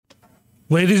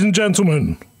Ladies and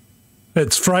gentlemen,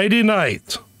 it's Friday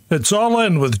night. It's All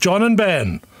In with John and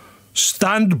Ben.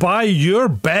 Stand by your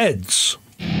beds.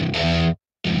 Welcome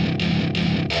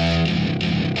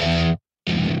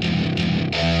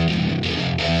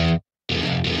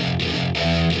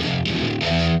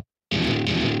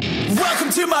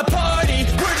to my party,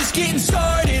 we're just getting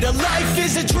started. A life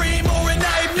is a dream or a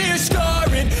nightmare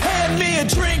scarring. Hand me a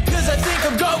drink cause I think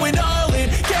I'm going all in.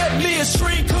 Get me a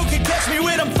shrink who can catch me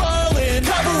when I'm falling.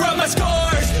 Cover up my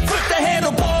scars, flip the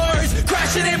handlebars.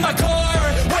 Crashing in my car,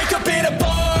 wake up in a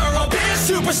bar. I'll be a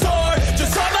superstar,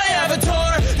 just on my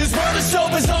avatar. This world is so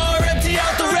bizarre, empty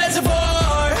out the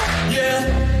reservoir. Yeah,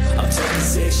 I'm taking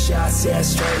 6 shots, yeah,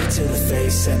 straight to the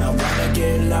face. And I wanna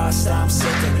get lost, I'm sick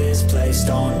of this place.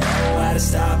 Don't know how to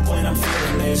stop when I'm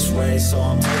feeling this way. So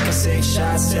I'm taking 6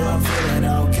 shots till I'm feeling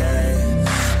okay.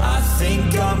 I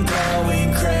think I'm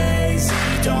going crazy,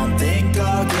 don't think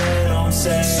I'll get on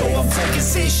safe. So I'm taking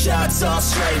 6 shots all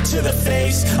straight to the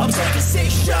face. I'm taking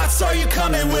 6 shots, are you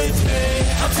coming with me?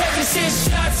 I'm taking 6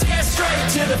 shots, yeah, straight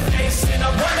to the face. And I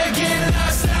wanna get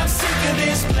lost, I'm sick of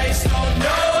this place. Don't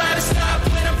know how to stop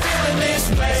when I'm feeling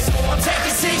this way. So I'm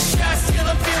taking 6 shots till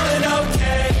I'm feeling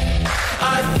okay.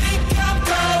 I think I'm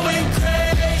going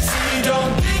crazy,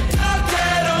 don't think I'll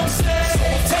get on safe. So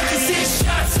I'm taking 6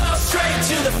 shots all straight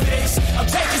to the face. I'm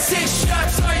taking 6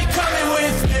 shots, are you coming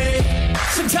with me?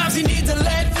 Sometimes you need to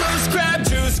let loose, grab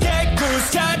juice, get goose,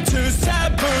 tattoos,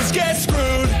 taboos, get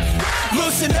screwed.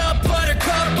 Loosen up,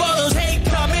 buttercup, all those hate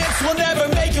comments will never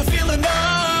make you feel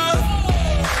enough.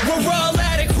 We're all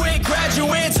adequate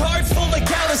graduates, heart full of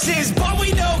calluses, but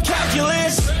we know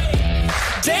calculus.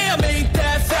 Damn, ain't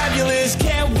that fabulous?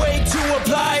 Can't wait to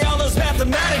apply all those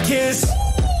mathematicus.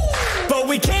 But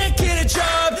we can't get a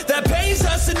job that pays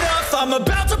us enough. I'm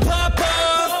about to pop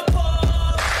up.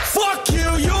 Fuck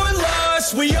you, you're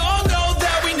lost. We all know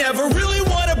that we never really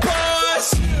want a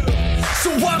boss.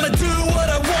 So I'ma do what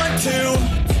I want to.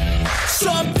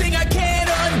 Something I can't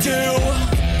undo.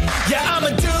 Yeah, I'ma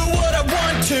do what I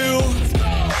want to.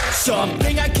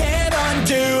 Something I can't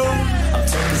undo. I'm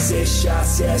taking 6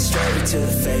 shots, yeah, straight to the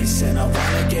face. And I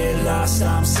wanna get lost,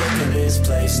 I'm sick of this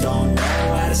place. Don't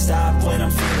know how to stop when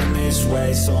I'm feeling this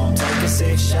way. So I'm taking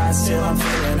 6 shots till I'm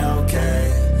feeling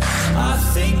okay. I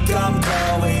think I'm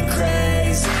going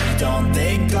crazy, don't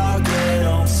think I'll get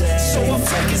on safe. So I'm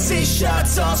taking 6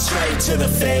 shots all straight to the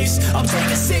face. I'm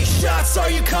taking 6 shots, are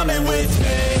you coming with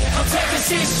me? I'm taking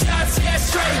 6 shots, yeah,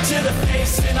 straight to the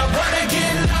face. And I wanna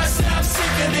get lost, I'm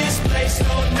sick of this place.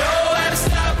 Don't know how to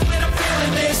stop when I'm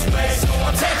feeling this way. So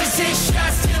I'm taking 6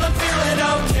 shots till I'm feeling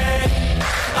okay.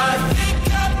 I think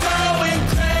I'm going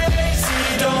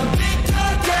crazy, don't think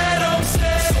I'll get on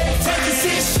safe. So I'm taking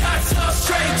 6 shots all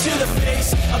straight to the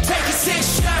face. I'm taking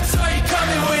 6 shots, are you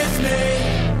coming with me?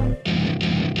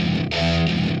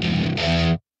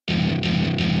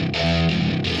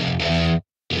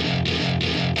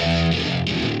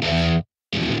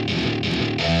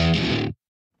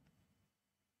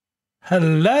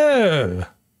 Hello.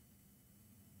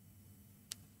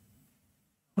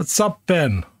 What's up,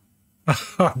 Ben?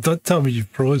 Don't tell me you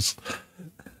froze.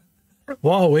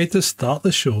 What a way to start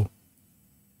the show.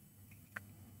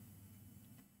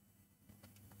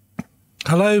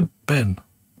 Hello, Ben.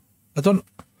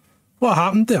 What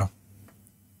happened there?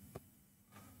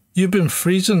 You've been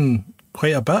freezing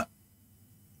quite a bit.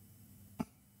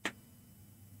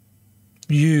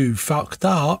 You fucked that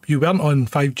up. You weren't on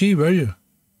 5G, were you?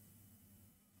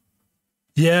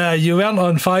 Yeah, you weren't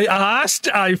on 5. I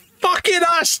fucking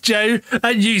asked you,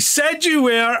 and you said you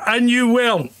were, and you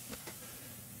weren't.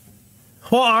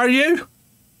 What are you?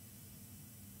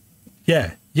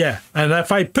 Yeah. And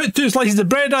if I put 2 slices of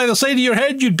bread either side of your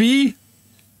head, you'd be...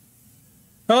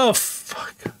 Oh,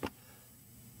 fuck.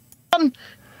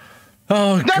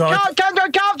 Oh, God.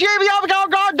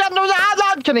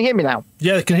 Can you hear me now?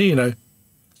 Yeah, I can hear you now.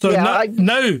 So Yeah,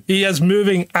 now he is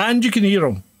moving, and you can hear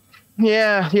him.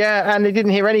 Yeah, and they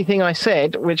didn't hear anything I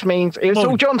said, which means it was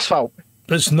all John's fault.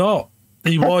 It's not.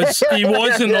 He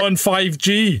wasn't on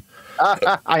 5G.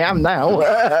 I am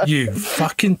now. You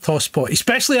fucking tosspot.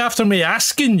 Especially after me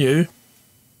asking you.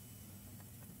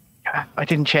 I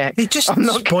didn't check. He just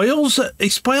spoils it. He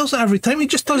spoils it every time. He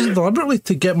just does it deliberately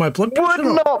to get my blood pressure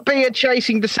Would up. not be a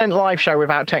Chasing Descent live show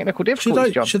without technical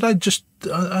difficulties, John. Should I just...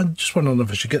 I just wondering if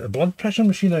I should get the blood pressure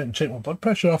machine out and check my blood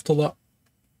pressure after that.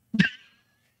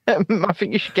 I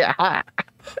think you should get a hat.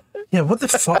 Yeah, what the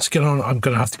fuck's going on? I'm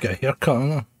going to have to get a haircut,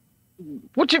 aren't I?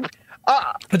 Would you...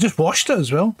 I just washed it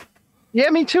as well. Yeah,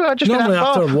 me too. I just Normally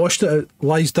after I washed it, it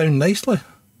lies down nicely.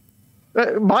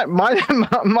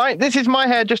 This is my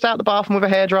hair just out the bathroom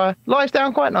with a hairdryer. Lies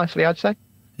down quite nicely, I'd say.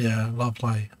 Yeah,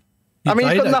 lovely. You I mean,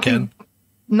 it's dyed got it nothing. again.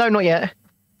 No, not yet.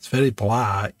 It's very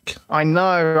black. I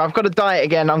know. I've got to dye it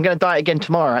again. I'm going to dye it again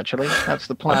tomorrow, actually. That's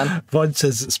the plan. Vaughn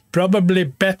says it's probably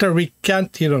better we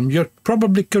can't hear him. You're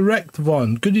probably correct,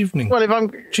 Vaughn. Good evening. Well, if I'm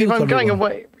going everyone.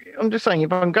 away, I'm just saying,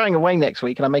 if I'm going away next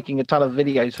week and I'm making a ton of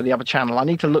videos for the other channel, I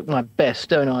need to look my best,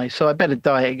 don't I? So I better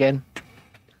dye it again.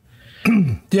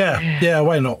 Yeah,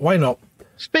 why not? Why not?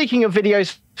 Speaking of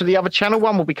videos for the other channel,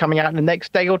 one will be coming out in the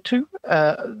next day or two.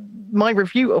 My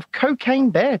review of Cocaine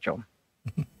Bear, John.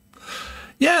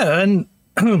 Yeah, and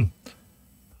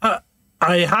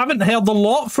I haven't heard a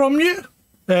lot from you,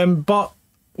 but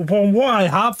from what I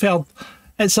have heard,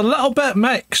 it's a little bit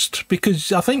mixed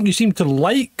because I think you seem to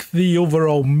like the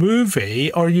overall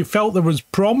movie, or you felt there was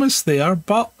promise there,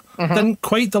 but didn't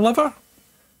quite deliver.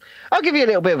 I'll give you a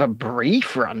little bit of a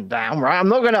brief rundown, right? I'm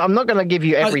not gonna give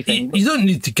you everything. You don't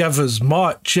need to give us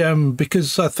much,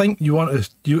 because I think you want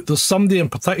to. There's somebody in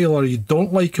particular you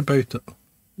don't like about it.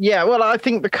 Yeah, well, I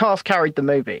think the cast carried the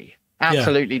movie.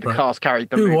 Absolutely, the cast carried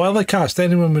the movie. Who are the cast?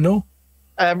 Anyone we know?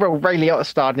 Well, Ray Liotta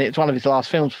starred in it. It's one of his last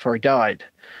films before he died.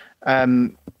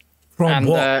 From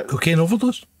what? Cocaine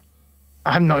overdose?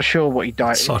 I'm not sure what he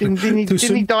died. Sorry, Didn't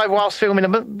he die whilst filming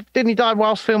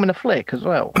a flick as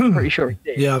well? I'm pretty sure he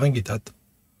did. Yeah, I think he did.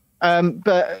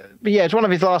 But yeah, it's one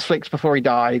of his last flicks before he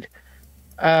died.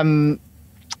 I'm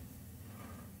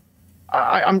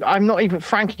not even.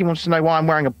 Frankie wants to know why I'm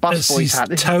wearing a busboy's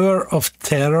hat. It's his Tower of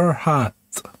Terror hat.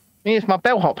 It's my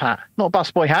bellhop hat, not a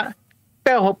busboy hat.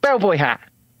 Bellboy hat.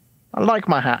 I like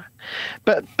my hat,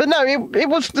 but no, it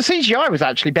was the CGI was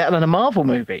actually better than a Marvel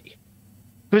movie,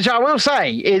 which I will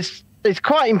say is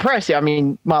quite impressive. I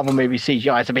mean, Marvel movie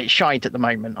CGI is a bit shite at the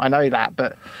moment. I know that,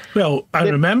 but well, I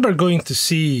remember going to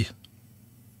see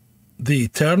the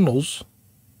Eternals.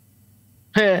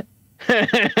 You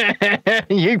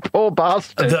poor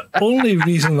bastard. The only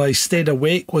reason I stayed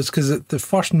awake was because the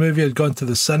first movie I'd gone to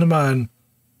the cinema in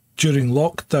during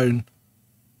lockdown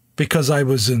because I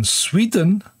was in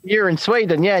Sweden. You're in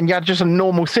Sweden, yeah, and you had just a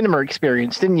normal cinema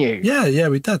experience, didn't you? Yeah,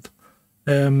 we did.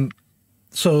 But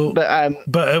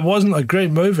it wasn't a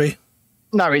great movie.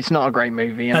 No, it's not a great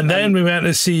movie. And then we went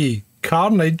to see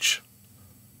Carnage,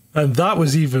 and that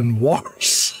was even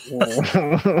worse.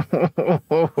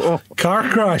 Car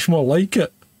crash, more like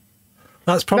it.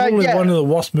 That's probably one of the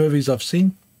worst movies I've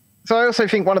seen. So I also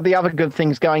think one of the other good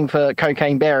things going for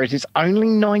Cocaine Bear is it's only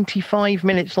 95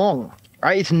 minutes long.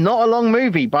 Right? It's not a long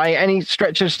movie by any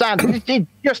stretch of standard. It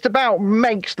just about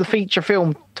makes the feature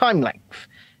film time length,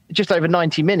 just over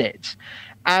 90 minutes.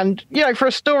 And, for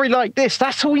a story like this,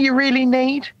 that's all you really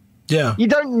need. Yeah. You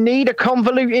don't need a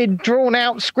convoluted,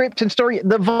 drawn-out script and story.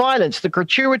 The violence, the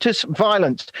gratuitous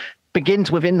violence, begins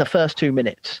within the first 2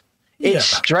 minutes. It's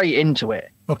straight into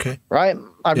it. Okay. Right?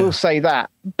 I will say that.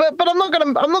 But I'm not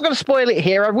gonna spoil it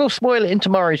here. I will spoil it in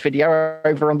tomorrow's video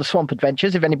over on the Swamp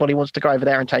Adventures if anybody wants to go over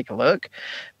there and take a look.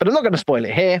 But I'm not gonna spoil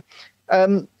it here.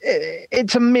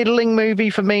 It's a middling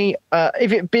movie for me.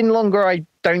 If it'd been longer, I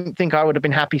don't think I would have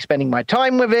been happy spending my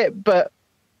time with it. But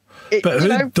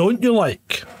who don't you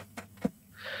like?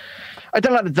 I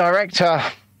don't like the director.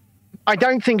 I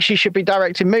don't think she should be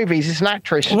directing movies. It's an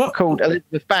actress called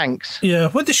Elizabeth Banks. Yeah,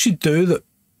 what does she do that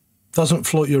doesn't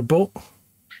float your boat?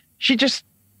 She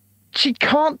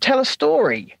can't tell a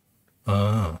story.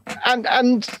 Oh.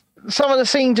 And some of the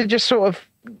scenes are just sort of,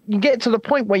 you get to the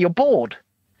point where you're bored.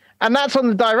 And that's on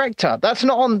the director. That's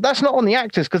not on the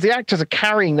actors, because the actors are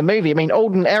carrying the movie. I mean,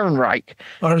 Alden Ehrenreich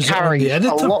carries a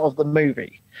lot of the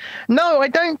movie. No, I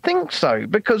don't think so,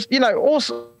 because,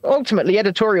 also ultimately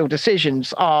editorial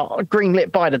decisions are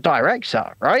greenlit by the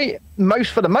director, right?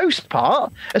 For the most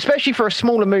part, especially for a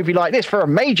smaller movie like this. For a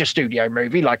major studio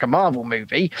movie like a Marvel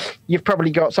movie, you've probably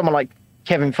got someone like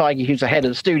Kevin Feige, who's the head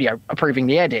of the studio, approving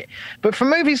the edit. But for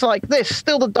movies like this,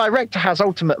 still the director has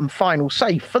ultimate and final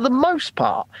say for the most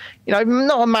part.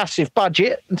 Not a massive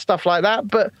budget and stuff like that,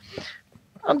 but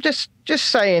I'm just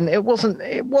saying it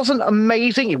wasn't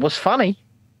amazing. It was funny.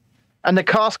 And the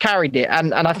cast carried it,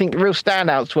 and I think the real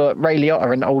standouts were Ray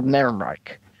Liotta and Alden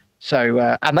Ehrenreich.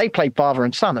 So, and they played father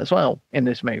and son as well in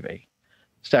this movie.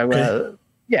 So,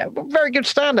 very good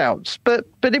standouts. But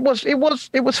it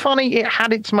was funny. It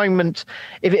had its moments.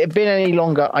 If it had been any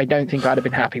longer, I don't think I'd have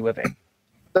been happy with it.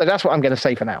 So that's what I'm going to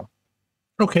say for now.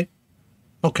 Okay.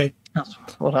 That's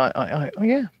what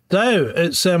yeah. So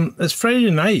it's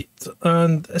Friday night,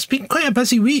 and it's been quite a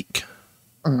busy week.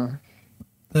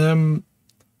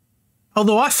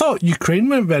 Although I thought Ukraine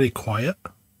went very quiet.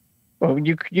 Well,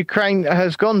 Ukraine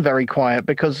has gone very quiet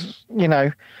because,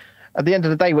 at the end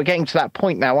of the day, we're getting to that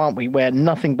point now, aren't we, where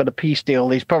nothing but a peace deal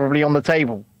is probably on the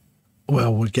table.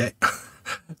 Well,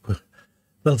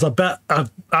 there's a bit,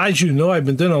 as you know, I've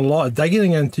been doing a lot of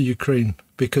digging into Ukraine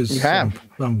because You have.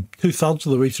 I'm 2/3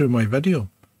 of the way through my video.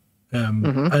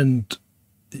 And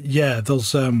yeah,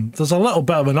 there's a little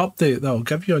bit of an update that I'll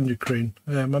give you on Ukraine.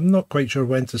 I'm not quite sure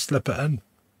when to slip it in.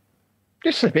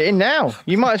 Just slip it in now.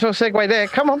 You might as well segue there.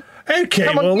 Come on. Okay,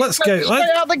 Come on, well, let's go. straight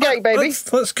out the gate, baby.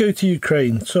 Let's go to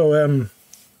Ukraine. So,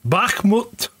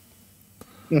 Bakhmut,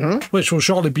 which will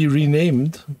shortly be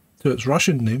renamed to its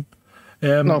Russian name,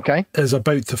 Okay. is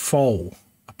about to fall.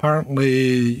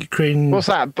 Apparently, Ukraine... What's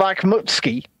that?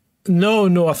 Bakhmutsky?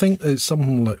 No, I think it's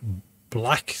something like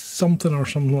Black something or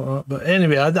something like that. But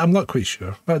anyway, I'm not quite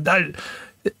sure.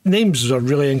 Names are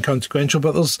really inconsequential,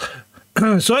 but there's...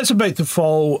 So it's about to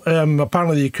fall.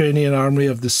 Apparently, the Ukrainian army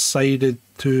have decided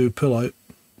to pull out.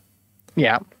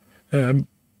 Yeah.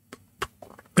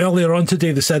 Earlier on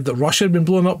today, they said that Russia had been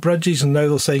blowing up bridges, and now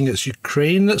they're saying it's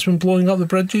Ukraine that's been blowing up the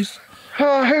bridges.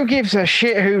 Oh, who gives a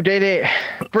shit who did it?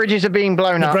 Bridges are being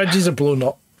blown up. Bridges are blown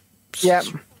up. Yep.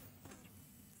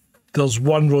 There's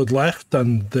one road left,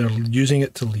 and they're using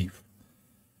it to leave.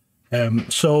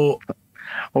 So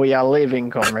We are living,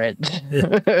 comrades.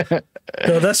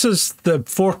 So this is the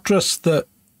fortress that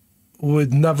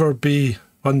would never be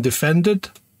undefended.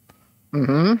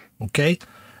 Okay.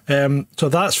 So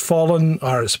that's fallen,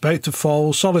 or it's about to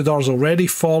fall. Solidar's already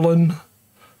fallen.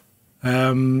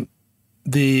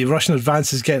 The Russian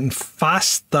advance is getting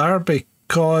faster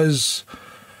because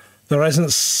there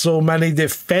isn't so many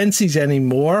defences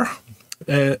anymore.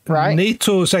 Right.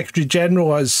 NATO Secretary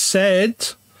General has said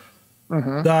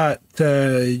that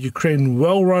Ukraine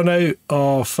will run out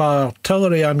of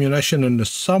artillery ammunition in the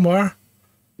summer,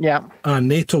 Yeah. and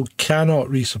NATO cannot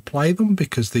resupply them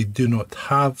because they do not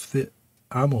have the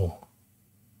ammo.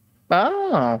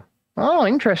 Oh,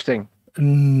 interesting.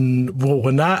 Well,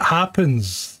 when that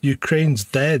happens, Ukraine's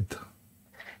dead.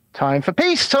 Time for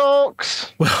peace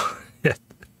talks. Well, yeah,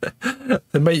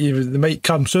 they might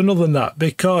come sooner than that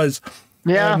because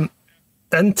Yeah.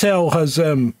 Intel has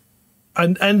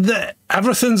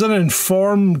everything's an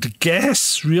informed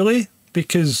guess, really,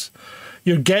 because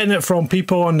you're getting it from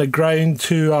people on the ground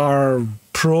who are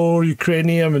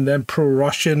pro-Ukrainian and then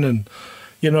pro-Russian, and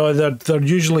they're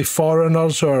usually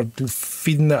foreigners who are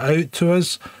feeding it out to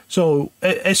us. So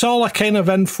it's all a kind of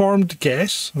informed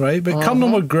guess, right? But Colonel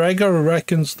McGregor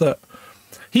reckons that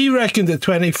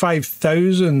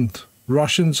 25,000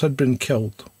 Russians had been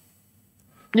killed.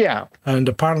 Yeah. And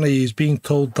apparently he's being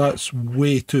told that's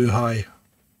way too high,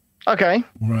 Okay.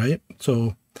 right?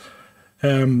 So,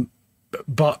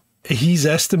 but he's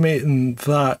estimating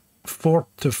that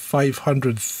 400,000 to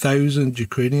 500,000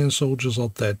 Ukrainian soldiers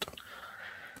are dead.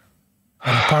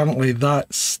 And apparently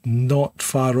that's not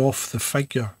far off the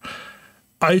figure.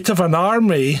 Out of an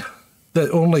army that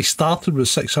only started with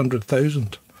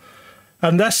 600,000.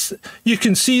 And this, you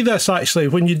can see this actually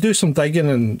when you do some digging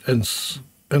and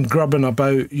grubbing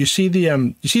about. You see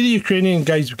the Ukrainian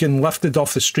guys getting lifted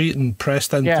off the street and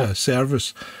pressed into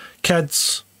service.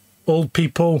 Kids, old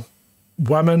people,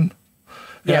 women.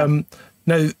 Yeah.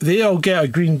 Now they all get a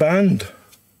green band,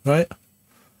 right?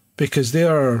 Because they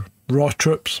are raw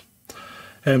troops.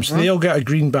 So they all get a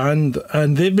green band,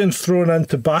 and they've been thrown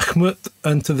into Bakhmut,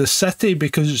 into the city,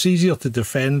 because it's easier to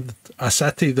defend a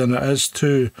city than it is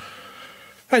to...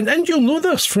 And you'll know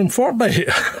this from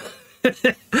Fortnite.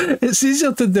 It's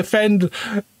easier to defend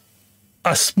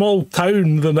a small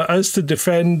town than it is to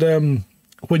defend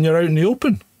when you're out in the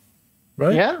open,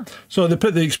 right? Yeah. So they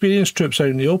put the experienced troops out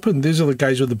in the open. These are the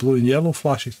guys with the blue and yellow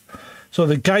flashes. So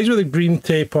the guys with the green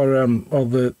tape are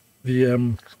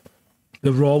the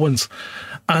raw ones,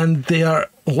 and their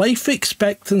life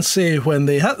expectancy when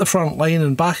they hit the front line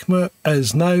in Bakhmut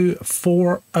is now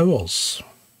 4 hours.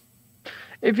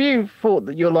 If you thought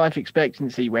that your life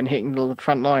expectancy when hitting the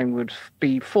front line would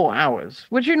be 4 hours,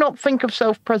 would you not think of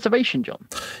self-preservation, John?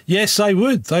 Yes, I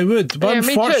would. But Yeah,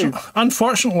 me too.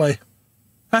 Unfortunately,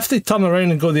 if they turn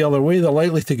around and go the other way, they're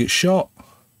likely to get shot.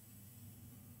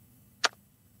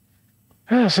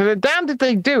 So they're damned if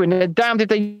they do, and they're damned if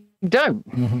they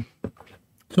don't.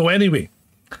 So anyway,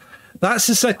 that's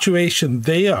the situation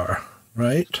there,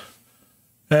 right?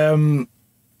 So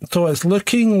it's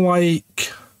looking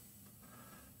like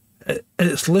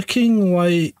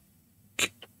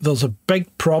there's a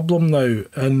big problem now,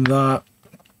 in that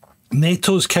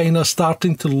NATO's kind of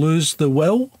starting to lose the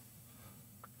will.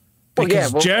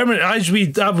 Because Germany, as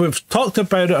we've talked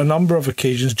about it a number of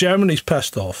occasions, Germany's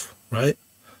pissed off, right?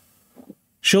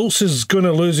 Schultz is going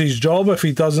to lose his job if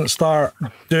he doesn't start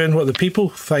doing what the people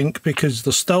think, because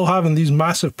they're still having these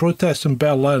massive protests in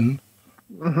Berlin.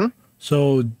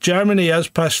 So Germany is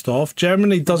pissed off.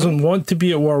 Germany doesn't want to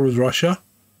be at war with Russia.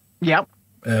 Yep.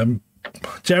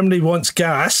 Germany wants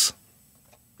gas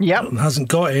Yep. and hasn't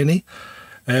got any.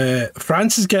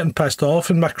 France is getting pissed off,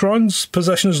 and Macron's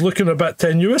position is looking a bit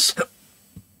tenuous.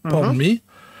 Pardon me.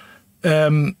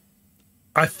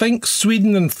 I think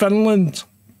Sweden and Finland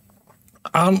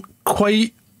aren't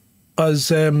quite as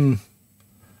gung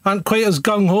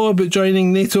ho about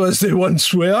joining NATO as they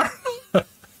once were.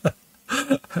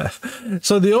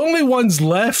 So the only ones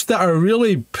left that are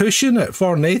really pushing it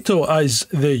for NATO is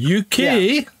the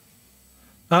UK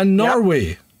and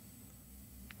Norway.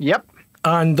 Yep.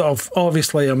 And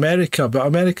obviously America. But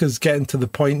America's getting to the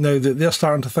point now that they're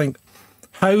starting to think,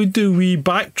 how do we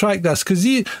backtrack this? Because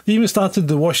they even started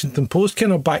the Washington Post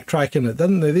kind of backtracking it,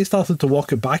 didn't they? They started to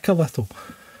walk it back a little.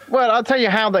 Well, I'll tell you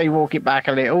how they walk it back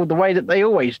a little. The way that they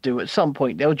always do. At some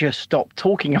point, they'll just stop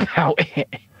talking about it.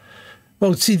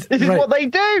 Well, see, This is what they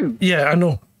do. Yeah, I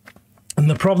know. And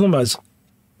the problem is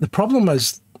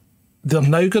they're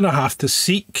now going to have to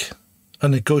seek a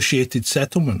negotiated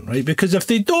settlement, right? Because if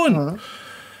they don't,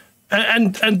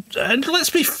 and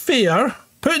let's be fair,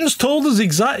 Putin's told us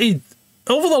exactly,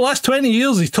 over the last 20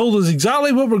 years, he's told us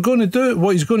exactly what we're going to do,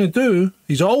 what he's going to do.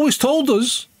 He's always told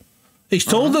us. He's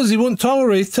told us he won't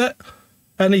tolerate it.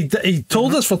 And he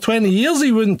told us for 20 years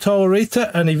he wouldn't tolerate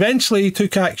it. And eventually he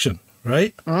took action,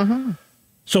 right?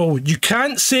 So you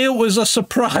can't say it was a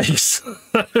surprise.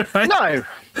 Right? No.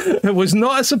 It was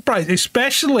not a surprise,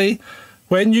 especially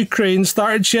when Ukraine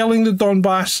started shelling the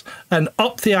Donbass and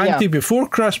upped the ante before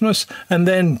Christmas and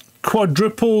then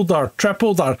quadrupled or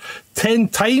tripled or 10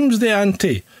 times the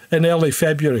ante in early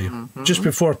February, just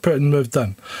before Putin moved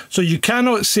in. So you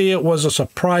cannot say it was a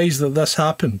surprise that this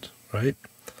happened, right?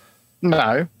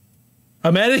 No.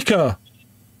 America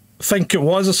think it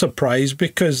was a surprise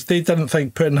because they didn't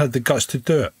think Putin had the guts to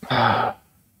do it.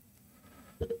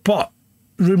 But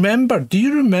do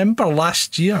you remember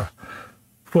last year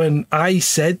when I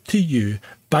said to you,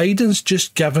 Biden's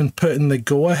just given Putin the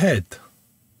go-ahead?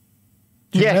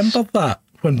 Do you remember that?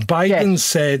 When Biden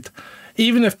said,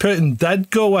 even if Putin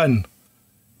did go in,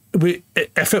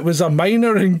 if it was a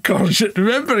minor incursion,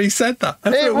 remember he said that?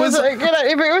 If it was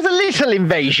a little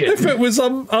invasion. If it was a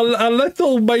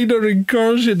little minor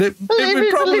incursion, it would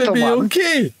probably be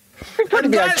okay.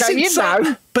 But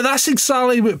that's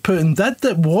exactly what Putin did.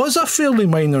 That was a fairly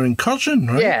minor incursion,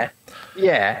 right? Yeah.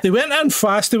 Yeah. They went in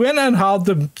fast, they went in hard,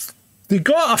 they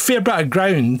got a fair bit of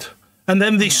ground, and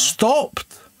then they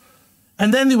stopped.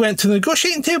 And then they went to the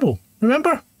negotiating table,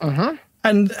 remember?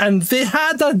 And they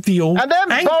had a deal. And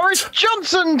then inked. Boris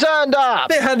Johnson turned up.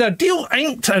 They had a deal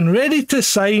inked and ready to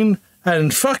sign,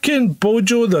 and fucking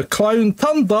Bojo the clown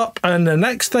turned up, and the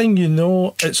next thing you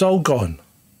know, it's all gone.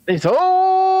 It's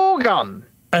all gone.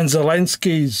 And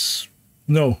Zelensky's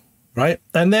no, right?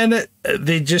 And then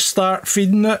they just start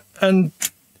feeding it, and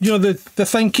the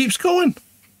thing keeps going.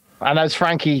 And as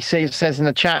Frankie says in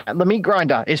the chat, the meat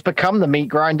grinder. It's become the meat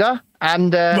grinder.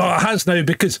 And well, it has now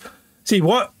because. See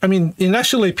what I mean?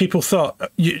 Initially, people thought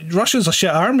Russia's a shit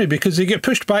army because they get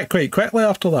pushed back quite quickly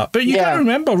after that. But you got to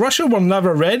remember, Russia were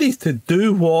never ready to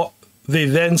do what they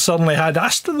then suddenly had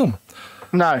asked of them.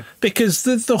 No, because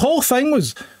the whole thing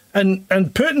was, and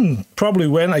Putin probably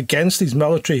went against his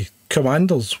military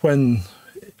commanders when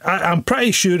I'm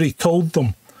pretty sure he told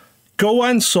them, go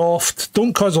in soft,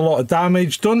 don't cause a lot of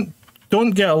damage, don't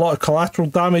get a lot of collateral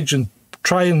damage, and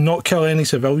try and not kill any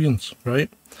civilians,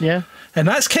 right? Yeah. And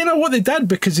that's kind of what they did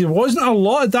because there wasn't a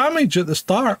lot of damage at the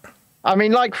start. I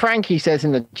mean, like Frankie says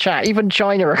in the chat, even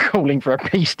China are calling for a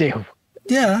peace deal.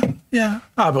 Yeah.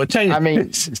 But China. I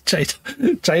mean,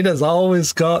 China's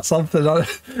always got something on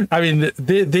it. I mean,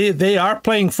 they are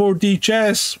playing 4D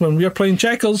chess when we're playing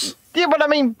checkers. Yeah, but I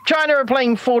mean, China are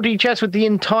playing 4D chess with the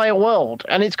entire world,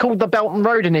 and it's called the Belt and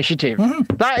Road Initiative.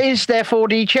 That is their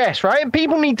 4D chess, right? And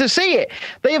people need to see it.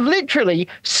 They have literally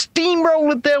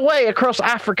steamrolled their way across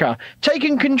Africa,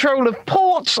 taken control of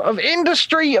ports, of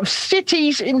industry, of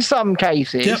cities in some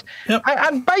cases,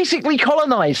 and basically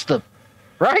colonized them,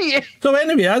 right? So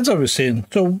anyway, as I was saying,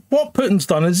 so what Putin's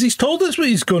done is he's told us what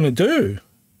he's going to do.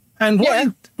 And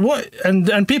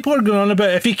and people are going on about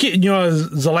if he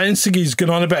Zelensky's going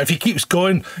on about if he keeps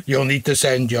going, you'll need to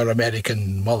send your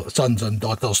American sons and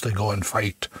daughters to go and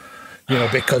fight,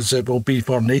 because it will be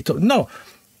for NATO. No,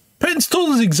 Putin's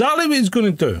told us exactly what he's going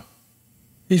to do.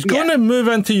 He's going to move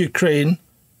into Ukraine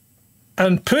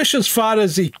and push as far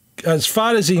as he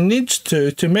needs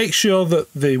to make sure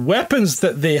that the weapons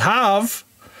that they have,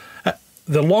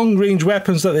 the long range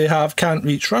weapons that they have, can't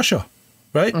reach Russia,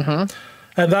 right?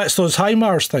 And that's those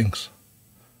HIMARS things,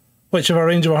 which have a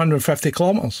range of 150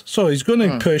 kilometres. So he's going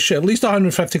to push at least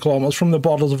 150 kilometres from the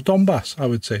borders of Donbass, I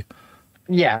would say.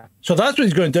 Yeah. So that's what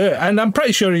he's going to do. And I'm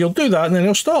pretty sure he'll do that and then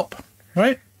he'll stop.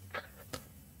 right?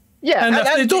 Yeah, And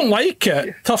if they don't like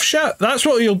it, tough shit. That's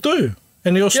what he'll do.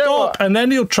 And he'll stop, and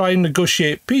then he'll try and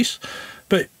negotiate peace.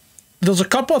 But there's a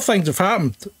couple of things have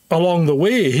happened along the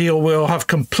way. He will have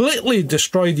completely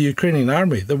destroyed the Ukrainian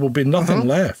army. There will be nothing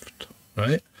left,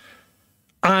 right?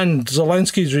 And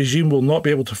Zelensky's regime will not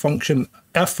be able to function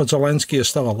if Zelensky is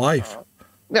still alive.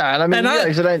 Yeah, and I mean,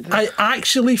 I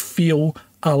actually feel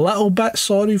a little bit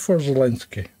sorry for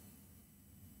Zelensky.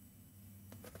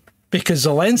 Because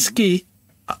Zelensky,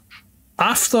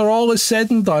 after all is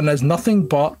said and done, is nothing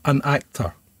but an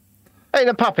actor. Hey,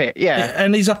 the puppet, yeah.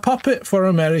 And he's a puppet for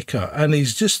America, and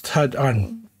he's just had...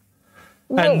 And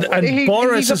Well,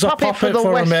 Boris is a puppet for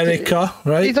West, America,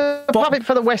 right? He's a puppet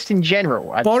for the West in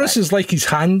general. Boris is like his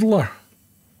handler.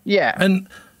 Yeah. And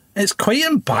it's quite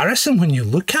embarrassing when you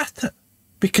look at it,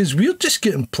 because we're just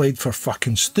getting played for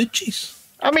fucking stooges.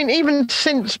 I mean, even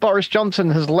since Boris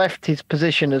Johnson has left his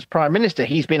position as Prime Minister,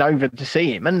 he's been over to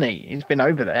see him, hasn't he? He's been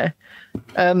over there.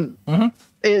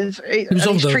 He's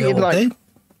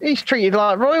treated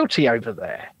like royalty over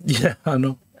there. Yeah, I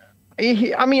know.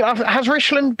 I mean, has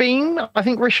Richland been? I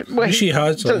think she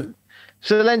has.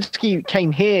 Zelensky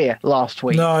came here last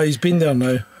week. No, he's been there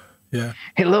now. Yeah.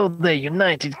 Hello there,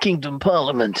 United Kingdom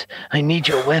Parliament. I need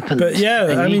your weapons. But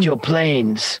yeah, I need your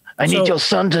planes. I need your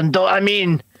sons and daughters. I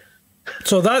mean...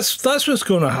 So that's what's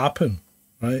going to happen,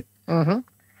 right?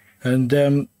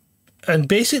 And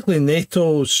basically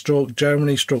NATO, stroke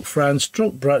Germany, stroke France,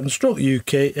 stroke Britain, stroke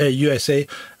UK, USA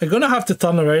are going to have to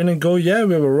turn around and go, yeah,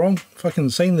 we were wrong. Fucking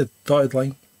sign the dotted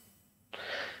line.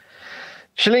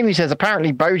 Shalimi says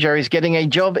apparently Bojo is getting a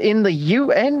job in the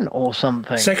UN or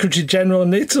something. Secretary General of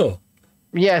NATO.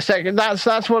 Yes, that's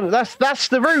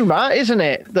the rumour, isn't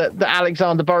it? That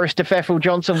Alexander Boris Defeffel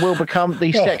Johnson will become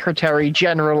the Secretary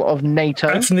General of NATO.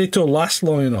 If NATO lasts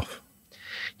long enough.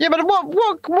 Yeah, but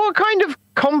what kind of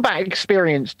combat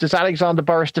experience does Alexander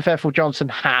Boris Defeffel Johnson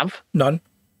have? None.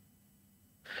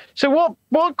 So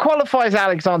what qualifies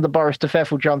Alexander Boris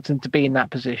Defeffel Johnson to be in that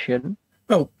position?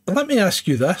 Well, let me ask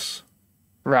you this.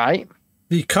 Right.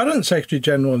 The current Secretary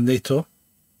General of NATO,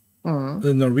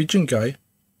 the Norwegian guy,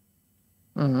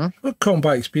 what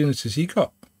combat experience has he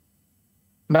got?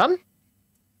 None.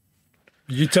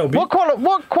 You tell me.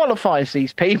 What qualifies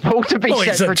these people to be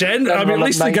he's a general. I mean, at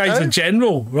least the guy's a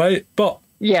general, right? But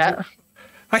yeah,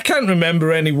 I can't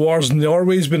remember any wars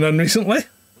Norway's been in recently.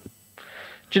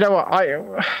 Do you know what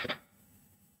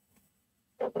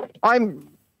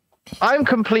I'm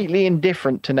completely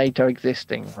indifferent to NATO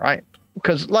existing, right?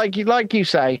 Because like you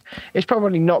say, it's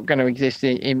probably not going to exist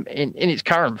in its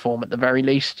current form at the very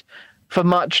least for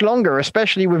much longer,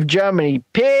 especially with Germany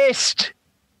pissed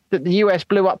that the US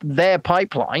blew up their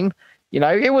pipeline. You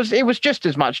know, it was just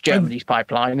as much Germany's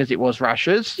pipeline as it was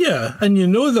Russia's. Yeah, and you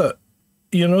know that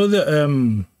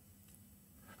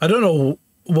I don't know.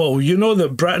 Well, you know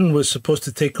that Britain was supposed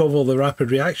to take over the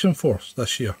Rapid Reaction Force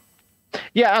this year.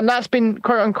 Yeah, and that's been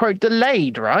quote unquote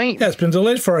delayed, right? Yeah, it's been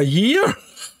delayed for a year.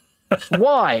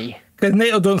 Why? Because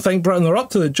NATO don't think Britain are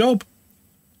up to the job.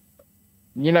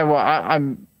 You know what?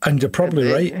 I'm. And you're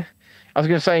probably right. I was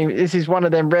going to say, this is one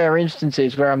of them rare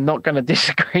instances where I'm not going to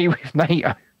disagree with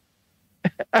NATO.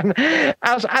 And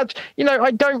as you know,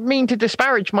 I don't mean to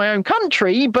disparage my own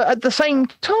country, but at the same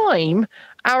time,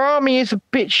 our army is a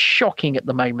bit shocking at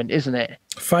the moment, isn't it?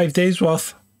 5 days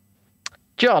worth.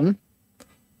 John.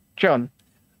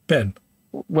 Ben.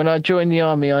 When I joined the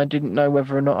army, I didn't know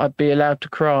whether or not I'd be allowed to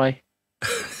cry.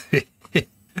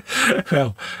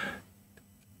 Well,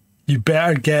 you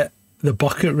better get the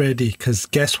bucket ready, because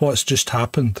guess what's just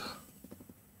happened?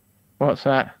 What's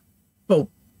that? Well,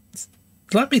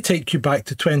 let me take you back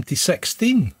to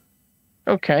 2016.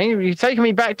 Okay, you're taking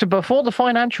me back to before the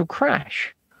financial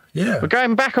crash. Yeah. We're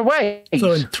going back a ways.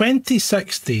 So in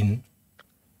 2016,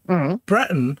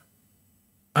 Britain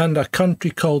and a country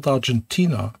called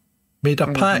Argentina made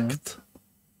a pact.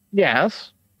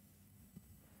 Yes.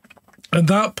 And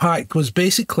that pact was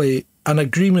basically an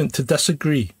agreement to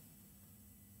disagree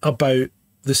about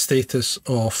the status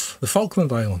of the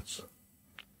Falkland Islands.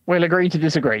 We'll agree to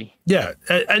disagree. Yeah,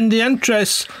 in the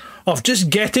interest of just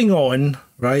getting on,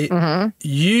 right?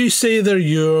 You say they're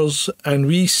yours, and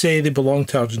we say they belong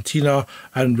to Argentina,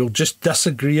 and we'll just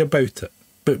disagree about it.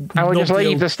 But and we'll just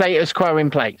leave the status quo in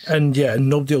place. And yeah,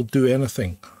 nobody will do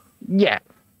anything. Yeah.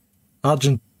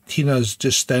 Argentina's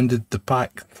just ended the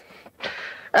pact.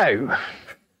 Oh.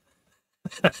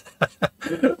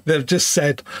 They've just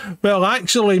said, well,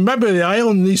 actually, maybe the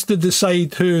island needs to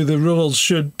decide who the rulers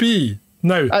should be.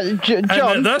 Now, John,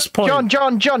 at this point...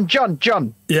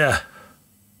 John. Yeah.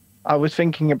 I was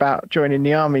thinking about joining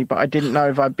the army, but I didn't know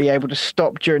if I'd be able to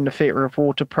stop during the theatre of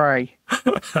war to pray.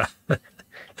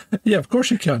 Yeah, of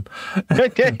course you can.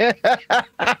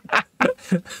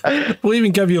 We'll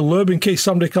even give you lube in case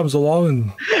somebody comes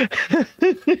along.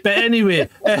 But anyway,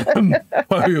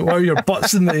 while your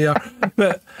butt's in the air.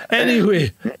 But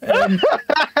anyway,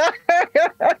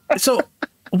 so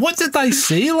what did I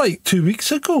say like 2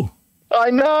 weeks ago? I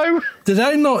know. Did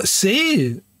I not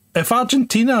say if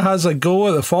Argentina has a go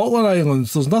at the Falkland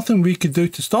Islands, there's nothing we could do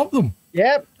to stop them?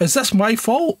 Yep. Is this my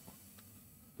fault?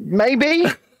 Maybe.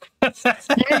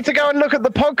 You need to go and look at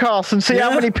the podcast and see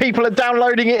how many people are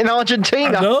downloading it in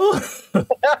Argentina. No.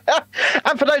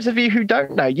 And for those of you who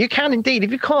don't know, you can indeed,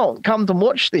 if you can't come and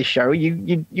watch this show,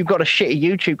 you've got a shitty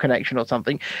YouTube connection or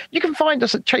something, you can find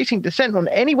us at Chasing Dissent on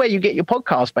anywhere you get your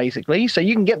podcast, basically. So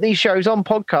you can get these shows on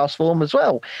podcast form as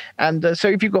well. And so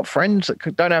if you've got friends that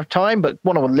don't have time but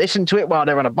want to listen to it while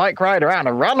they're on a bike ride or out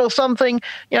on a run or something,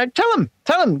 tell them,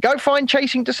 go find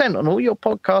Chasing Dissent on all your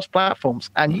podcast platforms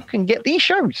and you can get these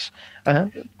shows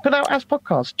put out as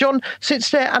podcasts. John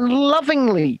sits there and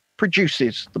lovingly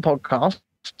produces the podcast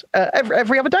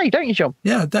every other day, don't you, John?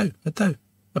 Yeah, I do. I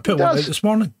put one out this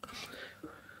morning.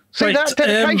 See, right, that's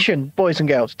dedication, boys and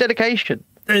girls. Dedication.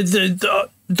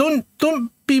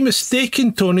 Don't be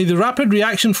mistaken, Tony. The Rapid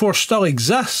Reaction Force still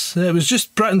exists. It was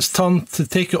just Britain's turn to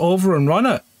take it over and run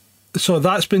it. So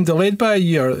that's been delayed by a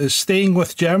year. It's staying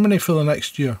with Germany for the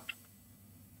next year.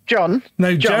 John.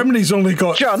 Germany's only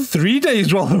got 3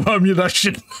 days worth of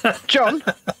ammunition. John.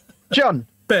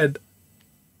 Ben.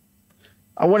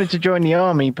 I wanted to join the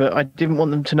army, but I didn't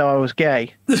want them to know I was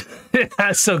gay.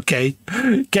 That's okay.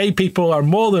 Gay people are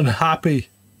more than happy,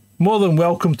 more than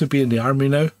welcome to be in the army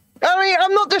now. I mean,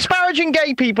 I'm not disparaging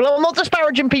gay people. I'm not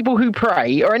disparaging people who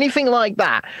pray or anything like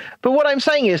that. But what I'm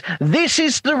saying is, this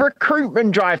is the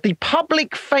recruitment drive, the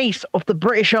public face of the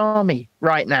British Army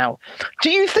right now.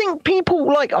 Do you think people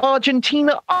like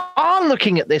Argentina are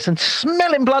looking at this and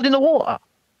smelling blood in the water?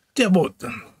 Yeah, well,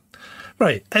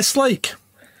 right. It's like,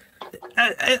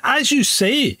 as you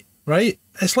say, right?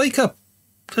 It's like a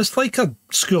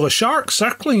school of sharks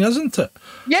circling, isn't it?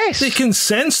 Yes. They can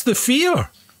sense the fear.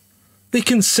 They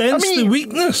can sense the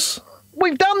weakness.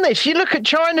 We've done this. You look at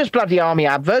China's bloody army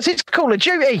adverts. It's Call of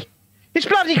Duty. It's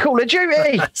bloody Call of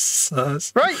Duty. Right?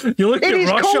 You look it at is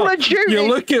Russia, Call of Duty. You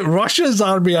look at Russia's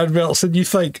army adverts and you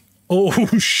think, oh,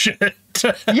 shit.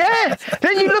 Yeah.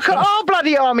 Then you look at our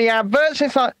bloody army adverts.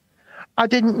 It's like, I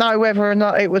didn't know whether or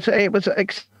not it was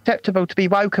acceptable to be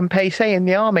woke and PC in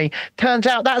the army. Turns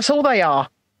out that's all they are.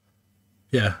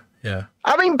 Yeah.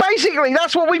 I mean, basically,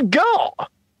 that's what we've got.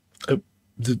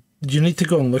 You need to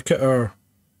go and look at our.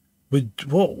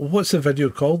 What's the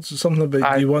video called? Something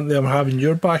about you want them having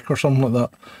your back or something like that.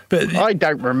 But I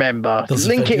don't remember.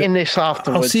 Link it in this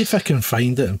afterwards. I'll see if I can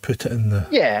find it and put it in the.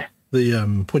 Yeah. The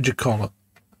what'd you call it?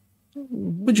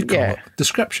 What'd you call it?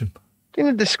 Description. In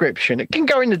the description. It can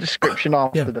go in the description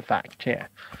after the fact. Yeah.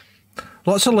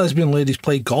 Lots of lesbian ladies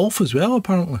play golf as well,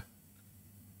 apparently.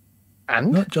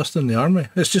 And not just in the army.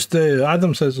 It's just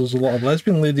Adam says there's a lot of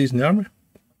lesbian ladies in the army.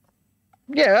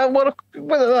 Yeah, well,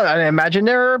 I imagine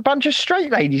there are a bunch of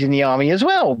straight ladies in the army as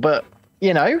well, but,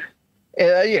 I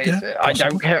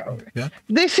don't care. Yeah.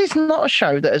 This is not a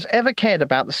show that has ever cared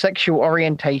about the sexual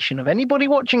orientation of anybody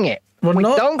watching it. We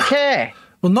don't care.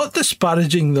 We're not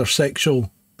disparaging their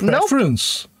sexual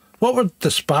preference. Nope. What we're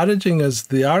disparaging is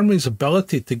the army's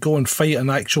ability to go and fight an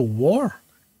actual war.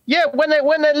 Yeah, when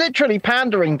they're literally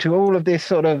pandering to all of this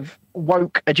sort of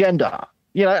woke agenda.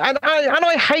 And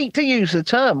I hate to use the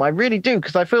term, I really do,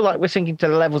 because I feel like we're sinking to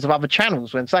the levels of other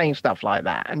channels when saying stuff like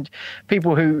that, and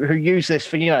people who use this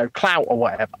for clout or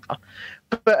whatever.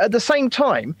 But at the same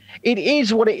time, it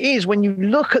is what it is. When you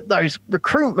look at those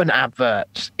recruitment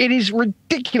adverts, it is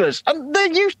ridiculous. And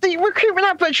the recruitment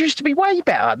adverts used to be way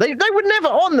better. They were never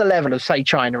on the level of, say,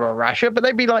 China or Russia, but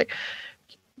they'd be like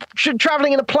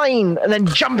traveling in a plane and then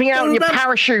jumping out in your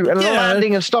parachute and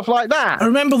landing and stuff like that. I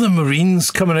remember the Marines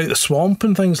coming out of the swamp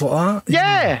and things like that.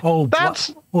 Yeah,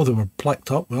 they were blacked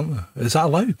up, weren't they? Is that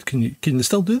allowed? Can they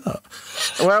still do that?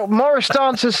 Well, Morris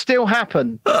dances still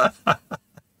happen, and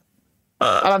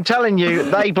I'm telling you,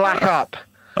 they black up.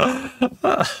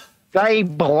 They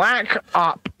black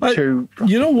up too.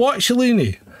 You know what,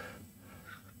 Shalini?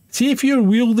 See, if you're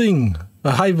wielding a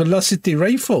high velocity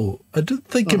rifle, I don't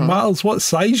think it matters what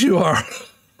size you are.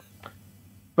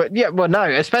 But yeah, well, no,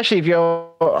 especially if you're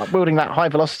wielding that high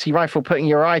velocity rifle, putting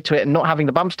your eye to it and not having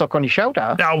the bump stock on your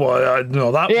shoulder.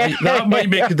 That might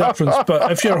make a difference.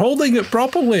 But if you're holding it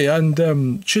properly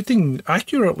and shooting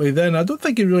accurately, then I don't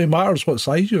think it really matters what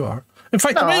size you are. In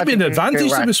fact, it might be an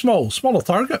advantage to be smaller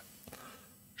target.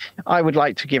 I would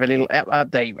like to give a little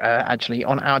update, actually,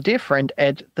 on our dear friend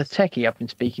Ed the Techie. I've been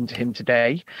speaking to him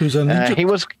today. Who's in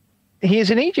Egypt? He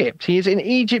is in Egypt. He is in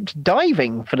Egypt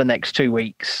diving for the next 2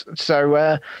 weeks.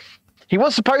 So he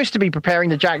was supposed to be preparing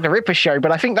the Jack the Ripper show,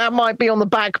 but I think that might be on the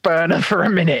back burner for a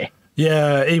minute.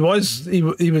 Yeah, he was.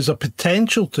 He was a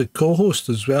potential to co-host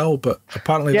as well, but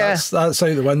apparently that's out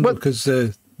the window because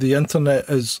the internet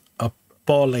is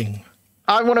appalling.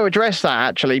 I want to address that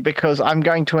actually because I'm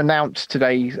going to announce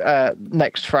today's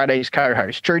next Friday's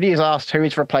co-host. Trudy has asked who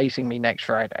is replacing me next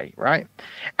Friday, right?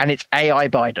 And it's AI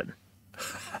Biden.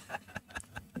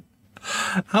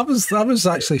 I was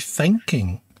actually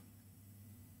thinking,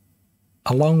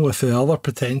 along with the other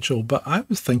potential, but I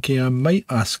was thinking I might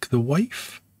ask the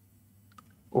wife.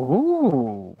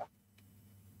 Ooh.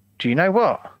 Do you know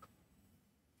what?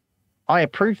 I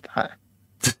approve that.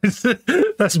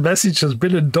 This message has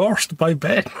been endorsed by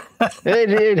Ben.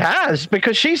 it has,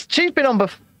 because she's been on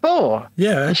before.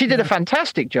 Yeah. And she did a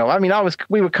fantastic job. I mean,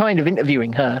 we were kind of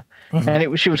interviewing her,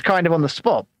 and she was kind of on the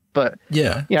spot. But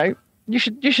yeah, you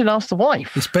should ask the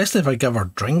wife. Especially if I give her a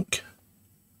drink.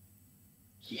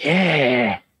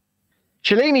 Yeah.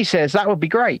 Shalini says that would be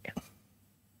great.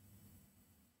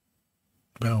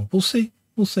 Well, we'll see.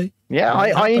 We'll see. Yeah,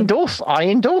 I endorse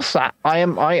that. I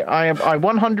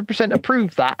 100%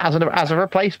 approve that as a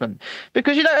replacement,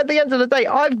 because at the end of the day,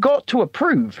 I've got to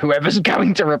approve whoever's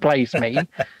going to replace me.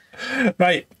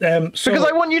 Right. Because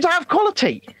I want you to have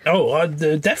quality. Oh,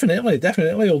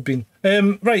 definitely, Albin.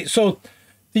 Right. So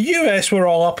the US were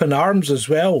all up in arms as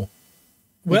well,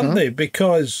 weren't they?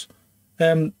 Because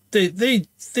they're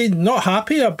not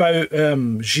happy about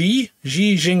Xi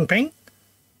Jinping,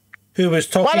 who was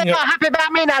talking. Why are they not happy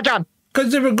about me now, John?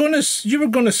 Because you were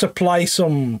going to supply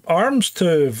some arms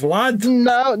to Vlad.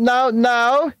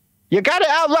 No. You got it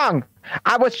all wrong.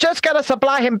 I was just going to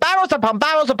supply him barrels upon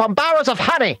barrels upon barrels of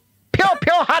honey. Pure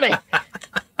honey.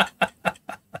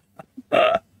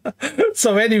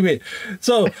 So anyway,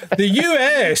 the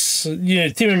US,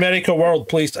 Team America World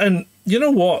Police, and you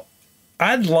know what?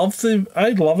 I'd love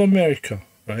America,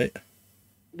 right?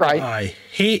 Right. I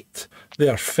hate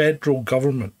their federal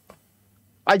government.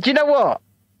 Do you know what?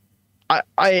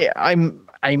 I'm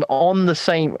on the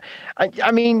same.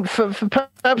 I mean, for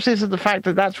purposes of the fact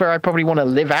that that's where I probably want to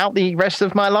live out the rest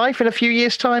of my life in a few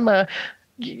years' time.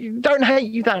 Don't hate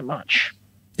you that much.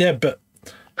 Yeah, but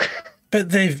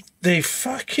they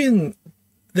fucking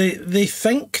they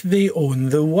think they own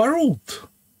the world.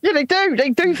 Yeah, they do. They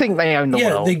do think they own the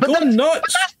world. They go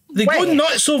nuts. They go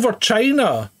nuts over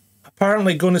China.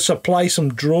 Apparently going to supply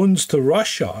some drones to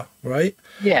Russia, right?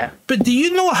 Yeah. But do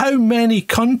you know how many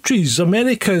countries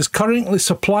America is currently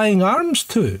supplying arms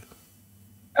to?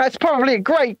 It's probably a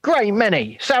great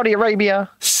many. Saudi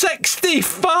Arabia.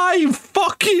 65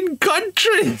 fucking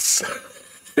countries!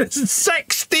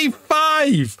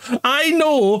 65! I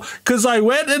know, because I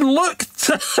went and looked.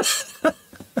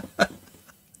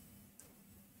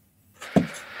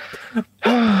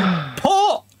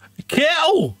 Pot!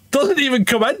 Kettle! Doesn't even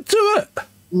come into it.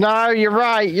 No, you're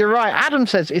right. Adam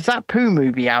says, is that Pooh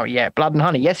movie out yet? Blood and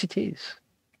Honey? Yes, it is.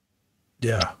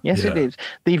 Yeah. Yes, it is.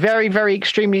 The very, very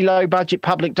extremely low budget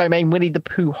public domain Winnie the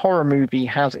Pooh horror movie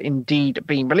has indeed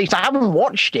been released. I haven't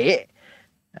watched it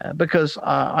because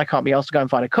I can't be asked to go and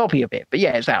find a copy of it. But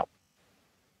yeah, it's out.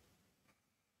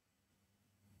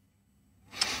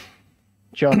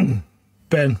 John.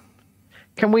 Ben.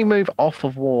 Can we move off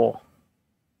of war?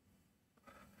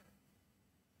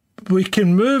 We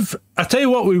can move. I tell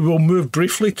you what, we will move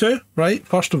briefly to, right?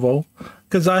 First of all,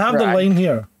 because I have the line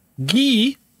here.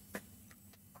 Guy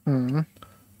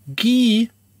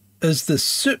is the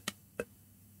soup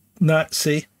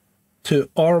Nazi to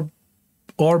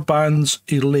Orban's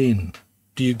Elaine.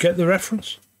 Do you get the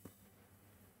reference?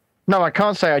 No, I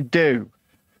can't say I do.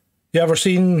 You ever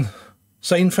seen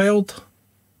Seinfeld?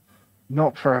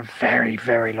 Not for a very,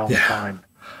 very long time.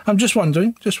 I'm just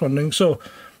wondering. So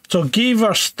Guy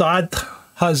Verhofstadt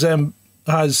has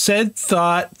said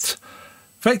that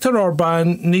Viktor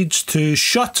Orban needs to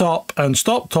shut up and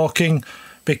stop talking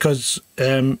because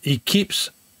he keeps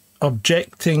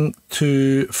objecting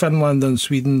to Finland and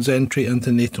Sweden's entry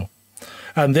into NATO.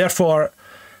 And therefore,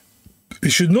 he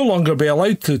should no longer be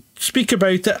allowed to speak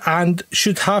about it and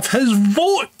should have his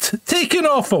vote taken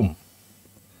off him.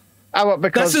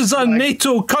 Because this is a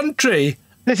NATO country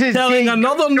telling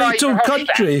another NATO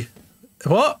country.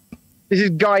 What? This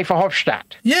is Guy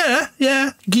Verhofstadt. Yeah,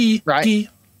 Guy. Right. Guy.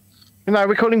 No,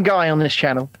 we call him Guy on this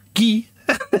channel. Guy.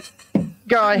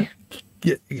 Guy.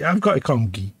 Yeah, I've got to call him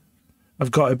Guy.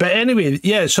 I've got it. But anyway,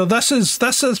 yeah, so this is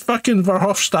fucking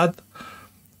Verhofstadt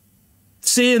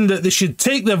saying that they should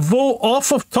take the vote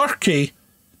off of Turkey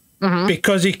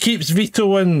because he keeps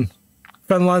vetoing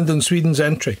Finland and Sweden's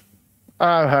entry.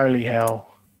 Oh, holy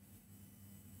hell.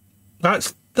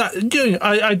 That's that. You know,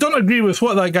 I don't agree with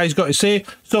what that guy's got to say,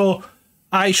 so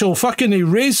I shall fucking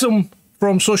erase him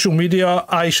from social media.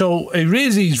 I shall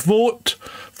erase his vote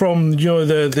from, you know,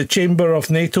 the chamber of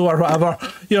NATO or whatever.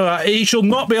 You know, he shall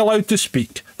not be allowed to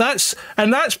speak. That's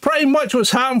pretty much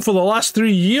what's happened for the last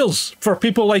 3 years for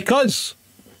people like us.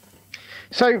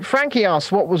 So Frankie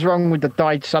asked what was wrong with the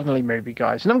Died Suddenly movie,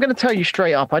 guys, and I'm going to tell you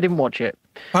straight up, I didn't watch it.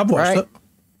 I've watched it.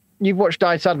 You've watched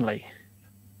Died Suddenly?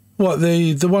 What,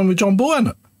 the one with John Bow in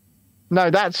it? No,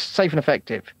 that's Safe and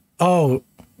Effective. Oh.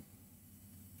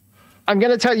 I'm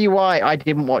going to tell you why I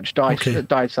didn't watch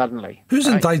Died Suddenly. Who's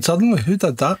in Died Suddenly? Who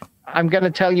did that? I'm going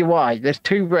to tell you why. There's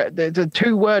a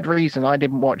two-word reason I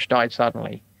didn't watch Died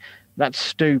Suddenly. That's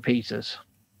Stu Peters.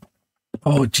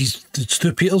 Oh, geez. Did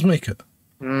Stu Peters make it?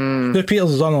 Stu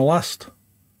Peters is on the list.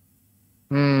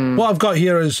 What I've got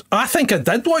here is, I think I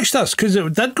did watch this because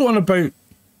it did go on about,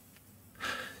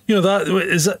 you know, that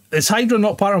is Hydra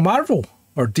not part of Marvel?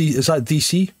 Or is that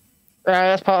DC?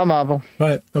 That's part of Marvel.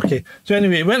 Right, okay. So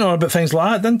anyway, it went on about things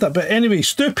like that, didn't it? But anyway,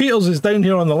 Stu Peters is down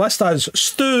here on the list as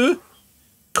Stu,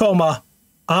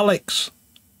 Alex,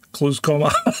 close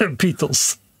comma,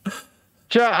 Peters.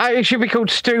 It should be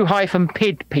called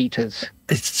Stu-Pid Peters.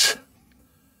 It's...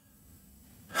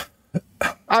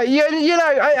 At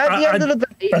the end of the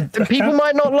day, people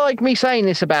might not like me saying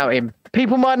this about him. But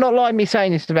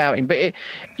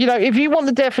if you want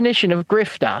the definition of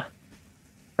grifter,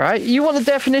 right? You want the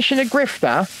definition of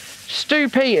grifter? Stu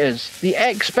Peters, the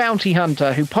ex-bounty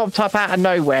hunter who popped up out of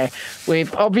nowhere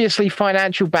with obviously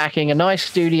financial backing, a nice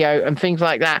studio and things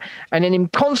like that, and then him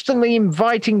constantly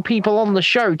inviting people on the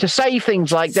show to say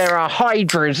things like there are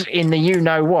hydras in the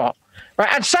you-know-what.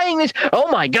 Right? And saying this,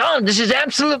 oh my God, this is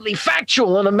absolutely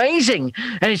factual and amazing,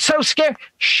 and it's so scary.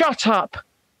 Shut up.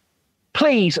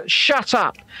 Please, shut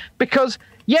up. Because,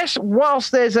 yes,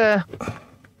 whilst there's the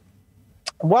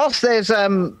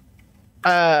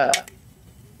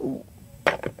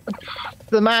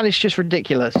man is just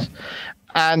ridiculous,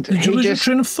 and did you lose your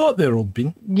train of thought there, Old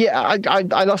Bean? Yeah,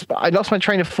 I lost my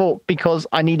train of thought because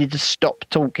I needed to stop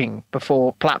talking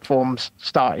before platforms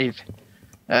started.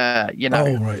 Oh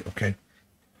right, okay.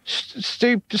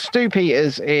 Stu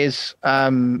Peters is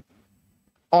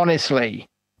honestly,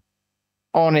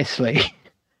 I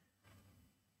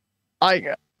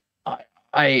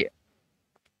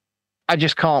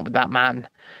just can't with that man.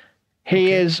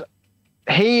 He is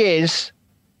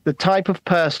the type of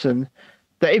person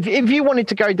that if you wanted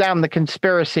to go down the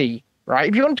conspiracy, right?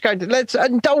 If you wanted to go, let's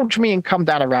indulge me and come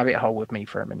down a rabbit hole with me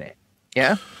for a minute.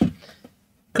 Yeah?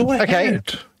 Go ahead. Okay.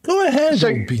 Go ahead, so,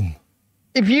 Old Bean.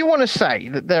 If you want to say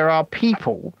that there are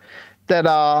people that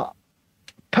are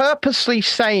purposely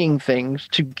saying things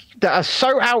that are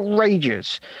so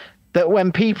outrageous that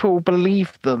when people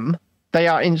believe them, they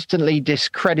are instantly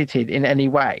discredited in any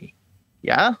way.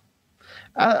 Yeah?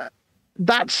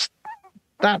 That's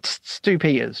Stu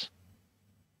Peters.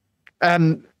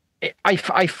 I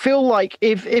feel like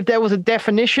if there was a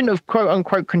definition of quote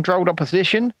unquote controlled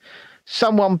opposition,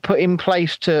 someone put in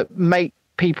place to make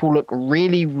people look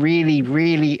really, really,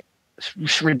 really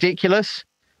ridiculous,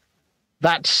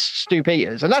 that's Stu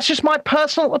Peters. And that's just my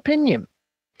personal opinion.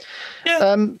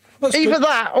 Yeah, either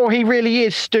that or he really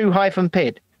is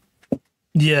Stu-Pid.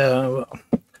 Yeah.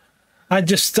 I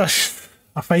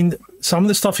find some of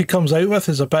the stuff he comes out with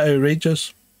is a bit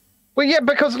outrageous. Well, yeah,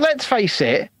 because let's face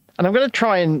it, and I'm going to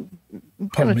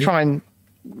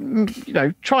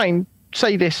try and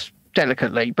say this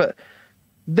delicately, but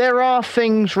there are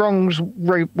things wrong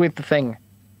with the thing,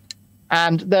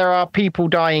 and there are people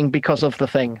dying because of the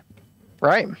thing,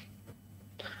 right?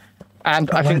 And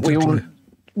I think we all,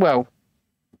 well,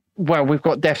 we've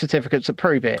got death certificates that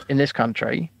prove it in this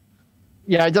country.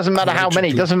 Yeah, it doesn't matter how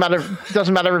many. Doesn't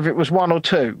matter if it was one or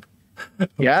two.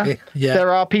 Yeah? Okay. Yeah.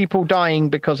 There are people dying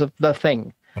because of the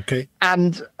thing. Okay.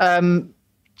 And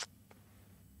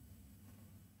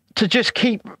to just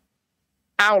keep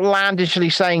outlandishly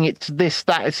saying it's this,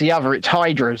 that, it's the other, it's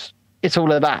hydras, it's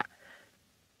all of that,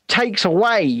 takes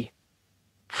away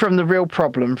from the real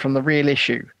problem, from the real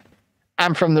issue,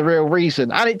 and from the real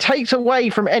reason. And it takes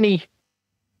away from any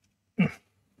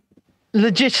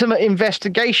legitimate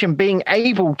investigation being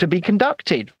able to be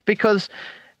conducted, because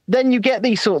then you get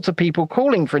these sorts of people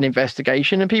calling for an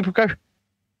investigation and people go,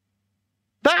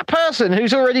 that person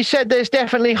who's already said there's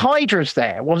definitely hydras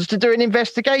there wants to do an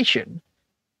investigation.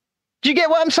 Do you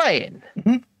get what I'm saying?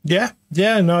 Mm-hmm. Yeah,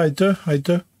 no, I do.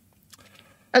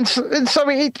 And so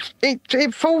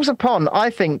it falls upon, I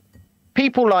think,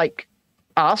 people like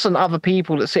us and other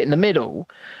people that sit in the middle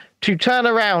to turn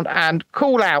around and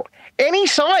call out any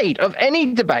side of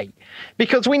any debate,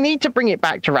 because we need to bring it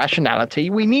back to rationality.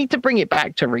 We need to bring it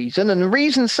back to reason. And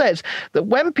reason says that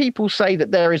when people say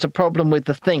that there is a problem with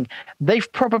the thing,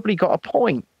 they've probably got a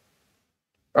point.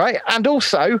 Right. And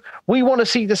also, we want to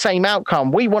see the same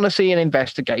outcome. We want to see an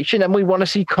investigation, and we want to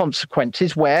see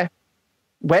consequences where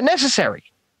necessary.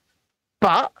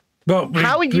 But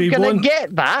how are you going to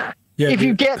get that if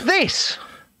you get this?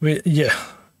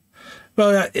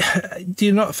 Well, do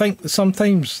you not think that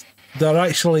sometimes there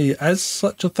actually is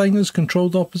such a thing as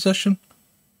controlled opposition?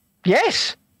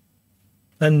 Yes.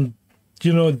 And,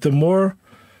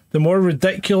 the more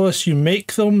ridiculous you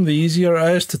make them, the easier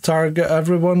it is to target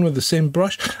everyone with the same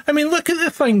brush. I mean, look at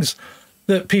the things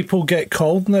that people get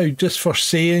called now just for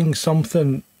saying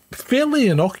something fairly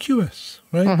innocuous,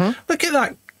 right? Mm-hmm. Look at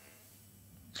that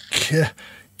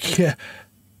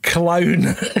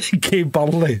clown Kay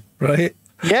Burley, right?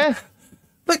 Yeah.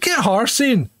 Look at her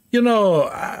saying,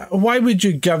 why would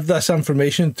you give this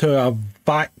information to a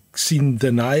vaccine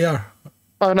denier?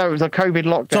 Oh, no, it was a COVID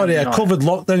lockdown denier. A COVID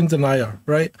lockdown denier,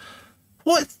 right?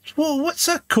 What's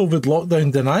a COVID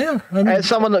lockdown denier? I mean, it's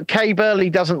someone that Kay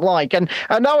Burley doesn't like. And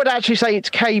I would actually say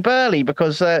it's Kay Burley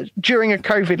because during a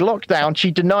COVID lockdown, she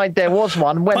denied there was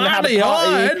one when they had a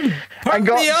party and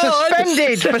got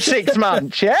suspended for 6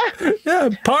 months, yeah? Yeah,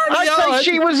 I'd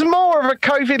say she was more of a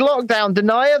COVID lockdown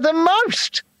denier than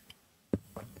most.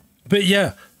 But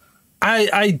yeah,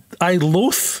 I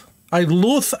loathe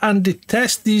and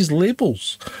detest these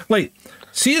labels. Like,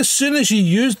 see, as soon as you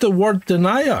use the word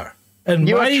denier, and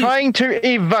you are trying to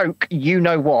evoke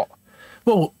what?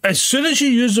 Well, as soon as you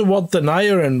use the word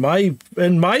denier in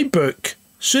my book,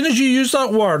 as soon as you use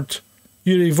that word,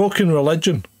 you're evoking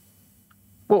religion.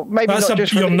 Well, maybe not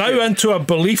just you're now into a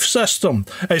belief system.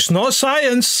 It's not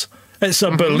science, it's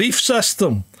a belief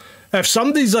system. If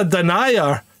somebody's a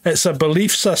denier, it's a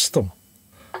belief system.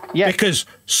 Yeah. Because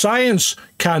science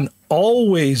can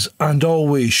always and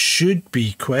always should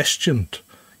be questioned.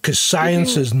 Because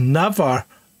science is never,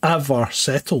 ever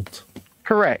settled.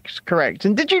 Correct.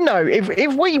 And did you know,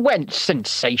 if we went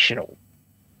sensational,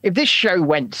 if this show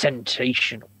went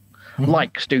sensational,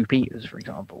 like Stu Peters, for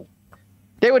example,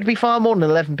 there would be far more than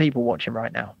 11 people watching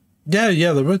right now. Yeah,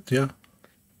 there would, yeah.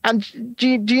 And do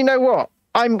you know what?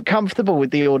 I'm comfortable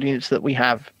with the audience that we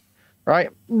have, right?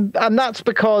 And that's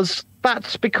because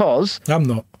I'm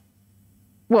not.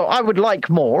 Well, I would like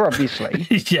more, obviously.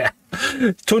 Yeah.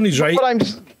 Tony's right.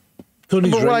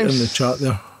 Tony's right in the chat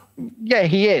there. Yeah,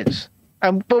 he is.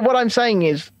 But what I'm saying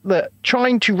is that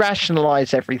trying to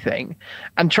rationalize everything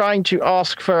and trying to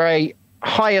ask for a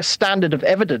higher standard of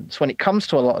evidence when it comes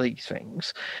to a lot of these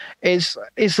things is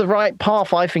the right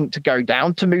path, I think, to go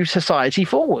down to move society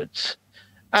forwards.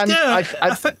 And yeah,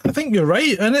 I think you're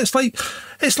right, and it's like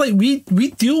we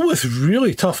deal with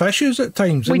really tough issues at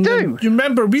times. We do. You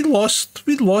remember we lost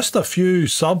a few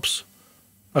subs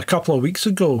a couple of weeks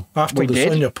ago after the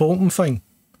Sonia Poulton thing.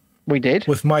 We did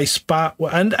with my spat,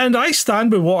 and I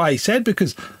stand with what I said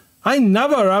because I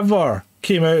never ever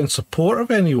came out in support of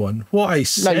anyone. What I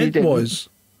said was,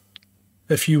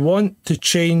 if you want to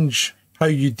change how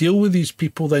you deal with these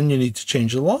people, then you need to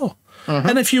change the law.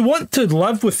 And if you want to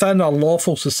live within a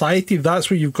lawful society, that's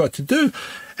what you've got to do.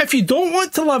 If you don't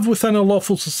want to live within a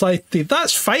lawful society,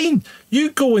 that's fine.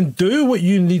 You go and do what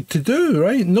you need to do,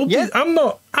 right? I'm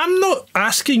not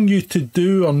asking you to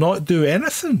do or not do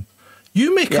anything.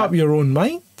 You make up your own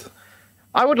mind.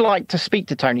 I would like to speak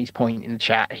to Tony's point in the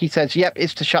chat. He says, yep,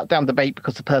 it's to shut down debate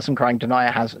because the person crying denier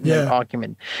has no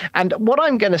argument. And what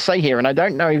I'm going to say here, and I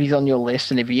don't know if he's on your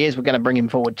list, and if he is, we're going to bring him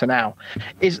forward to now,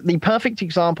 is the perfect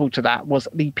example to that was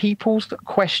the People's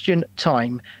Question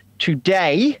Time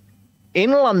today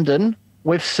in London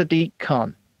with Sadiq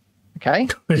Khan. Okay?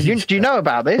 Do you know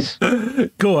about this?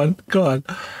 Go on.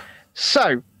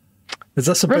 So, is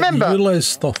this about the ULEZ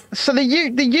stuff? So the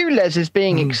ULEZ is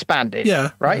being expanded,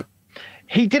 right?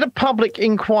 He did a public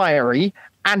inquiry,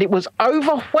 and it was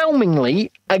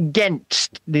overwhelmingly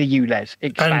against the ULEZ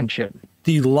expansion. And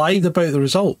he lied about the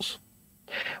results.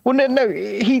 Well, no.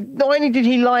 He not only did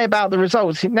he lie about the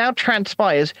results, it now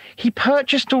transpires he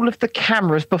purchased all of the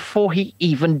cameras before he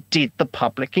even did the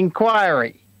public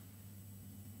inquiry.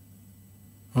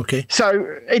 Okay.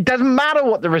 So it doesn't matter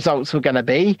what the results were going to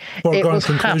be. It was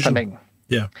happening.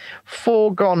 Yeah.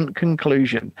 Foregone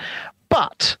conclusion.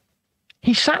 But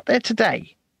he sat there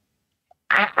today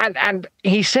and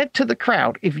he said to the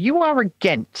crowd, if you are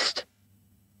against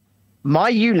my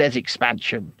ULEZ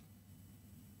expansion,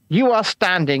 you are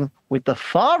standing with the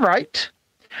far right,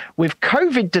 with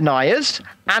COVID deniers,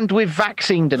 and with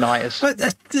vaccine deniers.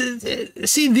 But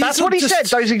see, that's what he said,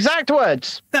 those exact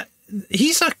words.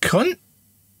 he's a cunt.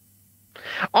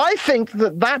 I think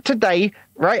that today,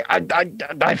 right?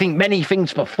 I think many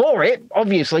things before it,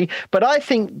 obviously, but I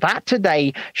think that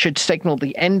today should signal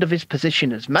the end of his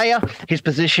position as mayor. His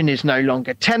position is no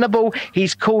longer tenable.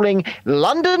 He's calling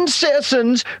London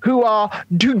citizens who are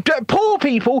poor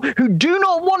people who do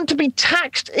not want to be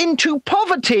taxed into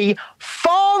poverty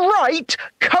far-right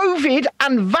COVID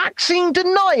and vaccine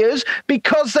deniers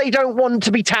because they don't want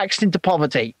to be taxed into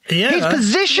poverty. Yeah. His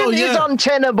position is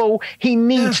untenable. He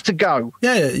needs to go.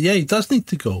 Yeah, he does need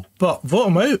to go. But vote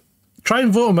him out. Try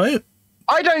and vote him out.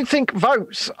 I don't think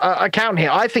votes account here.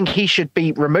 I think he should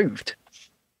be removed.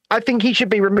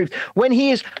 When he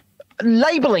is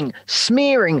labeling,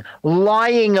 smearing,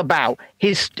 lying about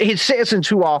his citizens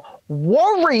who are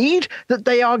worried that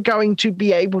they are going to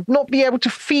not be able to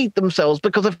feed themselves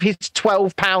because of his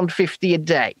 £12.50 a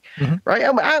day, right?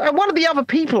 And one of the other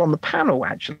people on the panel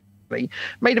actually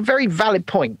made a very valid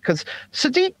point, because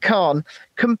Sadiq Khan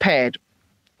compared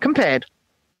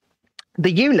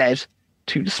the ULEZ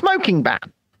to the smoking ban,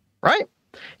 right?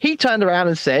 He turned around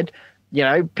and said, you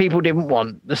know, people didn't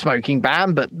want the smoking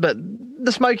ban, but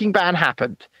the smoking ban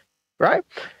happened, right?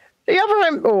 The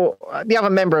other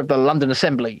member of the London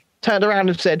Assembly turned around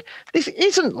and said, this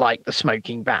isn't like the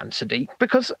smoking ban, Sadiq,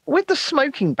 because with the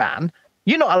smoking ban,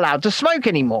 you're not allowed to smoke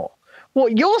anymore.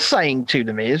 What you're saying to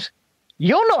them is,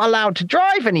 you're not allowed to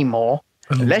drive anymore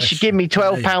unless you give me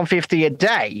 £12.50 a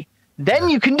day. Then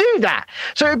you can do that.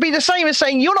 So it'd be the same as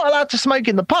saying you're not allowed to smoke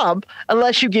in the pub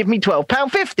unless you give me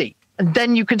 £12.50. And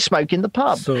then you can smoke in the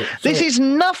pub. This is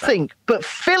nothing but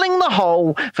filling the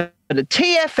hole for the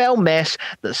TfL mess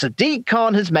that Sadiq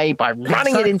Khan has made by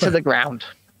running it into the ground.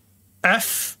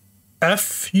 If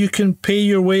you can pay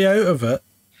your way out of it,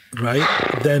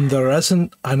 right, then there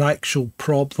isn't an actual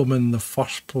problem in the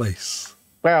first place.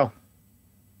 Well.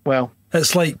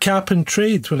 It's like cap and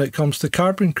trade when it comes to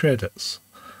carbon credits.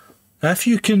 If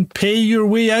you can pay your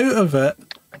way out of it...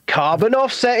 Carbon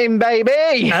offsetting,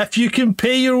 baby! If you can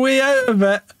pay your way out of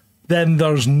it, then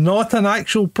there's not an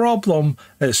actual problem.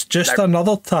 It's just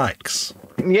another tax.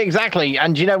 Yeah, exactly.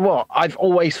 And you know what? I've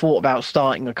always thought about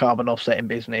starting a carbon offsetting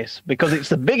business because it's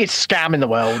the biggest scam in the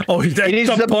world. Oh, it is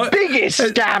the biggest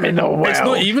scam in the world. It's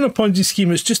not even a Ponzi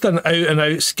scheme. It's just an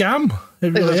out-and-out scam.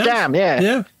 It's a scam,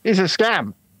 yeah. It's a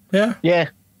scam. Yeah.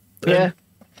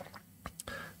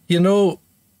 You know,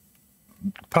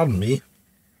 pardon me,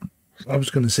 I was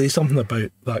going to say something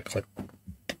about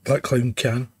that clown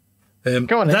can.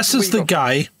 Go on, this is the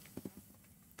guy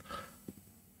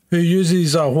who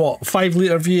uses a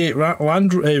 5-litre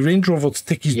V8 Range Rover to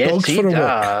take his dogs for a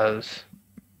walk.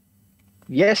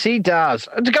 Yes, he does.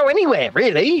 To go anywhere,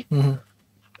 really.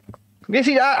 Mm-hmm. Yes,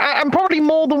 and probably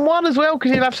more than one as well,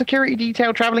 because he'll have security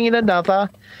detail travelling in another,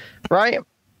 right?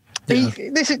 Yeah.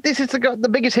 This is the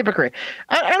biggest hypocrite.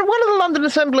 And one of the London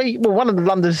Assembly, one of the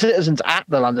London citizens at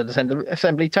the London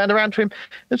Assembly turned around to him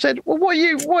and said, well, what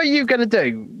are you going to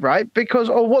do, right?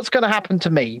 Or what's going to happen to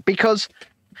me? Because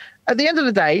at the end of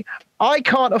the day, I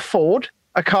can't afford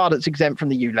a car that's exempt from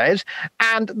the ULEZ,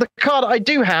 and the car that I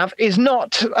do have is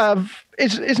not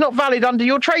valid under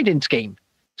your trade-in scheme.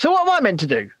 So what am I meant to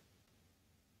do?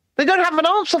 They don't have an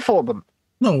answer for them.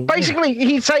 No. Basically,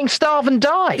 he's saying starve and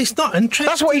die. He's not interested.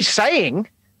 That's what he's saying.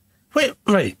 Wait,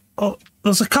 right. Oh,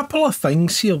 there's a couple of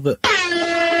things here that...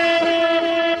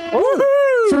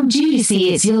 From Judy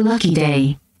C, it's your lucky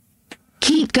day.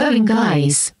 Keep going,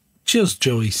 guys. Cheers,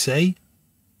 Joey C.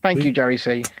 Thank you, Joey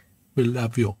C. We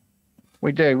love you.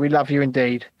 We do. We love you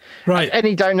indeed. Right. And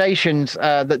any donations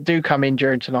that do come in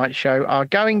during tonight's show are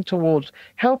going towards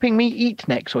helping me eat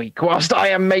next week whilst I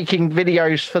am making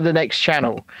videos for the next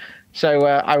channel. So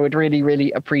I would really,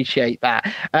 really appreciate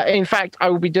that. In fact, I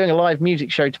will be doing a live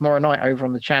music show tomorrow night over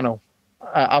on the channel,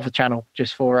 other channel,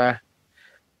 just for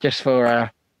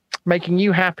making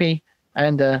you happy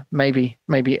and maybe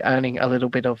earning a little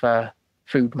bit of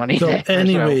food money. So there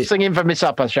anyway, well. Singing for Miss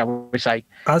Upper, shall we say?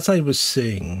 As I was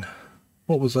saying,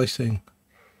 what was I saying?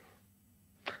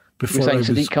 Before I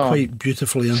was quite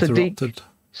beautifully interrupted.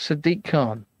 Sadiq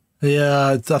Khan.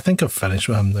 Yeah, I think I've finished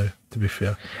with him now, to be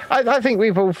fair. I think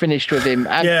we've all finished with him.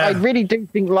 And I really do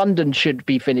think London should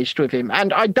be finished with him.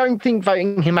 And I don't think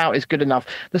voting him out is good enough.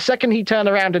 The second he turned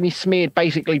around and he smeared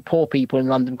basically poor people in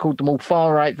London, called them all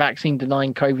far-right vaccine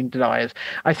denying COVID deniers,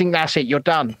 I think that's it. You're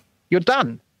done. You're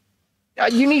done.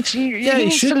 You need to.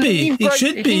 He should be. He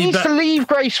needs to leave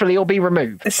gracefully or be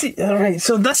removed. See, all right.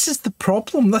 So this is the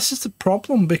problem.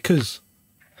 Because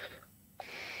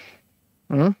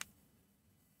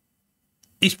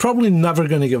he's probably never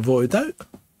going to get voted out.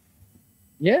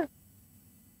 Yeah.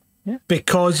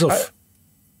 Because of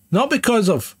not because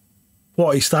of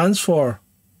what he stands for,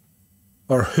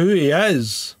 or who he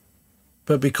is,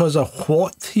 but because of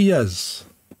what he is.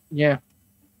 Yeah.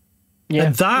 Yeah.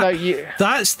 And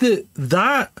that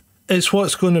that is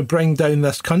what's going to bring down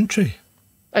this country.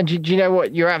 And do you know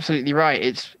what? You're absolutely right.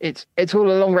 It's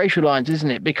all along racial lines,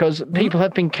 isn't it? Because people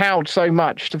have been cowed so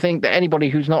much to think that anybody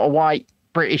who's not a white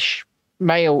British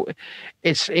male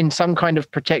is in some kind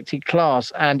of protected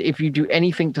class, and if you do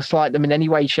anything to slight them in any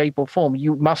way, shape, or form,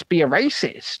 you must be a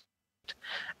racist.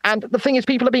 And the thing is,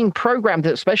 people are being programmed,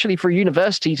 especially through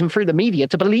universities and through the media,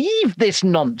 to believe this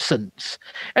nonsense.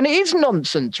 And it is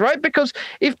nonsense, right? Because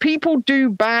if people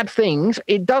do bad things,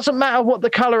 it doesn't matter what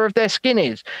the color of their skin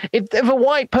is. If a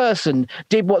white person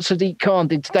did what Sadiq Khan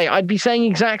did today, I'd be saying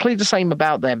exactly the same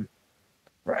about them.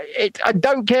 Right? I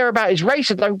don't care about his race.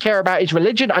 I don't care about his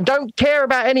religion. I don't care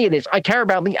about any of this. I care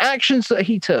about the actions that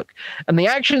he took. And the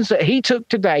actions that he took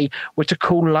today were to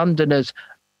call Londoners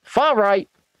far right,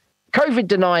 COVID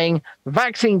denying,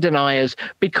 vaccine deniers,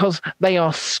 because they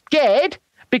are scared,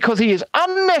 because he is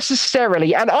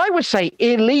unnecessarily, and I would say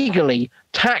illegally,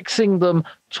 taxing them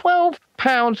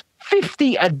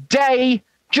 £12.50 a day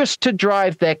just to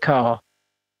drive their car.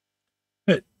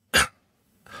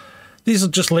 These are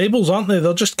just labels, aren't they?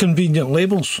 They're just convenient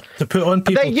labels to put on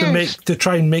people to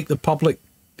try and make the public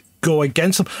go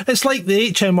against them. It's like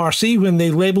the HMRC when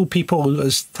they label people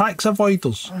as tax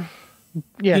avoiders.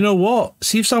 Yeah. You know what?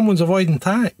 See if someone's avoiding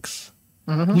tax.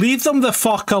 Mm-hmm. Leave them the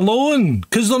fuck alone,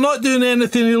 because they're not doing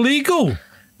anything illegal.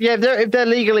 Yeah, if they're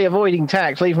legally avoiding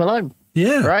tax, leave them alone.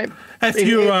 Yeah. Right? If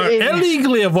you are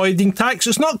illegally avoiding tax,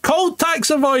 it's not called tax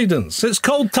avoidance. It's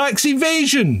called tax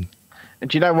evasion. And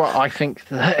do you know what? I think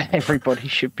that everybody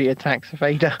should be a tax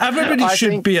evader. Everybody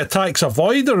should be a tax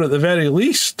avoider at the very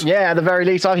least. Yeah, at the very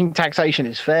least. I think taxation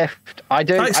is theft. I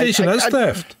do. Taxation is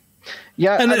theft.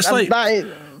 Yeah. And it's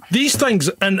these things,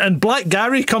 and Black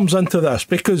Gary comes into this,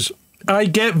 because I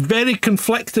get very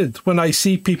conflicted when I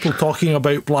see people talking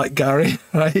about Black Gary,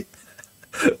 right?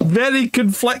 Very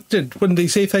conflicted when they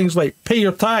say things like, pay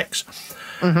your tax.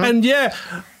 Mm-hmm. And yeah,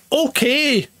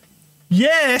 okay,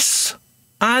 yes,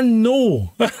 and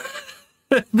no.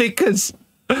 Because...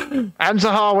 And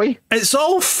Zahawi. It's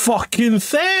all fucking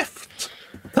theft.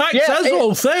 Tax is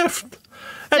all theft.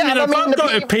 I mean, if I've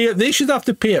got to pay it, they should have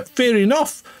to pay it. Fair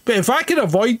enough. But if I could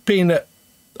avoid paying it,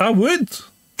 I would.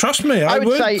 Trust me, I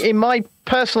would. Say, in my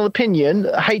personal opinion,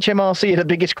 HMRC are the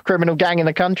biggest criminal gang in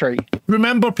the country.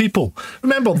 Remember, people,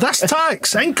 this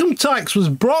tax, income tax, was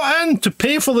brought in to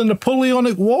pay for the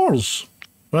Napoleonic Wars,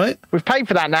 right? We've paid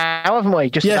for that now, haven't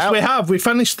we? Yes, we have. We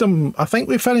finished them. I think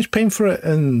we finished paying for it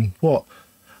in what?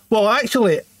 Well,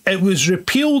 actually, it was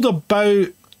repealed about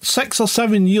 6 or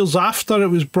 7 years after it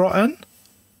was brought in,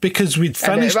 because we'd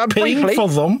finished paying for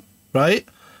them, right?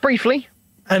 Briefly.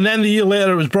 And then a year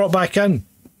later, it was brought back in.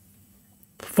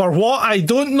 For what? I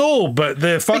don't know, but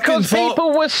the fucking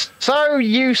people were so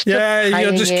used to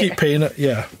paying you just keep paying it,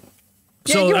 yeah.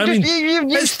 So, I mean,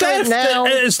 it's theft.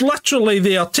 It is literally,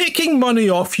 they are taking money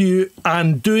off you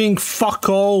and doing fuck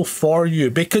all for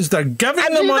you, because they're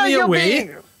giving the money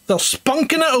away. They're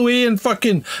spunking it away in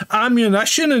fucking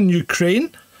ammunition in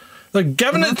Ukraine. They're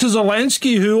giving it to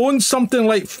Zelensky, who owns something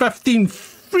like 15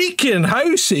 freaking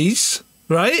houses,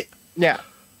 right? Yeah.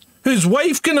 Whose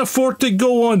wife can afford to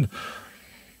go on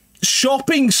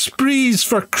shopping sprees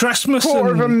for Christmas.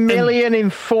 $250,000 in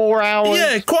 4 hours.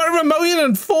 Yeah, $250,000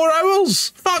 in 4 hours.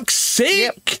 Fuck's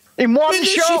sake. Yep. In one Who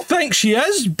shop. Who does she think she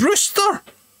is? Brewster?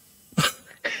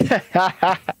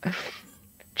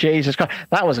 Jesus Christ.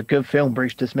 That was a good film,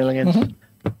 Brewster's Millions.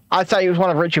 Mm-hmm. I'd say it was one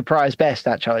of Richard Pryor's best,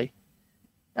 actually.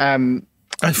 In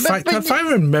fact, if I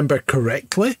remember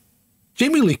correctly,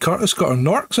 Jamie Lee Curtis got her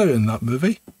Norks out in that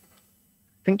movie.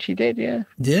 I think she did, yeah.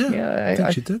 Yeah, I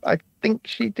think she did. I think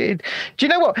she did. Do you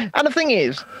know what? And the thing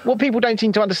is, what people don't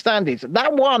seem to understand is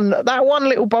that one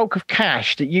little bulk of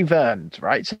cash that you've earned,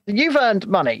 right? So you've earned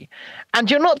money,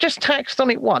 and you're not just taxed on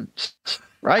it once,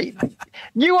 right?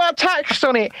 You are taxed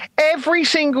on it every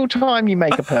single time you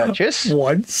make a purchase.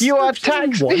 Once. You are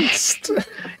taxed.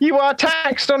 You are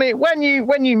taxed on it when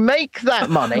you make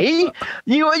that money.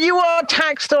 You are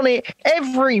taxed on it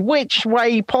every which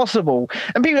way possible.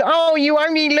 And people, you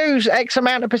only lose X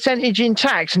amount of percentage in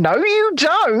tax. No, you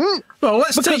don't. Well,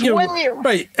 let's take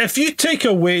right. If you take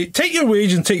your wage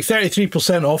and take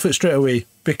 33% off it straight away,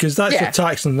 because that's your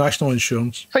tax and national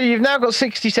insurance. So you've now got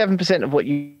 67% of what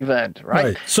you've earned,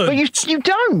 right? So, but you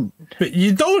don't. But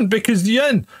you don't, because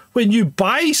when you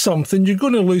buy something, you're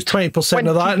going to lose 20%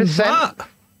 of that in VAT.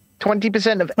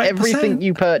 20% of everything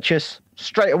you purchase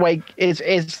straight away is.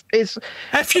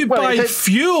 If you buy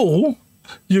fuel,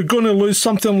 you're going to lose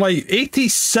something like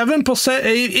 87%,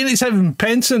 87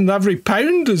 pence in every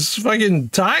pound is fucking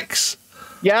tax.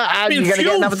 Yeah, and I mean, you're going to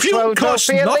get another fuel 12 costs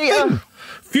a nothing. litre.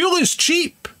 Fuel is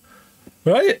cheap,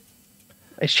 right?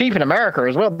 It's cheap in America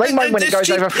as well. They might when it It's goes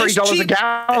cheap, over it's $3 a cheap.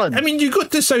 gallon. I mean, you go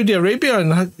to Saudi Arabia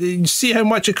and you see how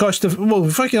much it costs to. Well,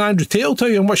 fucking Andrew Tate will tell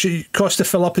you how much it costs to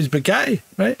fill up his Bugatti,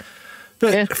 right?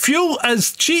 But Yeah. fuel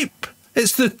is cheap.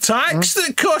 It's the tax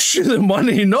that costs you the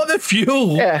money, not the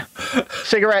fuel. Yeah,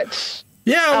 cigarettes.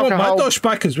 Yeah, I want my Alcohol. dosh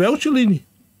back as well, Cellini.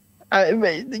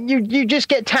 You just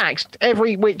get taxed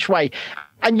every which way,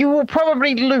 and you will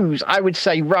probably lose, I would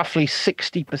say, roughly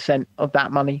 60% of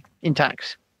that money in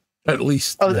tax. At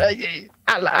least. Oh, yeah.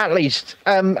 at least.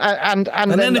 And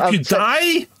then if you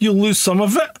die, you'll lose some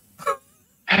of it.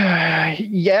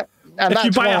 Yep. And If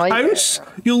you that's buy why, a house,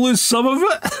 you'll lose some of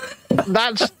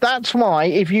it. That's why,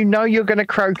 if you know you're going to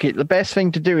croak it, the best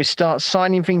thing to do is start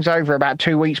signing things over about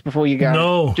 2 weeks before you go.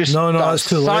 No, Just no, start that's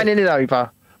too late. signing it over.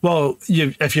 Well,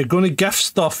 if you're going to gift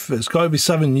stuff, it's got to be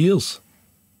 7 years.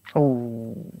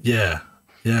 Oh, Yeah.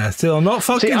 Yeah. See, they're not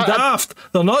fucking I- daft.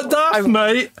 They're not daft,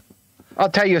 mate. I'll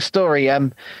tell you a story.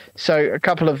 So a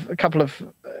couple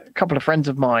of friends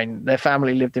of mine, their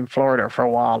family lived in Florida for a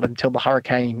while until the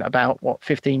hurricane about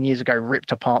 15 years ago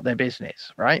ripped apart their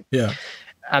business, right? Yeah.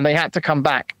 And they had to come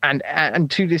back,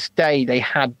 and to this day they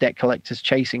had debt collectors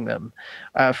chasing them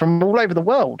from all over the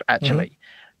world, actually.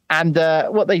 And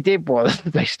what they did was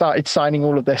they started signing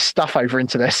all of their stuff over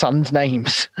into their sons'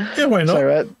 names. Yeah, why not?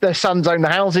 So their sons own the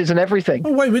houses and everything.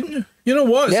 Oh, why wouldn't you? You know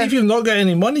what? See, Yeah. if you've not got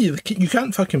any money, you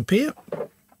can't fucking pay it.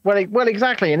 Well,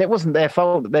 exactly. And it wasn't their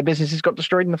fault that their businesses got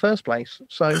destroyed in the first place.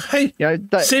 So, Hey, you know,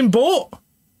 that, same boat.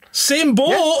 Same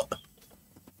boat.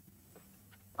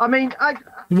 I mean, It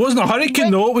wasn't a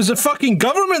hurricane, though. It was the fucking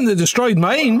government that destroyed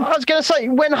mine. I was going to say,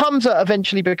 when Hamza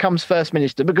eventually becomes first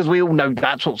minister, because we all know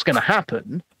that's what's going to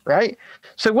happen, right?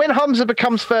 So when Hamza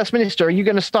becomes first minister, are you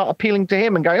going to start appealing to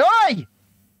him and going, "Oi,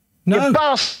 No. you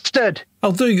bastard"?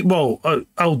 I'll do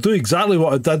exactly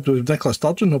what I did with Nicola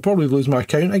Sturgeon. I'll probably lose my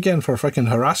account again for fucking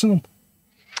harassing him.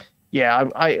 Yeah,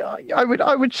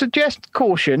 I would suggest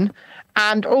caution.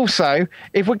 And also,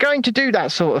 if we're going to do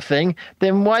that sort of thing,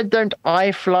 then why don't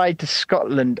I fly to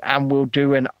Scotland and we'll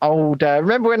do an old...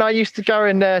 remember when I used to go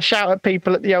and shout at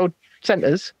people at the old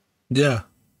centres? Yeah.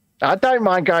 I don't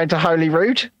mind going to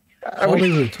Holyrood.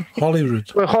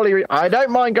 Holyrood. Well, Holyrood. I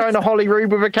don't mind going to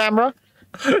Holyrood with a camera.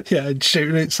 Yeah, and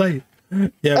shooting outside.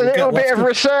 Yeah, A we'll little get bit of lifted.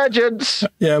 resurgence.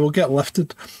 Yeah, we'll get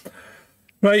lifted.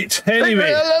 Right,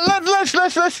 anyway.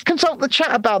 Let's consult the chat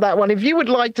about that one. If you would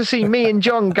like to see me and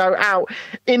John go out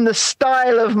in the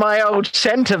style of my old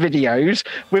centre videos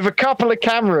with a couple of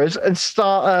cameras and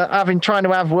start trying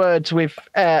to have words with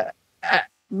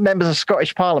members of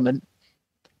Scottish Parliament,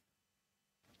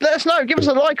 let us know. Give us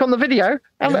a like on the video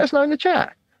and let us know in the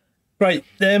chat. Right,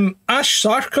 Ash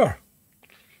Sarkar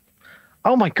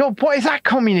Oh my God, what has that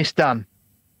communist done?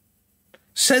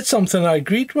 said something I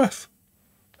agreed with.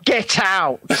 Get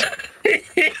out.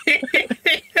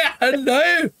 I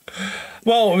know.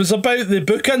 Well, it was about the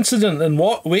book incident in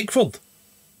Wakeford.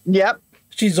 Yep.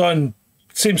 She's on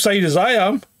same side as I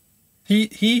am. He,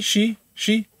 she.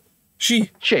 She.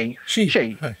 Aye,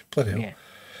 bloody hell. Yeah.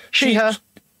 She, her.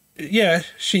 Yeah,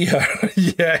 she, her.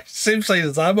 Yeah, same side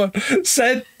as I'm on.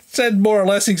 Said more or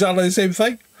less exactly the same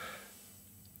thing.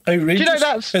 Outrageous. Do you know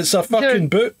that's- it's a do you know- fucking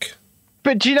book.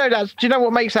 But do you know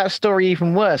what makes that story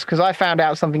even worse? Because I found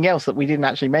out something else that we didn't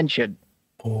actually mention.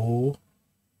 Oh,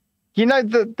 You know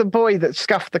the boy that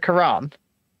scuffed the Quran?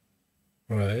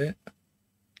 right.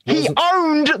 He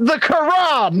owned the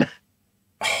Quran.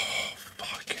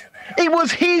 Fucking hell. It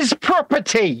was his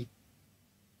property.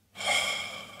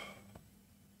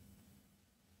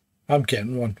 I'm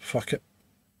getting one. Fuck it.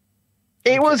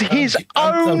 It was his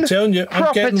own I'm telling you,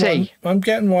 property. I'm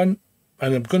getting one,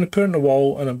 and I'm going to put it on the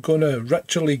wall, and I'm going to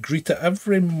ritually greet it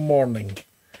every morning.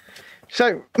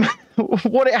 So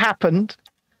what happened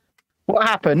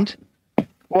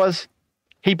was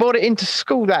he brought it into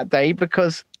school that day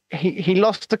because he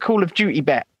lost the Call of Duty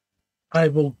bet. I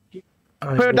will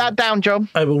Put that down, John.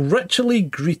 I will ritually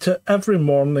greet it every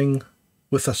morning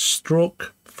with a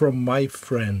stroke from my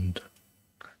friend.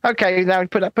 Okay, now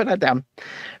put that down.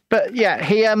 But yeah,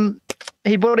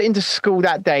 he brought it into school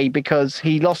that day because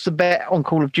he lost a bet on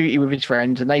Call of Duty with his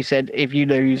friends, and they said if you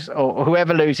lose or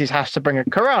whoever loses has to bring a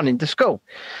Quran into school.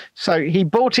 So he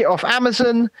bought it off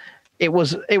Amazon. He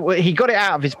got it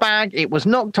out of his bag. It was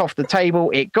knocked off the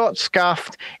table. It got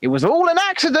scuffed. It was all an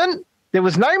accident. There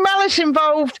was no malice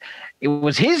involved. It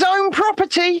was his own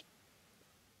property.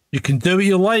 You can do what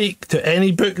you like to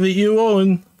any book that you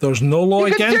own. There's no law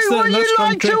You can against do it what in this you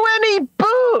like country. to any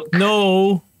book.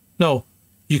 No.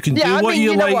 You can Yeah, do I what mean,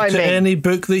 you you know like what I to mean. any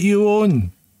book that you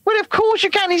own. Well, of course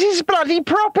you can. It's his bloody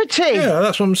property. Yeah,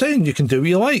 that's what I'm saying. You can do what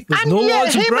you like. There's And no yet,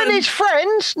 laws in him and Britain. his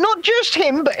friends, not just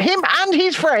him, but him and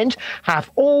his friends,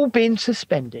 have all been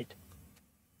suspended.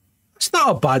 It's not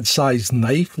a bad sized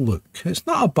knife, look. It's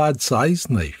not a bad sized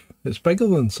knife. It's bigger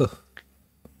than so.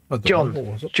 I don't know,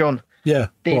 what was it? John, Yeah.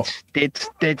 what?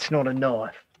 that's not a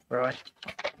knife, right?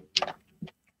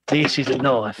 This is a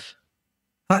knife.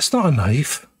 That's not a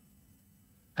knife.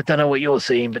 I don't know what you're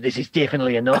seeing, but this is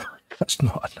definitely a knife. That's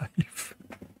not a knife.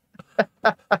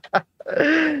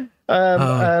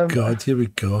 Oh God, here we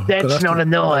go. I'm gonna That's have not to- a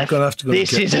knife. I'm gonna have to go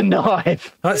This get- is a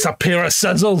knife. That's a pair of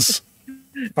scissors.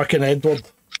 Fucking Edward.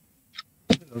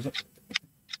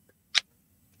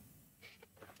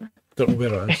 Don't know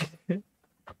where it is.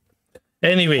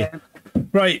 Anyway,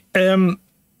 right.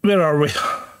 Where are we?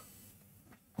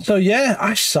 So yeah,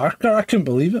 Ash Sarkar. I couldn't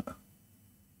believe it.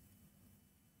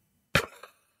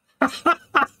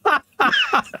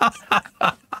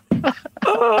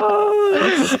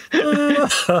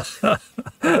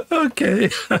 Okay.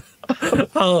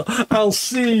 I'll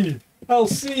see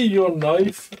your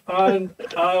knife, and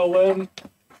I'll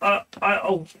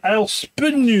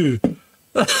spin you.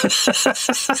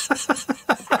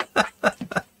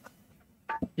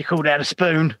 You call that a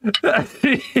spoon?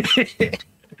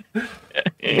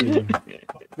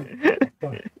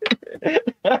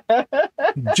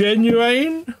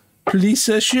 Genuine police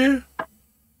issue.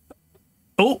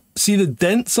 Oh, see the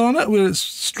dents on it where it's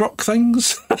struck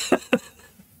things?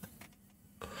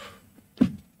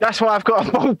 That's why I've got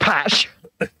a bald patch.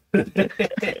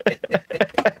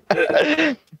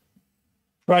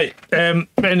 Right.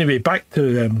 Anyway, back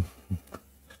to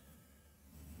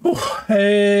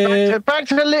Back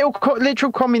to the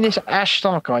literal communist Ash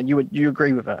Sarkar. You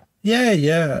agree with her?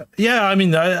 yeah. I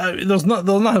mean, there's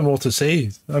nothing more to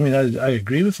say. I mean, I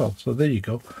agree with her. So there you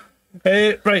go.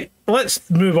 Right. Let's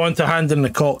move on to Hand in the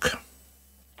Cock.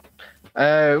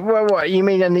 Well, what you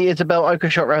mean in the Isabel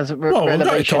Oakeshott Well, we've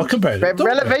got to talk about it, don't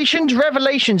we?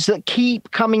 revelations that keep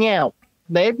coming out.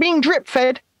 They're being drip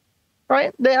fed,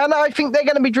 right? And I think they're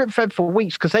going to be drip fed for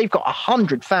weeks because they've got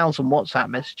 100,000 WhatsApp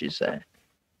messages there.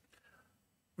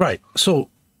 Right. So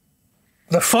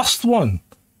the first one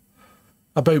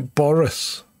about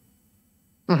Boris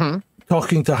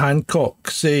talking to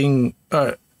Hancock, saying,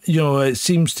 it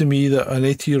seems to me that an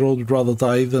 80-year-old would rather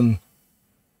die than,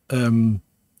 not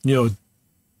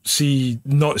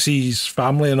see his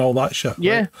family and all that shit.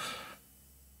 Yeah. Right?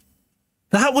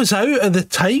 That was out at the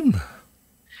time.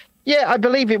 Yeah, I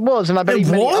believe it was, and I believe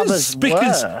It many was others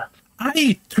because were.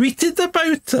 I tweeted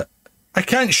about it. I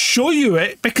can't show you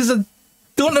it because I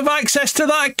don't have access to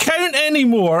that account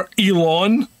anymore,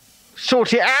 Elon.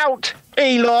 Sort it out,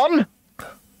 Elon.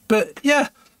 But yeah,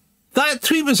 that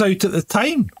tweet was out at the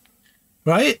time,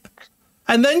 right?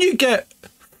 And then you get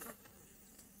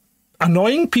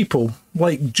annoying people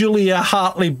like Julia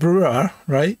Hartley Brewer,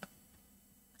 right?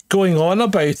 Going on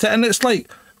about it. And it's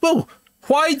like, well,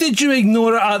 why did you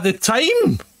ignore it at the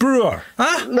time, Brewer?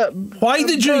 Huh? Look, Why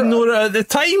did you ignore it at the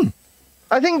time?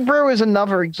 I think Brewer's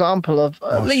another example of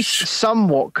at least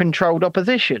somewhat controlled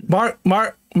opposition.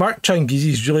 Mark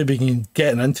Changizi's really been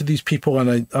getting into these people,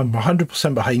 and I'm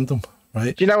 100% behind them,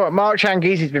 right? Do you know what? Mark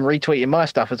Changizi's been retweeting my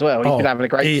stuff as well. He's been having a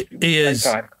great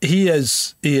time. He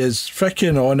is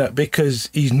freaking on it because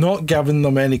he's not giving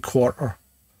them any quarter.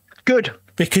 Good.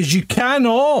 Because you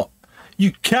cannot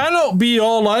be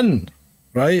all in,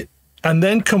 right? And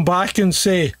then come back and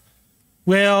say,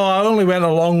 well, I only went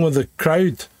along with the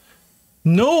crowd.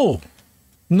 No,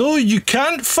 you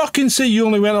can't fucking say you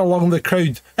only went along with the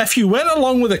crowd. If you went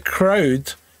along with the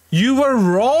crowd, you were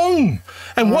wrong.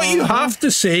 And what you have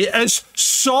to say is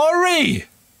sorry.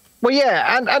 Well,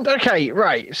 yeah, and okay,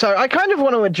 right. So I kind of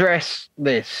want to address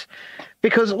this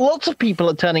because lots of people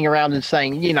are turning around and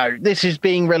saying, this is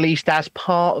being released as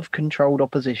part of controlled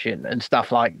opposition and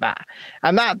stuff like that.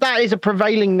 And that is a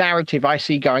prevailing narrative I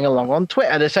see going along on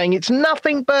Twitter. They're saying it's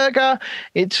nothing burger.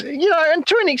 It's, and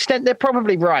to an extent, they're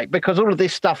probably right because all of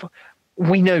this stuff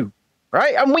we knew,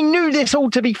 right? And we knew this all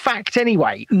to be fact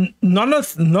anyway. None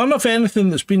of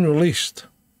anything that's been released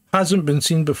hasn't been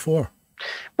seen before.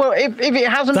 Well, if it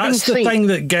hasn't been That's the seen, thing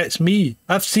that gets me.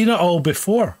 I've seen it all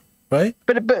before, right?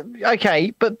 But okay,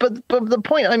 but the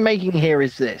point I'm making here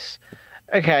is this.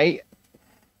 Okay,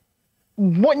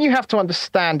 what you have to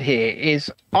understand here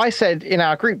is I said in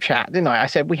our group chat, didn't I? I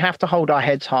said we have to hold our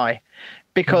heads high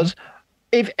because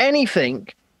if anything,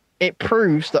 it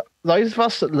proves that those of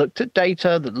us that looked at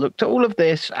data, that looked at all of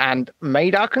this and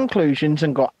made our conclusions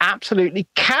and got absolutely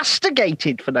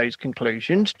castigated for those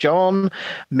conclusions, John,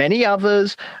 many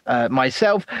others,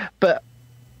 myself, but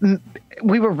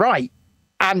we were right.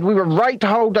 And we were right to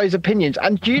hold those opinions.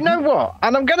 And do you know what?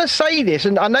 And I'm going to say this,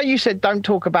 and I know you said don't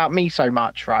talk about me so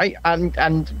much, right? And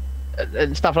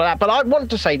stuff like that. But I want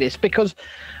to say this because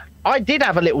I did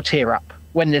have a little tear up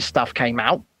when this stuff came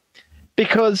out.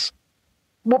 Because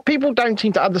what people don't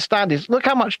seem to understand is, look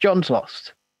how much John's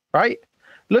lost, right?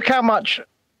 Look how much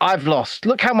I've lost.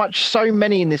 Look how much so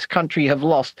many in this country have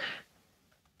lost.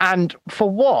 And for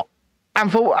what? And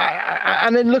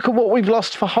then look at what we've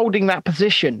lost for holding that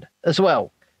position as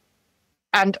well.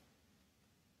 And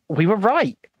we were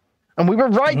right. And we were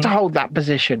right to hold that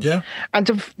position. Yeah. And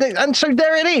so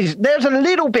there it is. There's a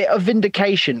little bit of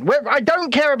vindication. Where I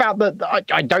don't care about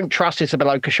I don't trust Isabel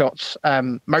Oakeshot's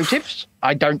motives.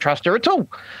 I don't trust her at all.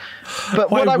 But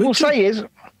what I will say is,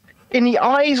 in the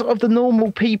eyes of the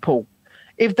normal people,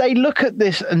 if they look at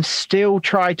this and still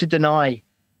try to deny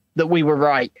that we were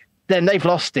right, then they've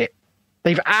lost it.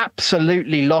 They've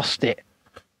absolutely lost it.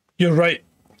 You're right.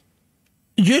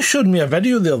 You showed me a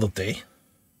video the other day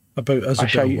about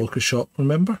Isabel Oakeshott,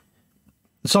 remember?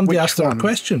 Somebody asked her a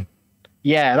question.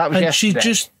 Yeah, that was and yesterday. she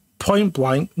just point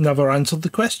blank never answered the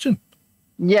question.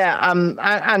 Yeah,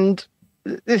 and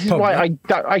this is why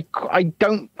I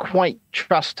don't quite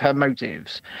trust her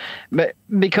motives, but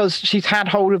because she's had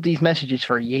hold of these messages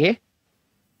for a year.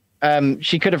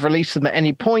 She could have released them at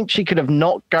any point. She could have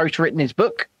not ghostwritten his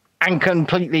book and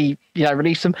completely,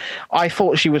 release them. I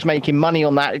thought she was making money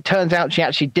on that. It turns out she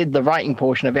actually did the writing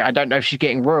portion of it. I don't know if she's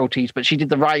getting royalties, but she did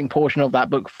the writing portion of that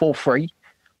book for free.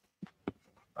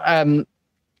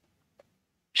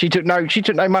 She took no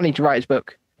money to write his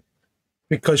book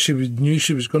because she knew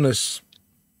she was going to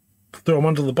throw him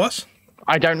under the bus.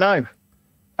 I don't know,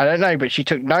 but she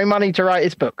took no money to write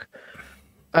his book.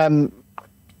 Has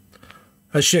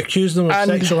she accused him of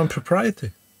sexual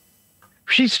impropriety?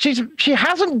 She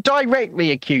hasn't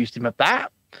directly accused him of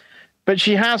that, but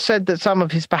she has said that some of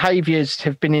his behaviours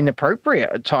have been inappropriate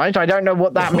at times. I don't know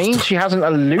what that means. She hasn't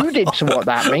alluded to what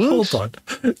that means. Hold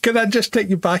on. Can I just take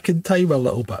you back in time a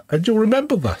little bit? And you'll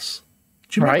remember this.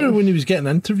 Do you remember when he was getting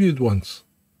interviewed once?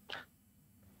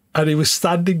 And he was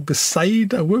standing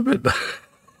beside a woman.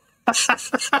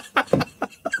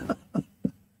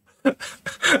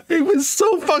 It was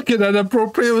so fucking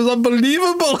inappropriate. It was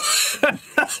unbelievable.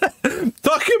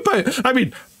 Talking about, I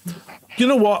mean, you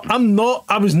know what?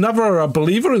 I was never a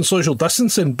believer in social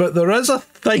distancing, but there is a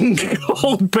thing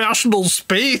called personal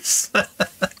space. Do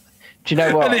you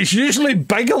know what? And it's usually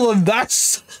bigger than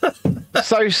this.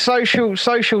 So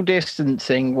social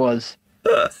distancing was,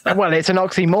 well, it's an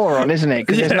oxymoron, isn't it?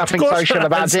 Because there's nothing social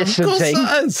about distancing. Of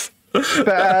course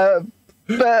it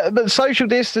is. But social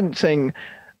distancing,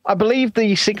 I believe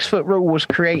the 6 foot rule was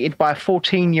created by a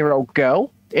 14-year-old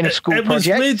girl in a school project.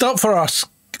 It was made up for a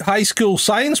high school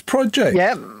science project.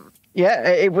 Yeah.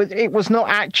 It was not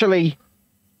actually.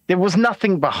 There was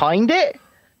nothing behind it.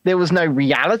 There was no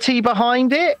reality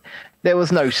behind it. There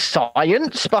was no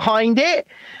science behind it.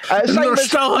 There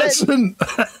still isn't.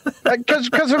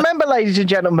 Because remember, ladies and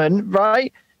gentlemen,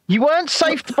 right? You weren't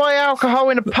safe to buy alcohol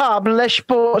in a pub unless you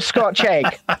bought a Scotch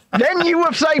egg. Then you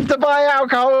were safe to buy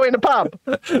alcohol in a pub.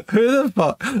 Who the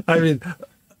fuck? I mean,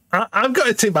 I've got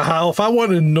to take my hat off. I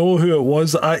want to know who it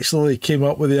was that actually came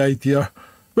up with the idea.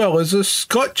 Well, is a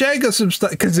Scotch egg a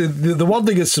substantial? Because the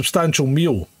wording is substantial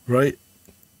meal, right?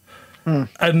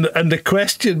 And the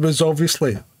question was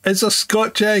obviously, is a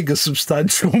Scotch egg a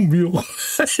substantial meal?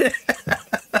 Who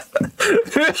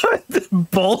had the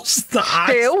balls to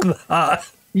ask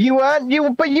that? You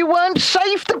weren't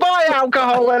safe to buy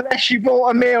alcohol unless you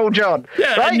bought a meal, John.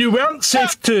 Yeah, right? and you weren't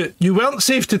safe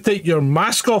to take your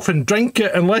mask off and drink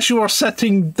it unless you were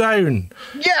sitting down.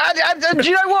 Yeah, and do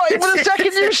you know what? The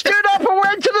second you stood up and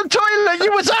went to the toilet,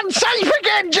 you was unsafe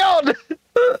again, John.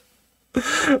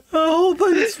 The whole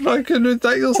thing's fucking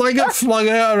ridiculous. I get flung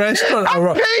out of a restaurant.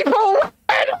 People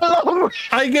went along.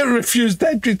 I get refused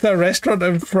entry to a restaurant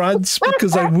in France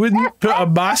because I wouldn't put a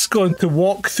mask on to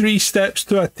walk 3 steps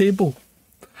to a table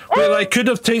where I could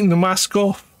have taken the mask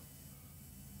off.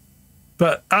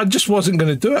 But I just wasn't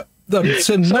going to do it. I'm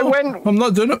saying, I'm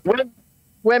not doing it.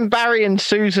 When Barry and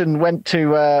Susan went to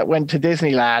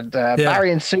Disneyland,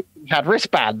 Barry and Susan had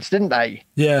wristbands, didn't they?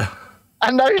 Yeah.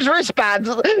 And those wristbands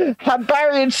had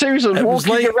Barry and Susan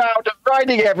walking around and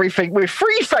riding everything with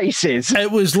 3 faces. It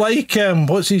was like,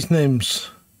 what's his name's?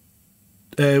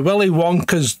 Willy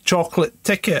Wonka's chocolate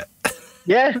ticket.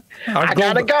 Yeah. I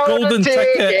got a golden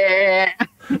ticket.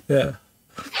 Yeah.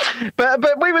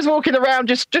 But we was walking around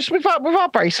just with our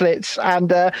bracelets,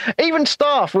 and even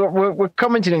staff were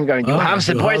commenting and going, "You have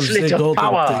the bracelet of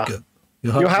power."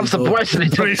 You have the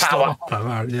bracelet of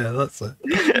power. Yeah, that's it.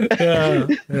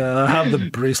 Yeah, I have the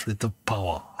bracelet of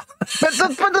power. But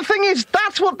the thing is,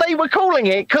 that's what they were calling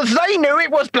it because they knew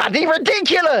it was bloody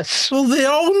ridiculous. Well, they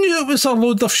all knew it was a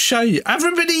load of shite.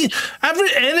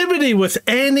 Anybody with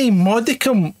any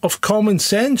modicum of common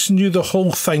sense knew the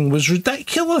whole thing was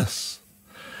ridiculous.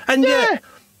 And yet,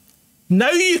 now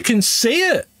you can say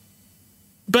it.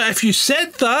 But if you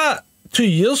said that 2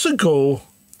 years ago,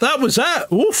 that was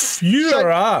it. Oof, you're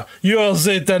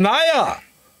the denier.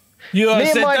 You're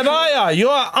the denier.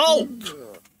 You're out.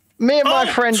 Me and my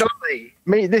friend Ollie,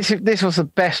 this was the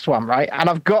best one, right?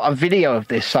 And I've got a video of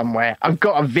this somewhere.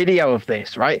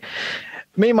 Right?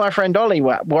 Me and my friend Ollie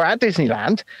were at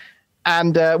Disneyland,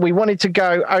 and we wanted to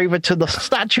go over to the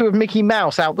statue of Mickey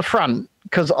Mouse out the front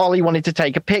because Ollie wanted to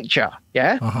take a picture,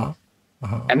 yeah?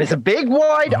 And there's a big,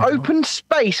 wide, open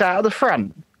space out of the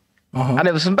front. And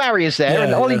there were some barriers there,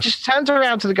 and Ollie just turns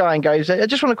around to the guy and goes, I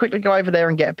just want to quickly go over there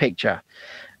and get a picture.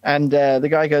 And the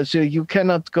guy goes, you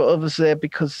cannot go over there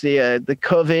because the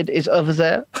COVID is over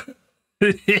there.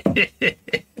 And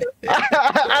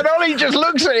Ollie just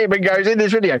looks at him and goes, in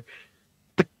this video,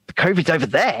 the COVID's over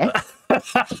there? The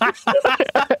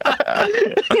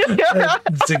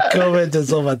COVID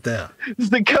is over there.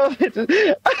 The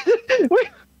COVID.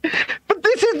 But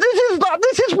this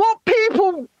is what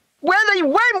people, where they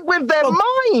went with their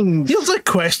minds. Here's a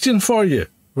question for you,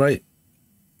 right?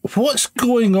 What's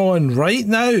going on right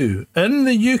now in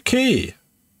the UK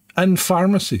in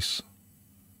pharmacies?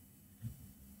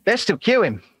 They're still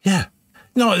queuing. Yeah.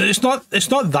 No, it's not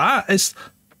that.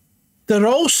 They're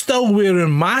all still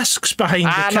wearing masks behind the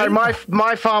counter. No,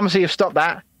 my pharmacy have stopped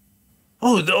that.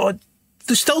 Oh,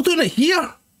 they're still doing it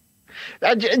here.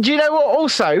 Do you know what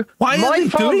also? Why are they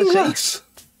doing this?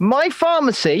 My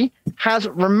pharmacy has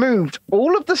removed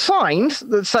all of the signs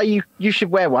that say you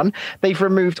should wear one. They've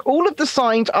removed all of the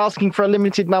signs asking for a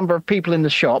limited number of people in the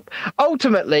shop.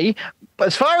 Ultimately,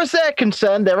 as far as they're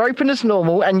concerned, they're open as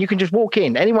normal and you can just walk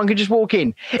in. Anyone can just walk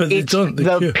in. But they don't.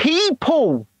 The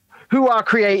people who are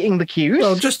creating the queues.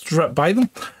 Well, just rip by them.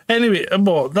 Anyway,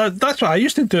 well, that's what I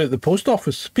used to do at the post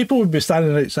office. People would be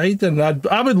standing outside and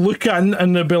I would look in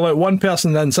and there'd be like one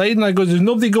person inside and I go, there's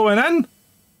nobody going in?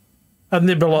 And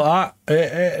they'd be like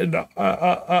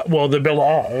that. Well, they'd be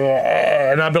like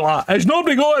that. And I'd be like, there's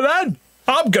nobody going in.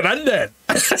 I'm going in then.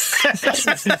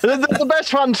 The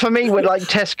best ones for me were like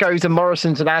Tesco's and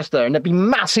Morrison's and Asda, and there'd be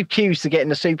massive queues to get in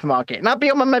the supermarket. And I'd be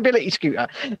on my mobility scooter,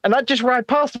 and I'd just ride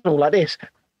past them all like this.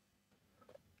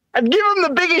 I'd give them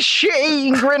the biggest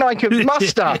shit-eating grin I could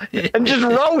muster, and just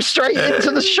roll straight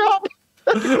into the shop.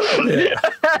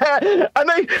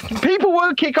 And people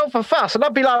would kick off a fuss, and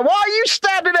I'd be like, why are you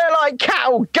standing there like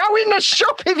cattle? Go in the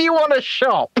shop if you want to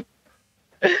shop.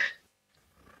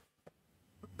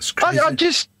 It's crazy.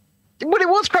 But it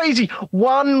was crazy.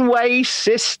 One-way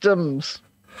systems.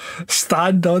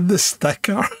 Stand on the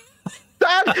sticker.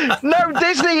 No,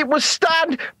 Disney, it was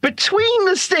stand between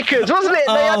the stickers, wasn't it?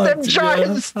 They had them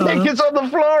giant stickers on the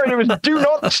floor, and it was do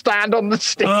not stand on the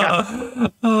sticker.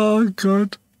 Oh,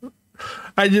 God.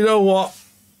 And you know what?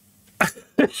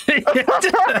 It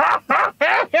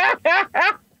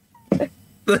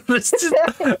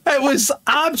was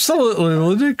absolutely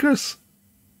ludicrous.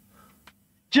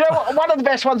 Do you know what? One of the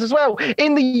best ones as well,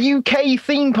 in the UK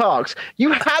theme parks,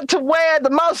 you had to wear the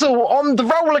muzzle on the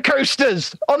roller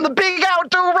coasters, on the big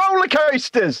outdoor roller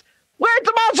coasters. Wear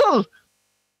the muzzle.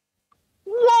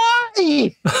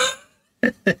 Why?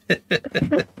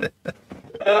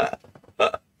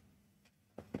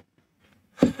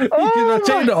 You could have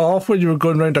taken it off when you were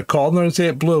going round a corner and say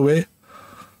it blew away.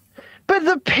 But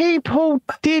the people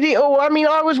did it all. I mean,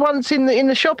 I was once in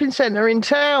the shopping centre in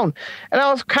town, and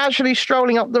I was casually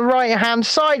strolling up the right-hand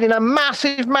side in a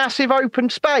massive, massive open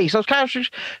space. I was casually...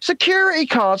 Security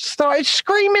guards started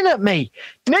screaming at me.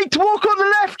 You need to walk on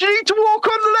the left. You need to walk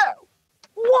on the left.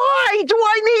 Why do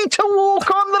I need to walk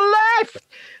on the left?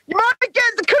 You might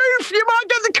get the coof. You might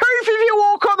get the coof if you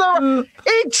walk on the...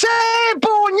 It's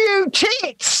airborne, you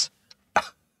tits.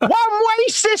 One-way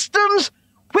systems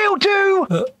will do.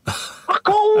 Fuck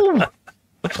all.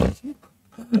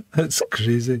 That's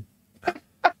crazy.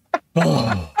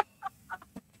 Oh,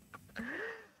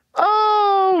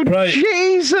 right.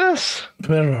 Jesus.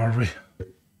 Where are we?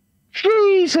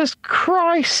 Jesus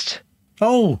Christ.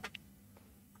 Oh.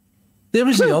 There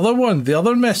was the other one, the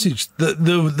other message,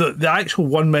 the actual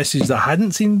one message that I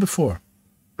hadn't seen before.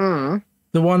 Mm.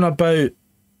 The one about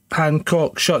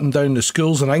Hancock shutting down the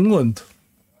schools in England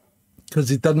because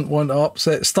he didn't want to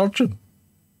upset Sturgeon.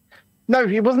 No,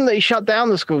 it wasn't that he shut down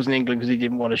the schools in England because he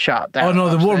didn't want to shut down. Oh, no,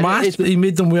 they wore masks. He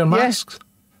made them wear masks.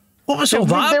 What was all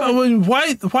that? I mean,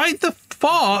 why the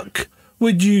fuck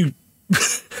would you?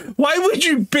 Why would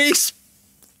you base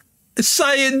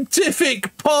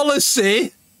scientific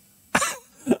policy,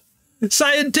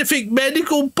 scientific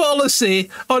medical policy,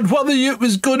 on whether it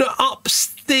was going to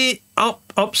upset the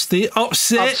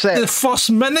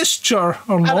First Minister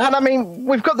or not? And I mean,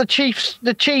 we've got the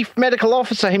chief medical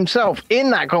officer himself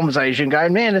in that conversation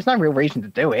going, man, there's no real reason to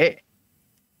do it.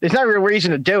 There's no real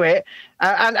reason to do it.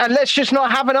 And let's just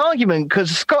not have an argument because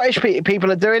Scottish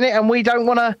people are doing it and we don't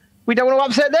want to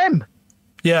upset them.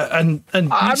 Yeah, and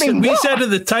we said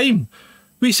at the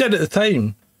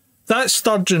time, that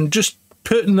Sturgeon just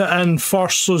putting it in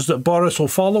first so that Boris will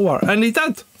follow her, and he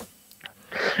did.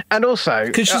 And also,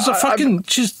 because she's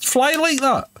she's fly like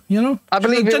that, you know. I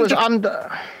believe it was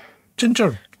under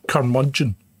ginger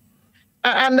curmudgeon,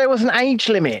 and there was an age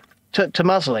limit to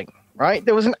muzzling, right?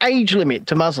 There was an age limit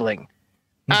to muzzling,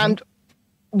 and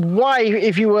why,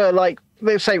 if you were like,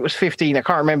 let's say it was 15, I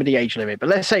can't remember the age limit, but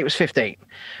let's say it was 15.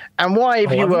 And why,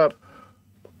 if 11? You were...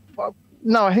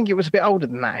 No, I think it was a bit older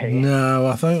than that here. No,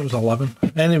 I think it was 11.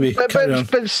 Anyway,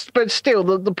 but still,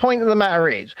 the point of the matter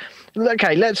is,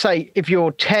 okay, let's say if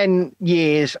you're 10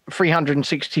 years,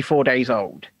 364 days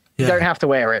old, you don't have to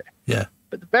wear it. Yeah.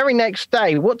 But the very next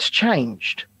day, what's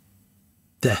changed?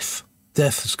 Death.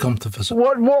 Death has come to visit.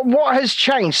 What has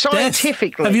changed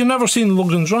scientifically? Death. Have you never seen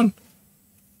Logan's Run?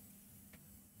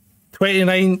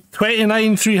 29,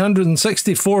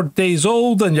 364 days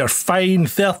old, and you're fine.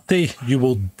 30, you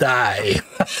will die.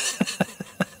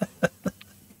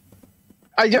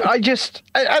 I just,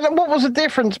 and what was the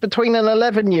difference between an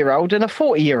 11-year-old and a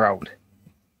 40-year-old?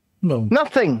 No.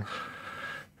 Nothing.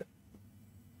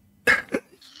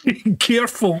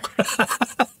 Careful.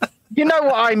 You know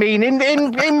what I mean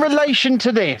in relation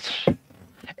to this.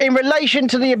 In relation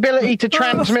to the ability to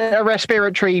transmit a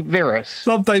respiratory virus.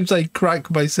 Sometimes I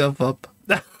crack myself up.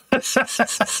 But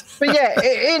yeah,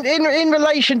 in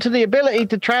relation to the ability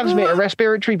to transmit a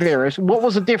respiratory virus, what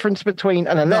was the difference between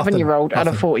an 11-year-old and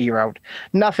a 40-year-old?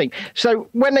 Nothing. So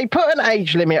when they put an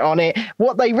age limit on it,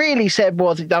 what they really said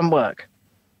was it doesn't work.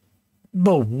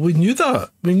 Well, we knew that.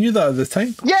 We knew that at the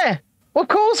time. Yeah, of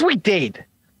course we did.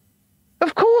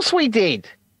 Of course we did.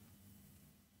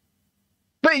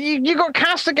 But you got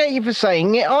castigated for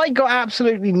saying it. I got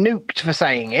absolutely nuked for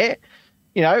saying it.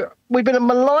 You know, we've been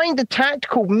maligned, attacked,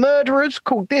 called murderers,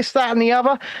 called this, that, and the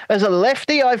other. As a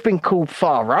lefty, I've been called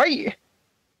far right.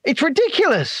 It's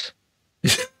ridiculous.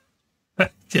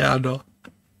 Yeah, I know.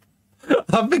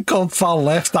 I've been called far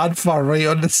left and far right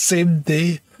on the same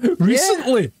day.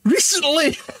 Recently.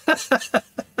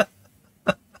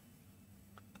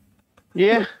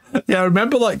 Yeah. Yeah, I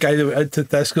remember that guy that went into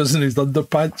Tesco's in his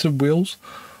underpants and wheels.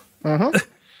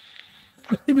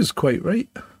 He was quite right.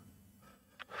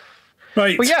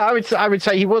 Right. Well, yeah, I would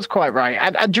say he was quite right.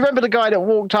 And do you remember the guy that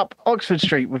walked up Oxford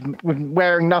Street with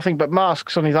wearing nothing but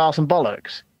masks on his arse and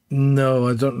bollocks? No,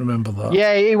 I don't remember that.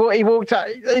 Yeah, he walked out.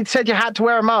 It said you had to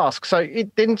wear a mask, so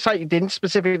it didn't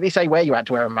specifically say where you had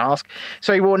to wear a mask.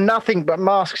 So he wore nothing but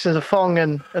masks as a thong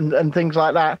and things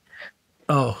like that.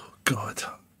 Oh God.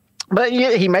 But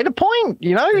he made a point,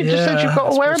 you know. He just said you've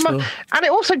got to wear a mask. So. And it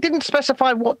also didn't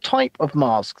specify what type of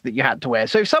mask that you had to wear.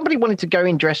 So if somebody wanted to go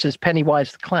in dressed as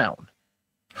Pennywise the Clown.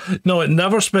 No, it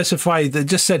never specified. It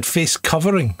just said face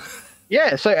covering.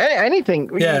 Yeah, so anything.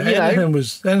 Yeah, anything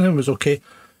was okay.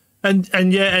 And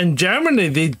yeah, in Germany,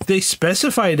 they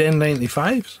specified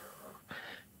N95s.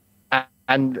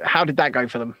 And how did that go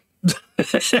for them?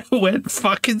 It went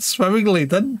fucking swimmingly,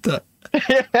 didn't it?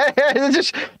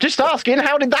 just asking,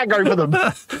 how did that go for them?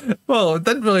 Well, it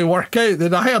didn't really work out.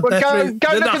 Then I had go look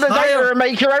at the data and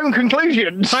make your own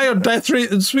conclusions. Higher death rate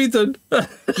than Sweden.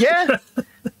 Yeah.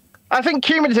 I think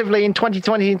cumulatively in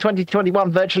 2020 and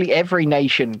 2021, virtually every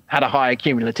nation had a higher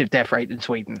cumulative death rate than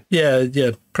Sweden.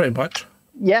 Yeah, pretty much.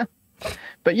 Yeah.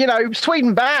 But, you know,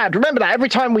 Sweden bad. Remember that every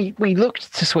time we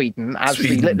looked to Sweden as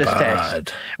the litmus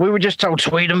test, we were just told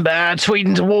Sweden bad,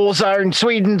 Sweden's a war zone,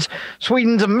 Sweden's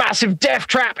a massive death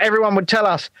trap. Everyone would tell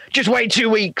us, just wait 2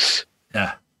 weeks.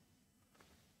 Yeah.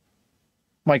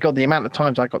 My God, the amount of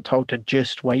times I got told to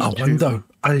just wait 2 weeks.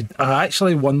 I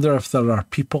actually wonder if there are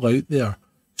people out there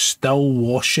still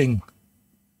washing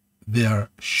their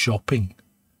shopping.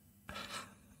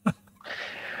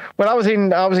 Well, I was in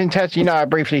Tesco. You know, I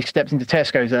briefly stepped into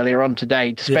Tesco's earlier on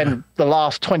today to spend the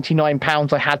last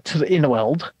 £29 I had in the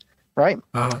world, right?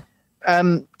 Uh-huh.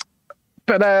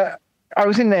 But I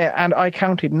was in there and I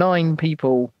counted 9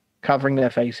 people covering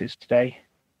their faces today.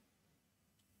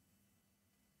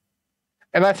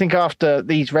 And I think after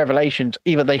these revelations,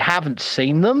 either they haven't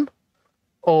seen them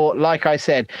Or, like I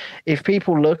said, if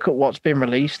people look at what's been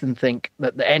released and think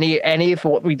that any of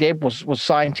what we did was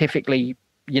scientifically,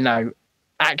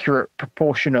 accurate,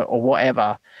 proportionate, or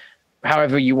whatever,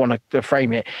 however you want to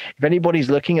frame it, if anybody's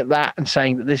looking at that and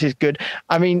saying that this is good,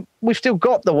 I mean, we've still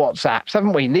got the WhatsApps,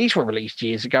 haven't we? And these were released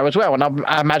years ago as well. And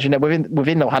I imagine they're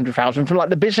within the 100,000 from like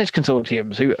the business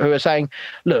consortiums who are saying,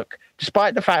 look,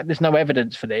 despite the fact there's no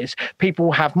evidence for this, people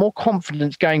will have more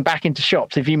confidence going back into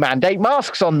shops if you mandate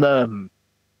masks on them.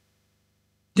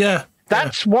 Yeah.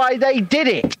 That's why they did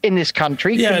it in this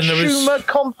country. Yeah, Consumer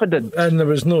confidence. And there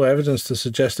was no evidence to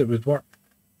suggest it would work.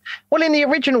 Well, in the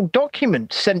original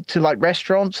document sent to like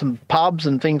restaurants and pubs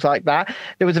and things like that,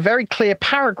 there was a very clear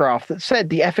paragraph that said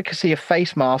the efficacy of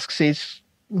face masks is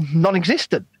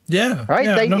non-existent. Yeah. Right.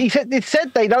 Yeah, It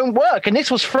said they don't work. And this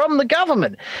was from the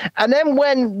government. And then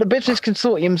when the business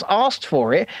consortiums asked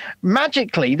for it,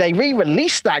 magically they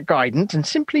re-released that guidance and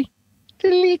simply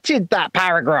deleted that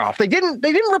paragraph. They didn't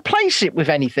replace it with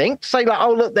anything to say like,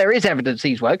 oh look, there is evidence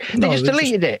these work. They just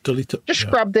deleted it. Just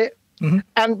scrubbed it. Mm-hmm.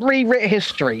 And rewrit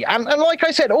history. And like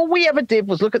I said, all we ever did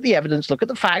was look at the evidence, look at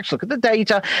the facts, look at the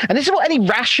data, and this is what any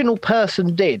rational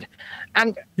person did.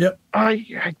 And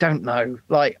I don't know.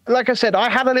 Like I said, I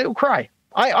had a little cry.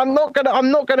 I'm not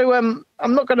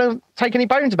gonna take any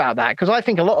bones about that because I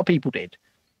think a lot of people did.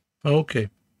 Okay.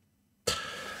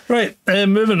 Right,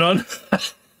 moving on.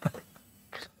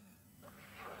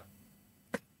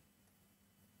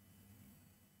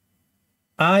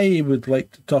 I would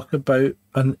like to talk about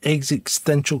an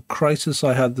existential crisis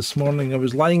I had this morning. I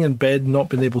was lying in bed, not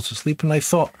being able to sleep, and I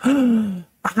thought,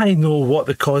 I know what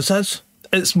the cause is.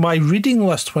 It's my reading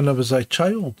list when I was a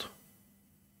child.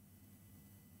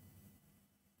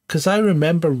 Because I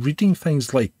remember reading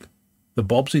things like the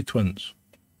Bobbsey Twins,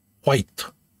 white.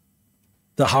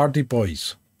 The Hardy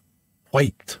Boys,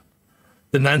 white.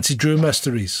 The Nancy Drew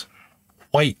Mysteries,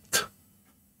 white.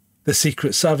 The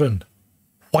Secret Seven,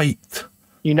 white.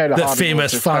 You know the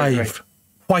Famous Five,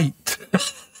 white.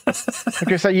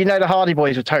 Okay, so you know the Hardy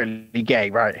Boys were totally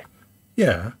gay, right?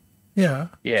 Yeah. So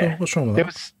what's wrong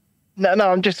with that?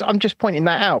 No. I'm just pointing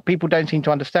that out. People don't seem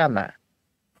to understand that.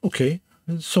 Okay,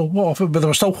 so what? But they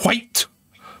were still white.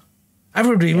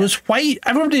 Everybody was white.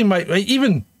 Everybody might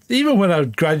even when I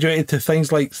graduated to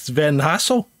things like Sven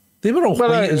Hassel, they were all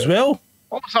white as well.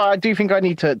 Also, I do think I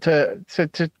need to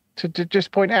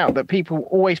just point out that people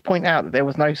always point out that there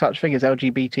was no such thing as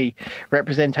LGBT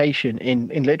representation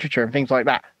in literature and things like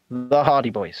that. The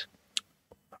Hardy Boys.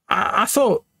 I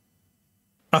thought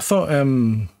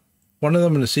one of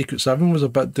them in the Secret Seven was a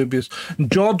bit dubious.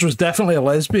 George was definitely a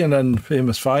lesbian in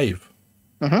Famous Five.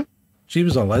 Mm-hmm. She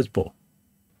was a lesbo.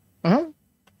 Mm-hmm.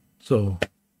 So.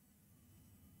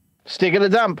 Stick in the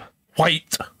dump.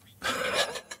 White.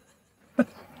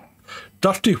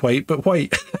 Dirty white, but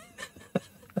white.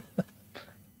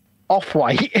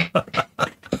 Off-white.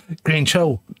 Grange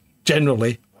Hill,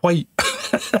 generally white.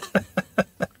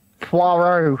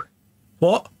 Poirot.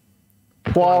 What?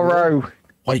 Poirot.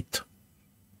 White.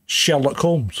 Sherlock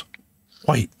Holmes,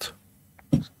 white.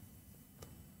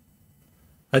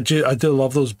 I do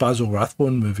love those Basil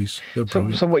Rathbone movies.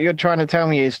 So what you're trying to tell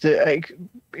me is that,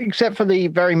 except for the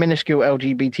very minuscule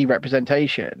LGBT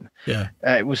representation,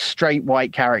 it was straight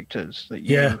white characters that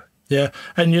you... Yeah,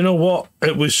 and you know what?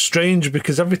 It was strange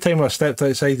because every time I stepped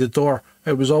outside the door,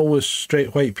 it was always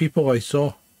straight white people I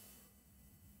saw.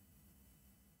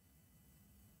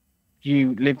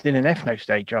 You lived in an ethno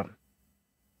state, John.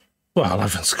 Well, I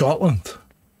live in Scotland.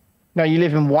 No, you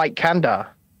live in White Kanda.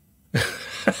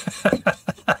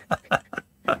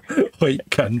 White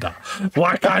Kanda.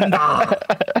 Wakanda!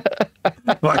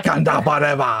 Wakanda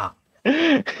forever!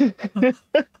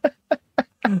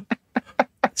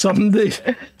 Some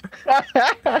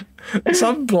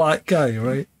black guy,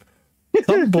 right?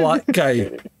 Some black guy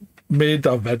made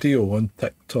a video on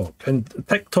TikTok. And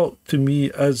TikTok to me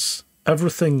is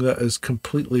everything that is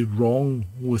completely wrong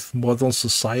with modern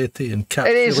society and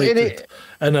encapsulated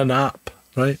in an app,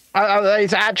 right?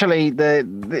 It's actually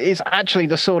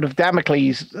the sword of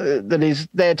Damocles that is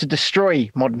there to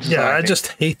destroy modern society. Yeah, I just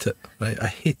hate it, right? I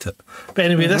hate it. But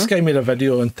anyway, this guy made a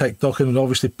video on TikTok and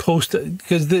obviously posted it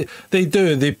because they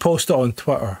post it on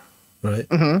Twitter, right?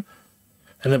 Mm-hmm.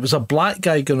 And it was a black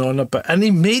guy going on about, and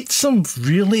he made some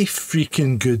really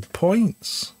freaking good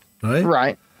points, right?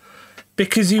 Right.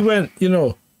 Because he went,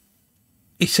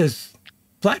 he says,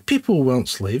 black people weren't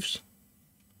slaves.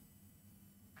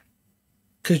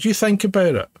 Because you think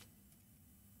about it.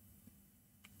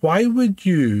 Why would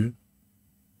you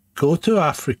go to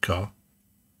Africa,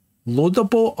 load a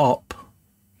boat up,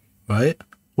 right,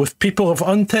 with people of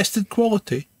untested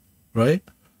quality, right?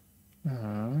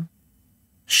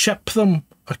 ship them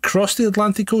across the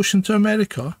Atlantic Ocean to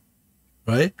America,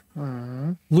 right?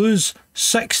 Lose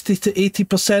 60 to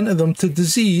 80% of them to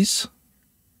disease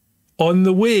on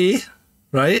the way,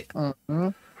 right?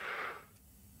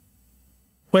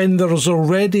 When there's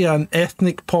already an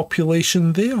ethnic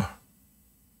population there.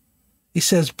 He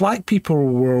says black people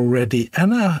were already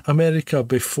in America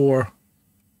before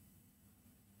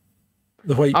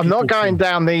the white people. I'm not going came.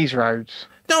 down these roads.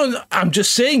 No, I'm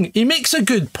just saying, he makes a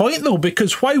good point though,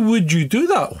 because why would you do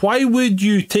that? Why would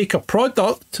you take a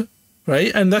product,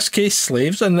 right? In this case,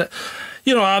 slaves, and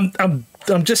you know,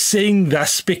 I'm just saying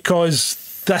this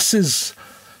because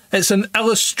it's an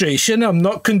illustration. I'm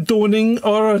not condoning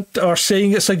or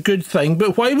saying it's a good thing,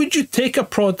 but why would you take a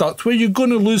product where you're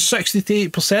going to lose 60 to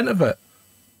 80% of it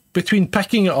between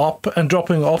picking it up and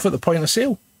dropping it off at the point of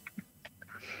sale?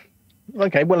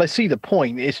 Okay, well, I see the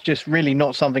point. It's just really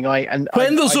not something I... And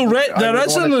when there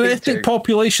is an ethnic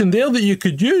population there that you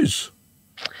could use.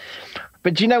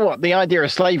 But do you know what? The idea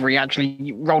of slavery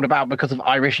actually rolled about because of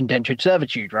Irish indentured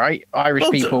servitude, right? Irish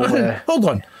people were... Hold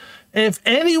on. If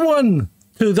anyone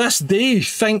to this day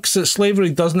thinks that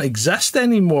slavery doesn't exist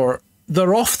anymore,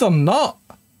 they're off their nut.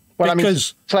 Well,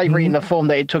 because, I mean, slavery in the form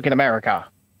that it took in America.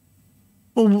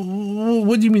 Well,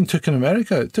 what do you mean took in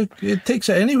America? It takes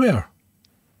it anywhere.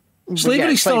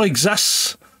 Slavery still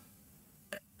exists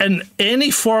in any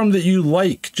form that you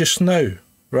like just now,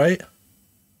 right?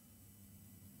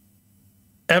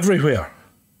 Everywhere.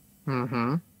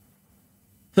 Mm-hmm.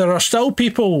 There are still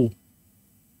people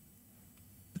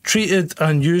treated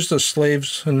and used as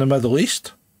slaves in the Middle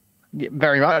East. Yeah,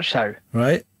 very much so.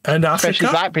 Right? And Africa.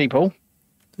 Especially black people.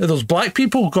 Those black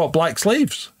people got black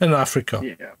slaves in Africa.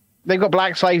 Yeah. They've got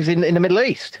black slaves in the Middle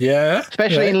East. Yeah.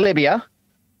 Especially in Libya.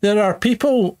 There are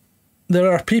people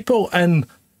in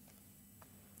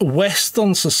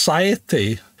Western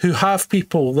society who have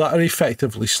people that are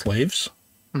effectively slaves.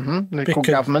 Mm-hmm. They're called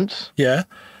governments. Yeah.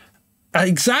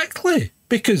 Exactly.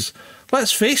 Because,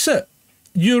 let's face it,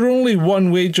 you're only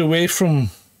one wage away from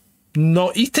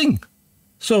not eating.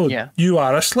 So you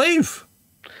are a slave.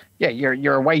 Yeah,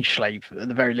 you're a wage slave at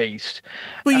the very least.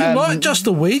 Well, you're not just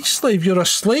a wage slave, you're a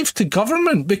slave to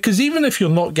government, because even if you're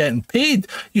not getting paid,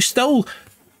 you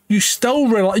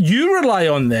rely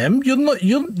on them.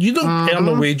 You don't earn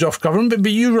a wage off government,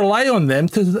 but you rely on them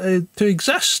to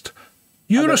exist.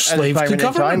 You're a slave to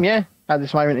government. At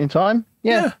this moment in time.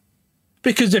 Yeah.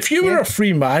 Because if you were a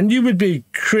free man, you would be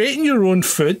creating your own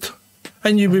food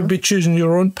and you would be choosing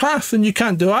your own path, and you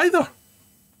can't do either.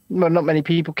 Well, not many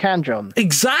people can, John.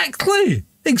 Exactly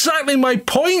my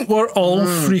point. We're all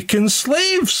freaking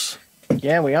slaves.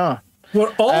 Yeah, we are.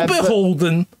 We're all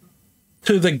beholden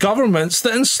to the governments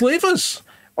that enslave us.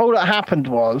 All that happened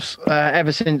was,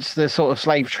 ever since the sort of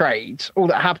slave trades, all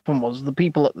that happened was the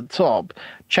people at the top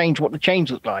changed what the chains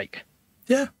looked like.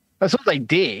 Yeah. That's all they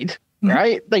did,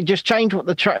 right? They just changed what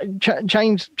the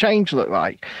chains looked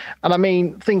like. And I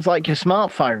mean, things like your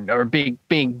smartphone are a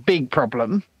big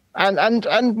problem. And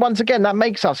once again, that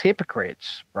makes us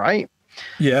hypocrites, right?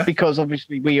 Yeah. Because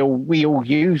obviously we all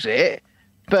use it,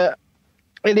 but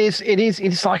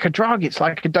it's like a drug. It's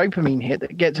like a dopamine hit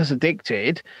that gets us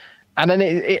addicted, and then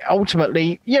it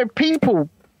ultimately,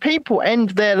 people end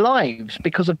their lives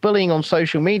because of bullying on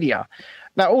social media.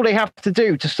 Now, all they have to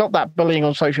do to stop that bullying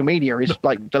on social media is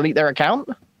like delete their account.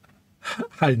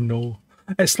 I know.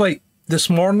 It's like this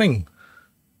morning,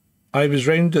 I was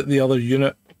round at the other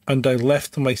unit and I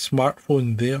left my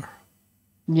smartphone there.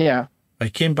 Yeah. I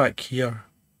came back here.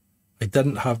 I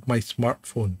didn't have my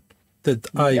smartphone. Did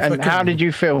I? And how did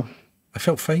you feel? I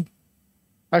felt fine.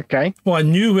 Okay. Well, I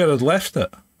knew where I'd left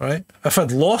it, right? If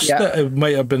I'd lost it, I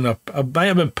might have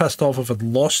been pissed off if I'd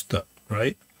lost it,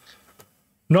 right?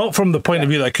 Not from the point of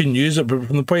view that I couldn't use it, but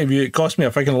from the point of view it cost me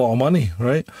a fucking lot of money,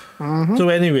 right? Mm-hmm. So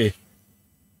anyway,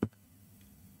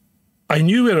 I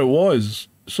knew where it was,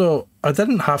 so I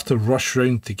didn't have to rush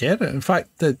round to get it. In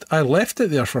fact, I left it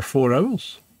there for 4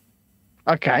 hours.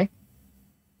 Okay.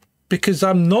 Because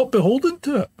I'm not beholden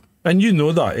to it. And you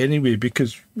know that anyway,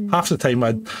 because half the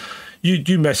time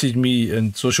you message me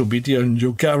in social media and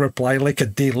you'll get a reply like a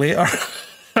day later.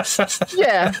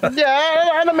 yeah, and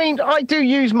I mean, I do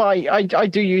use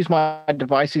my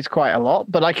devices quite a lot,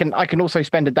 but I can also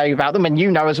spend a day without them,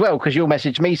 and as well, because you'll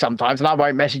message me sometimes, and I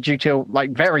won't message you till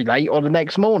like very late or the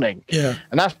next morning. Yeah,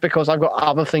 and that's because I've got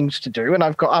other things to do, and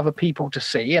I've got other people to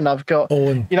see, and I've got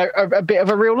a bit of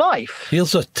a real life.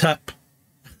 Here's a tip: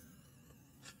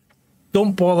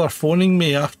 don't bother phoning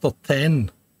me after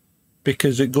 10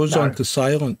 because it goes on to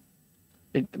silent.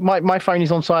 My phone is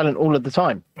on silent all of the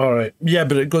time. All right. Yeah,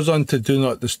 but it goes on to do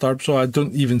not disturb, so I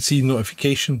don't even see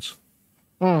notifications.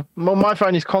 Well, my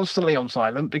phone is constantly on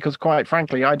silent because, quite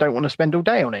frankly, I don't want to spend all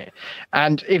day on it.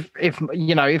 And if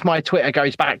my Twitter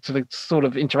goes back to the sort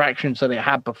of interactions that it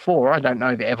had before, I don't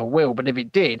know if it ever will, but if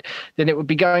it did, then it would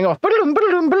be going off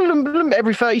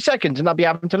every 30 seconds, and I'd be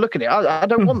having to look at it. I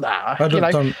don't want that.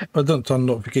 I don't turn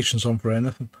notifications on for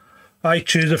anything. I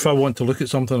choose if I want to look at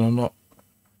something or not.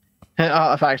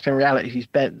 Artifacts in reality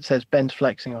says Ben's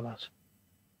flexing on us.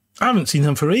 I haven't seen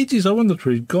him for ages. I wondered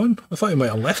where he'd gone. I thought he might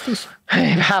have left us.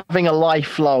 Having a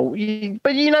life, lol.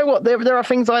 But you know what? There are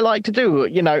things I like to do.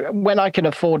 When I can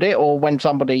afford it, or when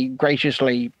somebody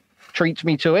graciously treats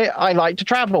me to it, I like to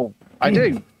travel. I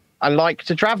do. I like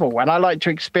to travel, and I like to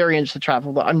experience the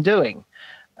travel that I'm doing,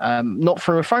 not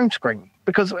through a phone screen.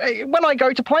 Because when I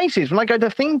go to places, when I go to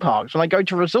theme parks, when I go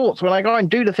to resorts, when I go and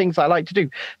do the things I like to do,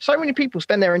 so many people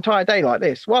spend their entire day like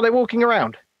this while they're walking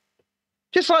around,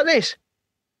 just like this.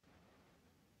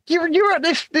 You're at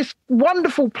this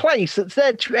wonderful place that's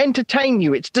there to entertain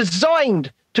you. It's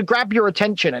designed to grab your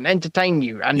attention and entertain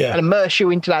you and immerse you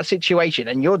into that situation,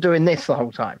 and you're doing this the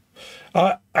whole time.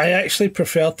 I actually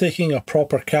prefer taking a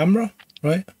proper camera,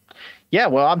 right? Yeah,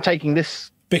 well, I'm taking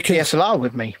this DSLR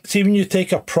with me. See, when you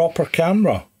take a proper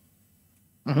camera,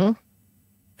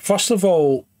 first of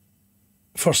all,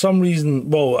 for some reason,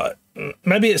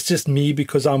 maybe it's just me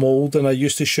because I'm old and I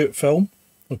used to shoot film,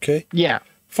 okay? Yeah.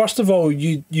 First of all,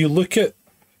 you look at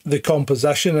the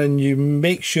composition and you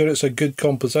make sure it's a good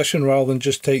composition rather than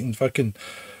just taking fucking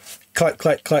click,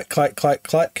 click, click, click, click,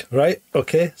 click, right?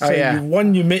 Okay. So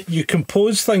you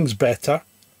compose things better.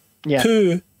 Yeah.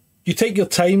 2, you take your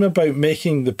time about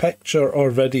making the picture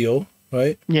or video,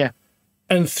 right? Yeah.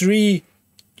 And 3,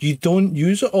 you don't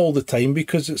use it all the time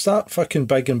because it's that fucking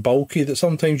big and bulky that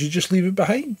sometimes you just leave it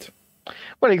behind.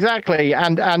 Well, exactly,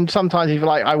 and sometimes if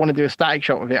I want to do a static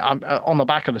shot with it, I'm on the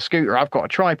back of the scooter. I've got a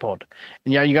tripod,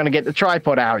 and you're going to get the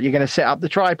tripod out. You're going to set up the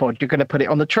tripod. You're going to put it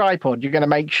on the tripod. You're going to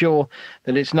make sure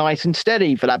that it's nice and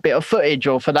steady for that bit of footage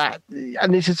or for that.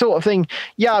 And it's the sort of thing.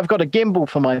 Yeah, I've got a gimbal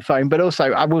for my phone, but also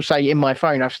I will say in my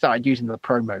phone I've started using the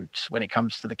pro modes when it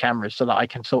comes to the cameras, so that I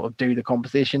can sort of do the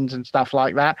compositions and stuff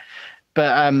like that.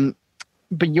 But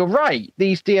you're right.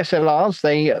 These DSLRs,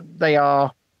 they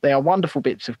are wonderful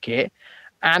bits of kit.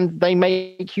 And they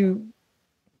make you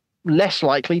less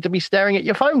likely to be staring at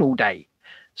your phone all day.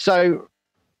 So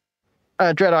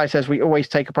Dreadeye says we always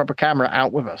take a proper camera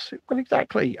out with us. Well,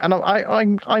 exactly. And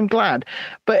I'm glad.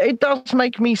 But it does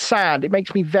make me sad. It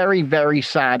makes me very, very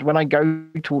sad when I go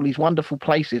to all these wonderful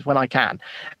places when I can.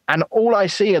 And all I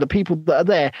see are the people that are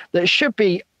there that should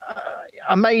be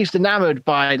amazed, enamored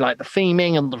by like the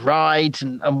theming and the rides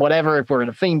and whatever. If we're in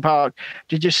a theme park,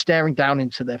 they're just staring down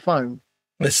into their phone.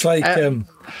 It's like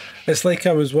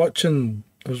I was watching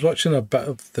a bit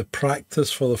of the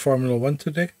practice for the Formula One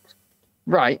today.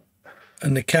 Right.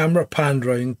 And the camera panned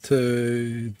round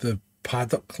to the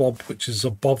paddock club, which is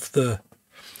above the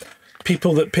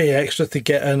people that pay extra to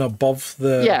get in above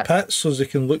the pits so they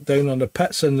can look down on the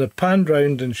pits. And they panned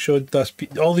round and showed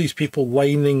all these people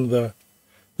lining the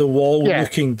wall,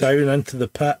 looking down into the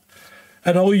pit.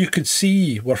 And all you could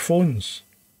see were phones.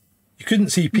 You couldn't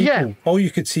see people. Yeah. All you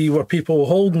could see were people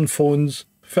holding phones,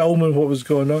 filming what was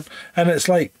going on. And it's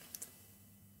like,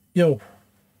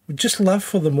 just live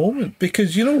for the moment.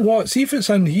 Because you know what? See if it's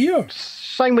in here.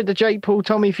 Same with the Jake Paul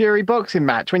Tommy Fury boxing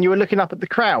match. When you were looking up at the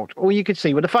crowd, all you could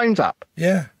see were the phones up.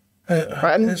 Yeah.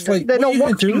 Right? And it's like, they're not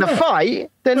watching the fight.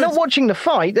 They're not watching the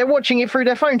fight. They're watching it through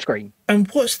their phone screen. And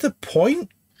what's the point?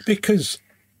 Because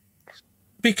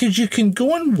you can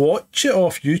go and watch it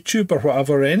off YouTube or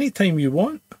whatever anytime you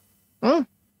want.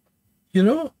 You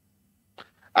know?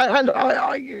 And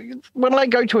I when I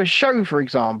go to a show, for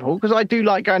example, because I do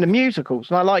like going to musicals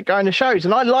and I like going to shows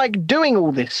and I like doing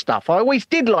all this stuff. I always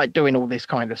did like doing all this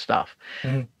kind of stuff.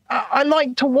 Mm-hmm. I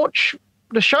like to watch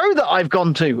the show that I've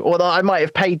gone to or that I might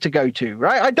have paid to go to,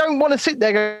 right? I don't want to sit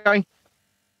there going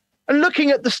and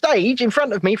looking at the stage in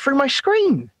front of me through my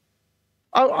screen.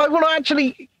 I want to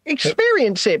actually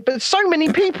experience it, but so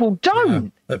many people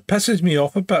don't. Yeah. It pisses me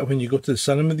off a bit when you go to the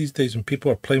cinema these days and people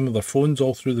are playing with their phones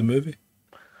all through the movie.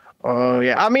 Oh,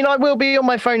 yeah. I mean, I will be on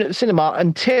my phone at the cinema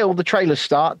until the trailers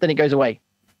start, then it goes away.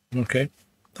 Okay.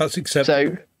 That's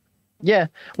acceptable. So, yeah,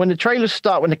 when the trailers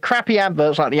start, when the crappy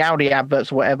adverts, like the Audi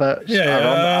adverts or whatever.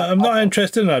 I'm not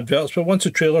interested in adverts, but once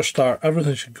the trailers start,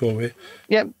 everything should go away.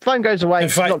 Yeah, phone goes away, in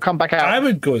fact, not come back out. I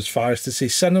would go as far as to say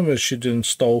cinemas should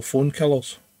install phone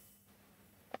killers.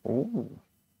 Ooh.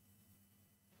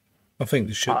 I think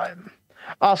they should.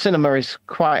 Our cinema is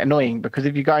quite annoying because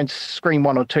if you go into screen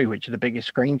 1 or 2, which are the biggest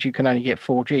screens, you can only get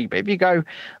 4G. But if you go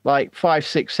like 5,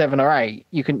 6, 7, or 8,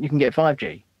 you can get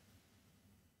 5G.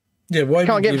 Yeah, why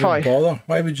would you even bother?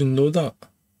 Why would you know that?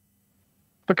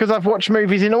 because I've watched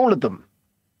movies in all of them.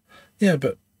 Yeah,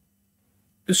 but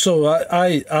so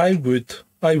I would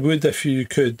if you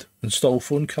could install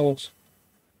phone killers.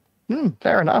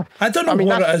 Fair enough. I don't know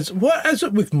what it is. What is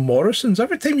it with Morrison's?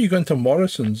 Every time you go into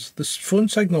Morrison's, this phone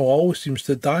signal always seems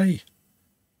to die.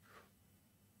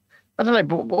 I don't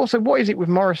know, but also, what is it with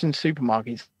Morrison's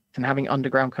supermarkets and having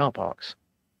underground car parks?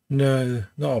 No,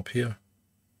 not up here.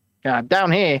 Yeah,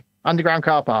 down here, underground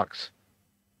car parks.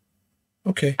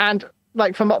 Okay. And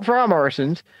like for our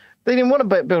Morrison's, they didn't want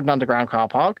to build an underground car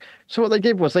park, so what they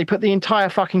did was they put the entire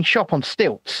fucking shop on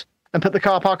stilts and put the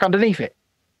car park underneath it.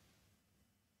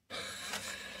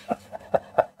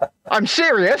 I'm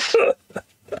serious.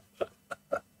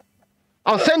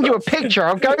 I'll send you a picture.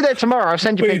 I'll go there tomorrow. I'll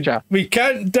send you a picture. We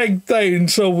can't dig down,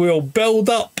 so we'll build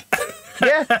up.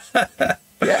 Yeah.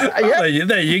 Yeah.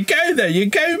 There you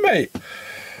go, mate.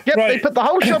 Yep, Right. they put the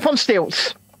whole shop on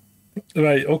stilts.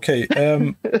 Right, okay.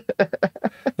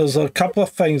 There's a couple of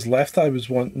things left I was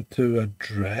wanting to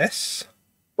address.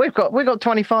 We've got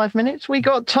 25 minutes. We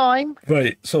got time.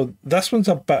 Right, so this one's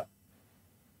a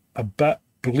bit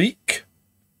bleak.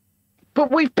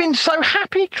 But we've been so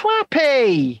happy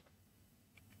clappy.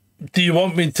 Do you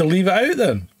want me to leave it out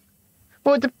then?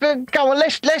 Well, go on.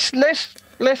 Let's just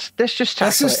tackle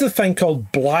This is it. the thing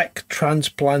called black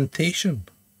transplantation.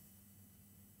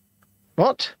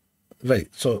 What? Right,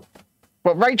 so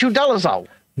What? Rachel Dolezal?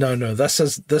 no, this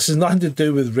is nothing to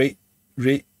do with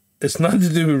rate. It's nothing to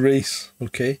do with race,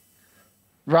 okay?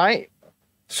 Right?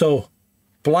 So,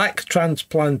 black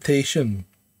transplantation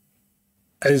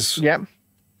is Yep.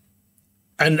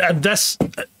 and this,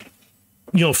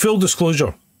 full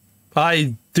disclosure,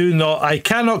 I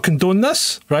cannot condone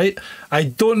this, right? I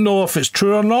don't know if it's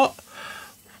true or not.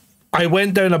 I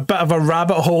went down a bit of a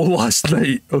rabbit hole last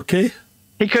night, okay?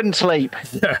 He couldn't sleep.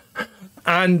 Yeah.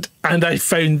 And I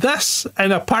found this,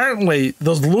 and apparently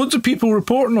there's loads of people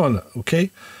reporting on it,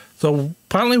 okay? So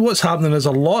apparently what's happening is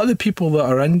a lot of the people that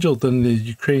are injured in the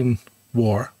Ukraine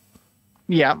war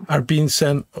Yeah. are being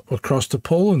sent across to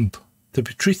Poland to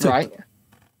be treated. Right.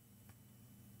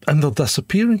 And they're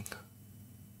disappearing.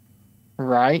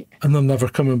 Right. And they're never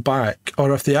coming back.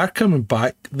 Or if they are coming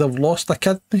back, they've lost a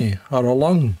kidney or a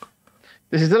lung.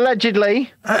 This is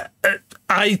allegedly.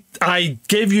 I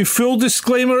gave you full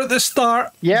disclaimer at the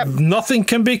start. Yep. Nothing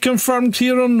can be confirmed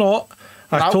here or not.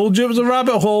 I Nope. told you it was a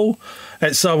rabbit hole.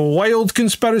 It's a wild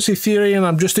conspiracy theory and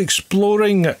I'm just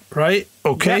exploring it, right?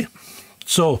 Okay. Yep.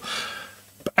 So,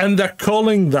 and they're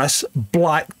calling this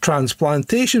black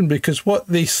transplantation because what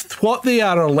they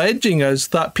are alleging is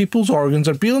that people's organs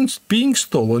are being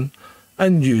stolen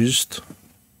and used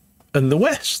in the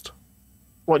West.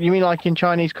 What, you mean like in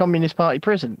Chinese Communist Party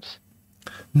prisons?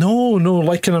 No,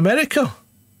 like in America.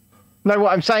 No,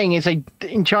 what I'm saying is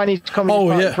in Chinese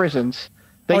Communist Party prisons.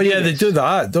 They this. do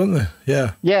that, don't they?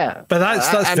 Yeah. Yeah. But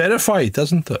that's and- verified,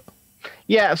 isn't it?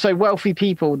 Yeah, so wealthy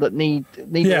people that need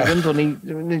Yeah. organs or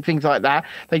need things like that,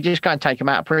 they just go and take them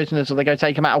out of prisoners, or they go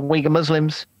take them out of Uyghur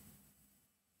Muslims.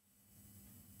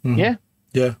 Yeah.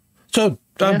 Yeah. So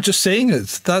Yeah. I'm just saying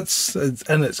it's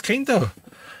kind of.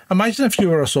 Imagine if you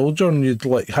were a soldier and you'd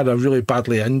had a really bad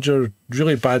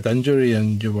injury,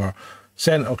 and you were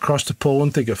sent across to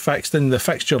Poland to get fixed, and they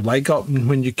fixed your leg up, and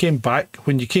when you came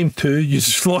to, you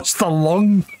just lost a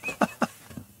lung.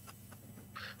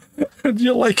 And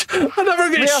you're like, I never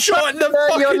get Yeah, shot in the your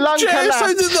fucking lung chest.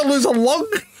 How did I lose a lung?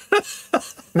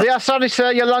 We are sorry,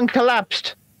 sir, your lung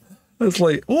collapsed. It's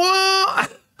like,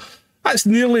 what? That's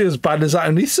nearly as bad as that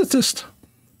anaesthetist.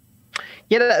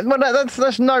 Yeah,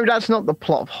 that's not the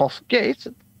plot of Hostel. Yeah, is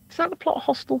that the plot of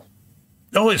Hostel?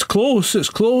 Oh, it's close. It's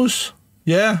close.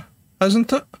 Yeah,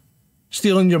 isn't it?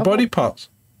 Stealing your body parts.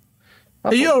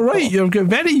 Are you all right? You've got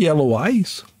very yellow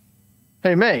eyes.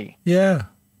 Who, me? Yeah.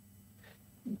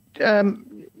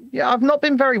 Yeah, I've not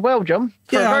been very well, John,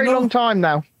 for Yeah, a I very know. long time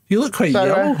now. You look quite So,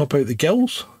 yellow about the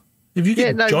gills. Have you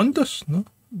yeah, got no. jaundice? No.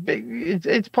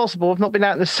 It's possible. I've not been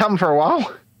out in the sun for a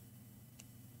while.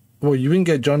 Well, you wouldn't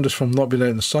get jaundice from not being out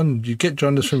in the sun. You get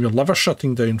jaundice from your liver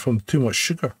shutting down from too much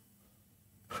sugar.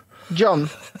 John,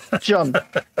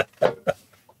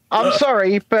 I'm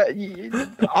sorry, but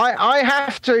I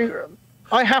have to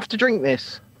drink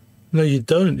this. No, you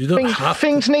don't. You don't have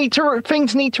Things need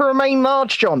to remain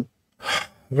large, John.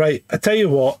 Right, I tell you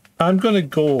what, I'm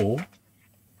just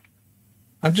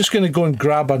going to go and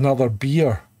grab another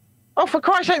beer. Oh, for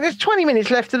Christ's sake, there's 20 minutes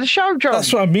left of the show, John.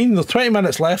 That's what I mean. There's 20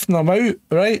 minutes left and I'm out,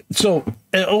 right? So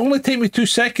it'll only take me 2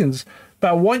 seconds,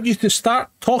 but I want you to start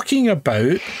talking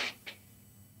about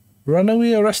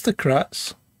runaway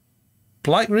aristocrats,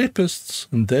 black rapists,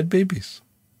 and dead babies.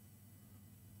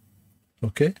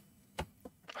 Okay?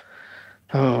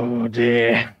 Oh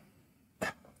dear.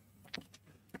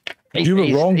 You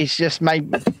were wrong. He's just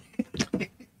made.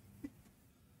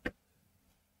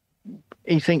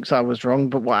 He thinks I was wrong,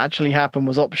 but what actually happened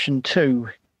was option 2.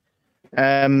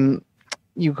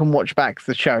 You can watch back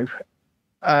the show.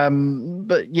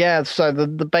 But yeah, so the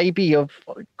baby of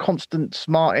Constance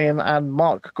Martin and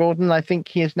Mark Gordon, I think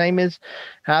his name is,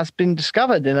 has been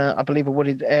discovered in I believe a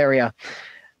wooded area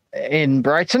in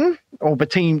Brighton, or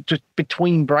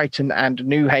between Brighton and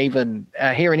New Haven,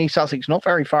 here in East Sussex, not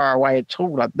very far away at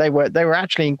all. Like they were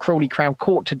actually in Crawley Crown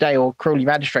Court today, or Crawley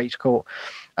Magistrates Court.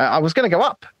 I was going to go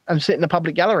up and sit in the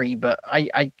public gallery, but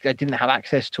I didn't have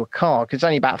access to a car because it's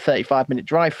only about a 35-minute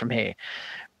drive from here.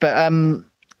 But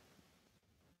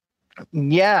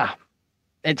yeah,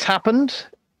 it's happened.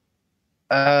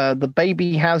 The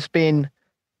baby has been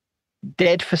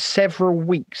dead for several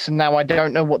weeks, and now I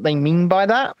don't know what they mean by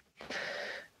that.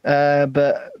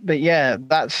 But yeah,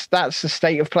 that's the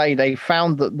state of play. They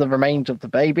found that the remains of the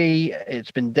baby.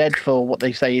 It's been dead for what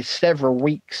they say is several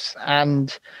weeks,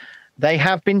 and they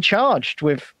have been charged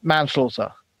with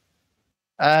manslaughter.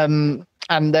 And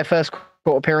their first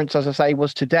court appearance, as I say,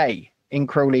 was today in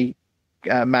Crawley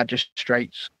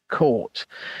Magistrates Court.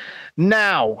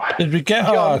 Now, did we get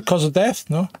a cause of death?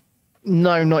 No.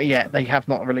 No, not yet. They have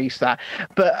not released that.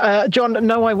 But John,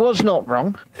 no, I was not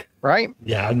wrong, right?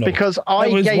 Yeah, I know. Because I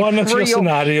it was gave one of your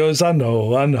scenarios. I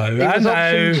know. It was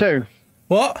option 2.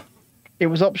 What? It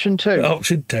was option 2.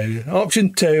 Option 2.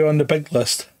 Option 2 on the big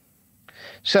list.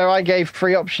 So I gave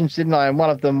 3 options, didn't I? And one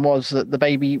of them was that the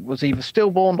baby was either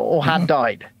stillborn or had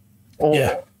died.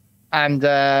 And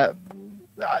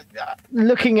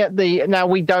looking at now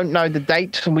we don't know the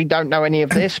dates and we don't know any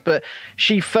of this, but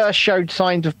she first showed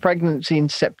signs of pregnancy in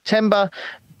September.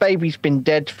 Baby's been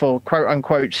dead for quote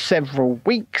unquote several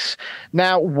weeks.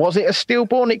 Now, was it a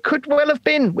stillborn? It could well have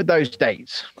been with those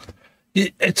dates.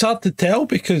 It's hard to tell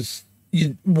because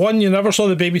you never saw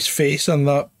the baby's face in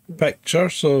that picture,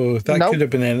 so that could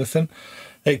have been anything.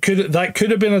 That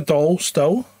could have been a doll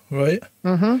still, right?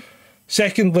 Mm-hmm.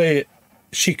 Secondly,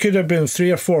 she could have been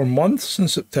 3 or 4 months in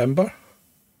September,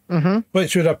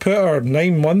 which would have put her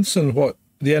 9 months in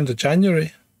the end of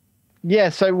January. Yeah,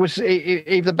 so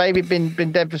if the baby had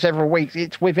been dead for several weeks,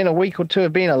 it's within a week or 2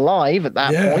 of being alive at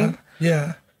that point.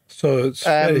 Yeah, so it's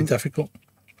very difficult.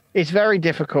 It's very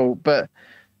difficult, but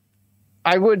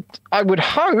I would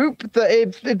hope that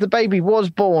if the baby was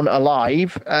born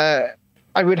alive, I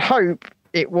would hope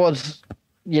it was,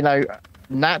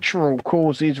 natural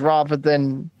causes rather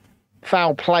than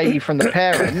foul play from the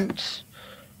parents.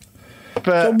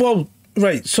 But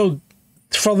so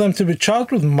for them to be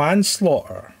charged with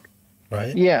manslaughter,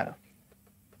 right? Yeah.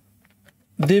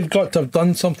 They've got to have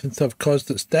done something to have caused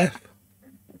its death.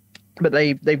 But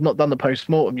they've not done the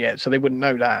post-mortem yet, so they wouldn't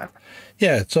know that.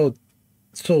 Yeah, so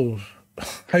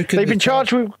how could they've been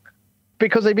charged with,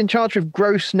 because they've been charged with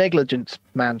gross negligence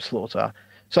manslaughter.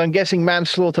 So I'm guessing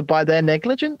manslaughter by their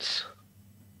negligence?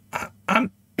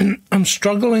 I'm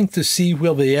struggling to see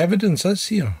where the evidence is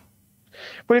here.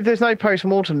 Well, if there's no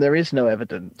post-mortem, there is no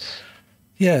evidence.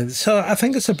 Yeah, so I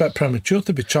think it's a bit premature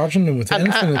to be charging them with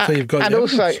anything until you've got the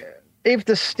evidence. And also, if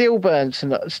the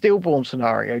stillborn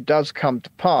scenario does come to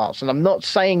pass, and I'm not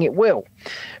saying it will,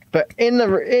 but in the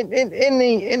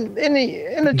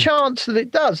chance that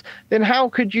it does, then how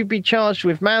could you be charged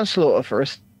with manslaughter for a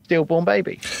stillborn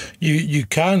baby? You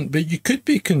can't, but you could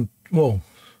be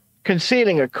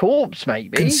concealing a corpse,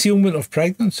 maybe. Concealment of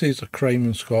pregnancy is a crime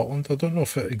in Scotland. I don't know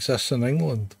if it exists in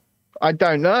England. I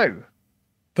don't know.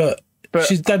 But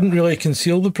she didn't really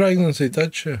conceal the pregnancy,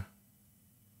 did she?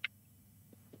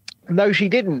 No, she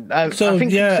didn't. I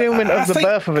think concealment of the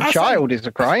birth of a child is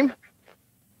a crime.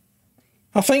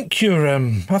 I think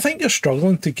you're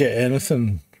struggling to get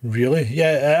anything really.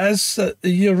 Yeah, it is.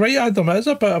 You're right, Adam. It is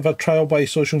a bit of a trial by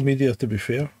social media, to be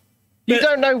fair. You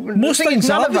don't know. Most things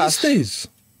are these days.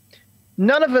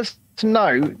 None of us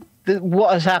know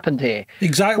what has happened here.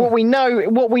 Exactly. What we know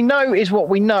is what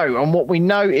we know, and what we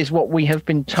know is what we have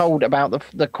been told about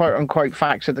the quote unquote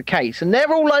facts of the case, and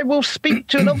they're all I will speak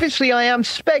to. And obviously, I am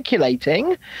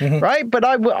speculating, right? But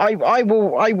I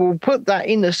will put that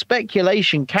in the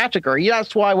speculation category.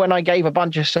 That's why when I gave a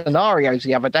bunch of scenarios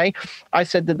the other day, I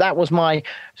said that was my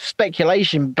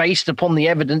speculation based upon the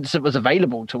evidence that was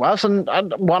available to us, and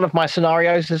one of my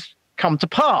scenarios has come to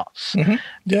pass.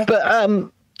 Yeah.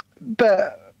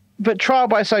 But trial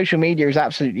by social media is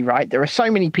absolutely right. There are so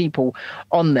many people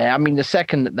on there. I mean, the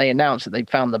second that they announced that they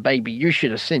found the baby, you should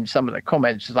have seen some of the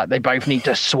comments. It's like they both need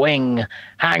to swing,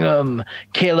 hang them,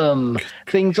 kill them,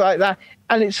 things like that.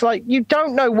 And it's like, you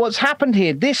don't know what's happened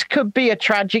here. This could be a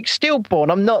tragic stillborn.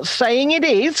 I'm not saying it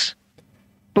is,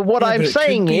 But what Yeah, I'm but it could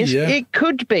saying be, is, yeah. it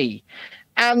could be.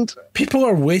 And People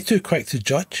are way too quick to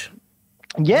judge.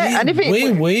 yeah, and if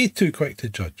way too quick to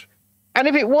judge. and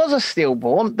if it was a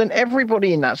stillborn, then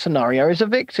everybody in that scenario is a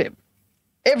victim.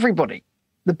 Everybody.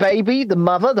 The baby, the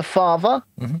mother, the father,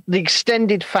 the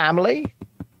extended family.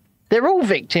 They're all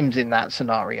victims in that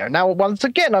scenario. Now, once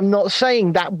again, I'm not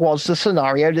saying that was the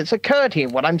scenario that's occurred here.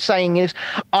 What I'm saying is,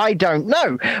 I don't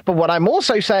know. But what I'm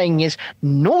also saying is,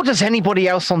 nor does anybody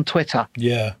else on Twitter.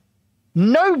 Yeah.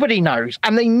 Nobody knows.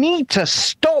 And they need to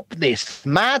stop this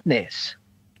madness.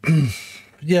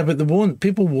 Yeah, but they won't.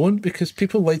 People won't because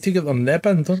people like to get their nib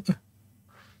in, don't they?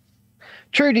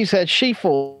 Trudy said she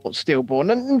thought stillborn.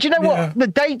 And do you know Yeah. what? The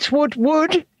dates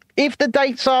would, if the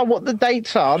dates are what the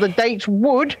dates are, the dates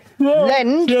would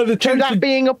lend yeah, the to chance that of-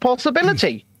 being a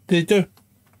possibility. They do.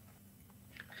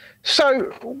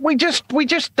 So we just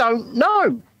don't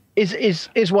know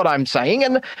is what I'm saying,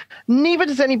 and neither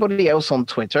does anybody else on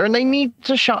Twitter, and they need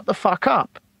to shut the fuck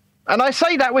up. And I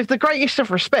say that with the greatest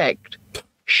of respect.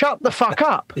 Shut the fuck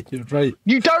up. You're right.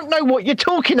 You don't know what you're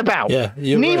talking about. Yeah,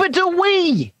 you're neither right. do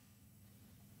we.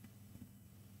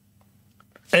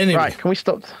 Anyway, Right, can we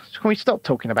stop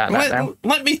talking about that now?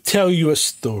 let me tell you a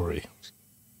story.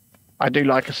 I do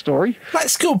like a story.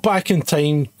 Let's go back in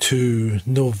time to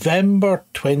November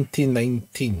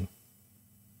 2019,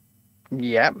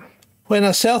 Yep. when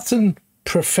a certain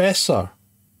professor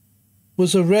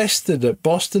was arrested at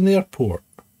Boston Airport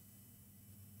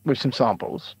With some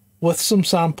samples. with some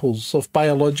samples of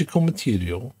biological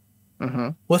material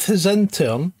with his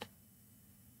intern,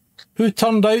 who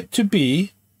turned out to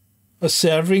be a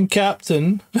serving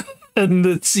captain in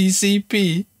the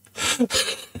CCP,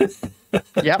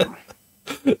 Yep.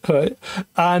 right,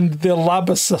 and the lab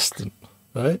assistant,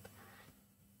 right,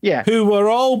 Yeah. who were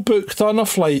all booked on a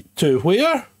flight to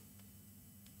where?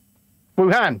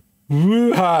 Wuhan.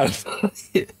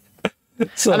 Wuhan.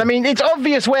 So, And I mean, it's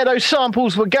obvious where those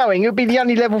samples were going. It would be the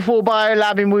only level 4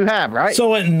 biolab in Wuhan, right?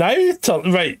 so it now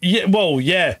right, yeah, well,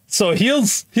 yeah. So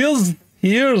here's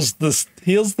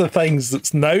the things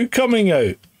that's now coming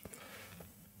out.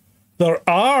 There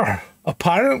are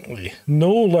apparently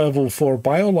no level 4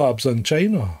 biolabs in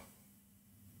China.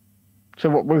 So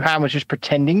what, Wuhan was just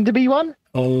pretending to be one?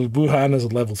 Wuhan is a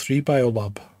level 3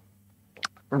 biolab.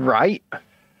 Right.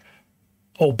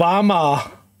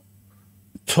 Obama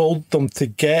told them to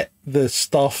get the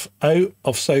stuff out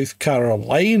of South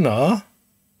Carolina,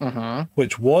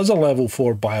 which was a level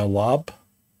 4 biolab,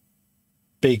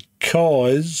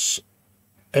 because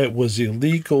it was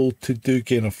illegal to do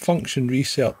gain of function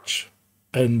research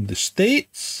in the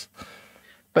States.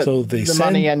 But So they the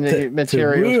money sent and the it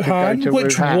materials to Wuhan, could go to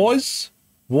which Wuhan.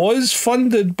 was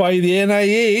funded by the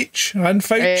NIH and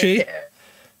Fauci.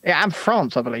 Yeah, and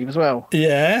France, I believe, as well.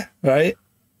 Yeah, right.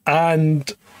 And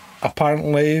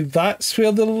apparently that's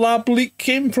where the lab leak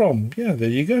came from. Yeah, there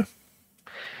you go.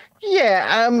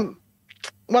 Yeah,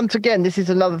 once again, this is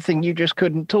another thing you just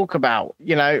couldn't talk about.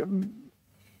 You know,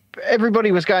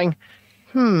 everybody was going,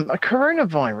 a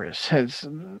coronavirus has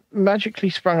magically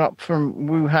sprung up from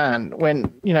Wuhan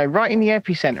when, you know, right in the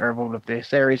epicenter of all of this,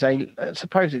 there is a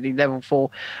supposedly level 4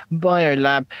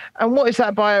 biolab. And what is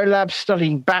that biolab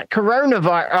studying? Back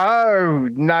coronavirus. Oh,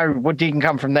 no, what didn't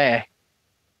come from there?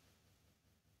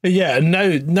 Yeah, and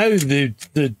now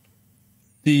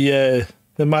the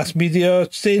mass media are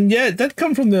saying, yeah, it did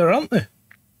come from there, aren't they?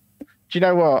 Do you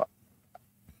know what?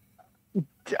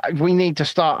 We need to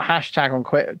start hashtag on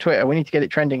Twitter. We need to get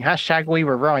it trending. Hashtag we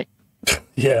were right.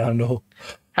 Yeah, I know.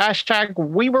 Hashtag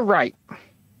we were right.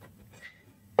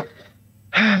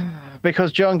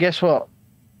 Because, John, guess what?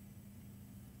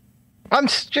 I'm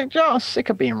sick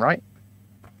of being right.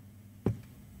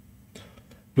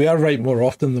 We are right more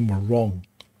often than we're wrong.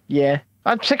 Yeah,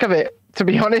 I'm sick of it, to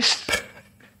be honest.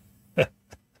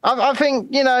 I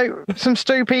think, you know, some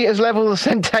Stu Peters level of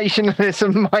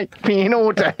sensationalism might be in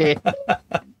order here.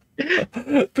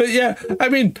 But yeah, I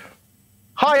mean,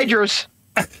 Hydras.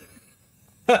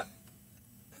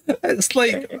 it's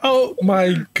like, oh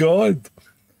my God.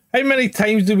 How many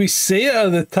times do we say it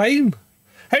at the time?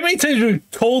 How many times have we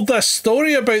told this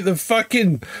story about the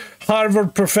fucking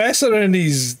Harvard professor and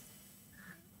his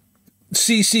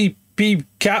CCP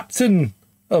captain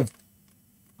of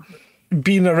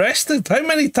being arrested? How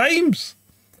many times?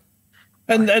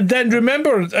 And then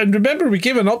remember we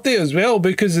gave an update as well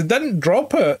because it didn't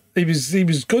drop it. He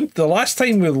was going, the last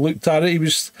time we looked at it, he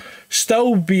was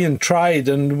still being tried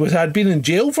and had been in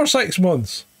jail for 6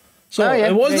 months. So Oh, yeah,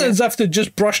 it wasn't yeah. as if they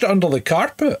just brushed it under the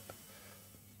carpet.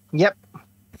 Yep.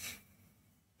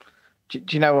 Do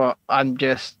you know what? I'm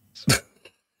just...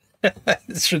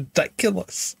 It's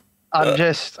ridiculous.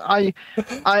 I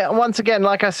once again,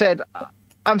 like I said,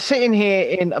 I'm sitting here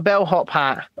in a bellhop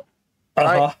hat,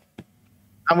 right?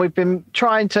 And we've been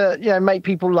trying to, make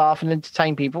people laugh and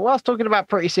entertain people whilst talking about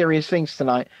pretty serious things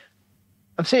tonight.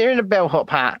 I'm sitting here in a bellhop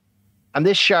hat, and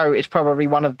this show is probably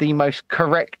one of the most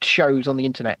correct shows on the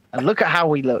internet. And look at how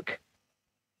we look.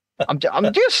 I'm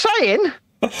just saying.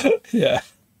 Yeah.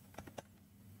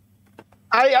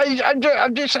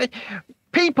 I'm just saying,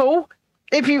 people,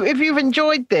 if you've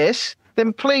enjoyed this,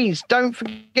 then please don't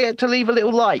forget to leave a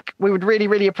little like. We would really,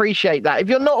 really appreciate that. If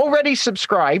you're not already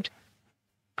subscribed,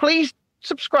 please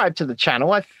subscribe to the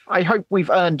channel. I hope we've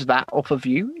earned that off of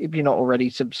you if you're not already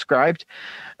subscribed.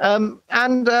 And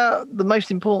the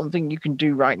most important thing you can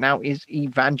do right now is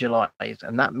evangelize,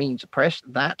 and that means press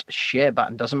that share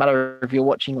button. Doesn't matter if you're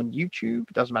watching on YouTube,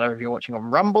 it doesn't matter if you're watching on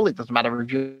Rumble, it doesn't matter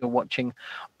if you're watching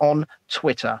on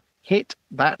Twitter. Hit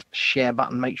that share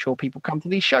button. Make sure people come to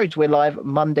these shows. We're live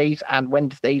Mondays and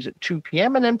Wednesdays at 2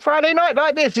 p.m. and then Friday night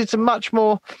like this. It's a much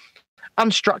more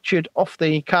unstructured, off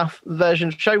the cuff version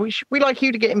of the show, which we like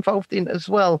you to get involved in as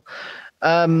well.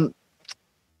 Yeah,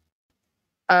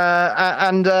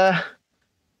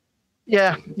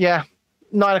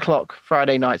 9:00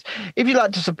 Friday nights. If you'd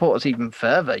like to support us even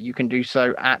further, you can do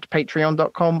so at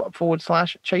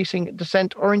patreon.com/chasing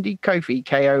descent, or indeed Ko-fi,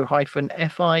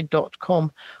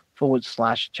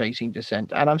 ko-fi.com/chasing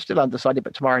descent. And I'm still undecided,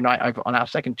 but tomorrow night over on our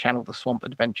second channel, The Swamp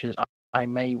Adventures, I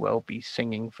may well be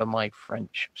singing for my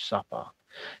French supper.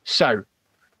 So,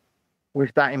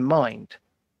 with that in mind,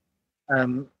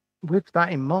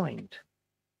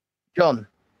 John,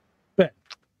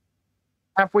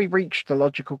 have we reached the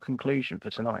logical conclusion for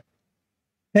tonight?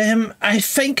 I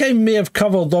think I may have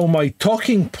covered all my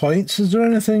talking points. Is there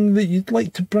anything that you'd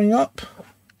like to bring up?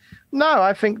 No,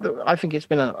 I think it's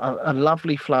been a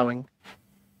lovely flowing.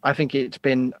 I think it's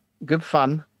been good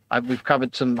fun. We've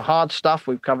covered some hard stuff.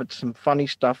 We've covered some funny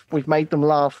stuff. We've made them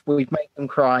laugh. We've made them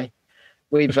cry.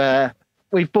 We've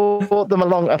brought them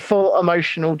along a full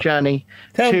emotional journey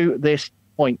to this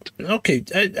point. Okay,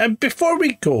 before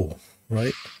we go,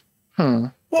 right?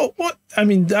 What? I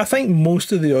mean, I think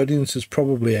most of the audience is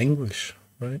probably English,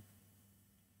 right?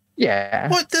 Yeah.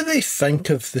 What do they think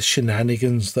of the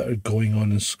shenanigans that are going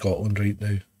on in Scotland right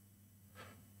now?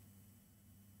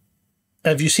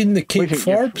 Have you seen the Kate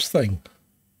Forbes thing?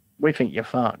 We think you're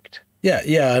fucked.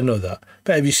 Yeah, I know that.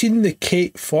 But have you seen the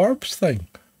Kate Forbes thing?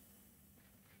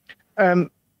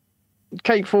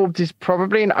 Kate Forbes is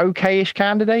probably an okay-ish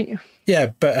candidate.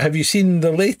 Yeah, but have you seen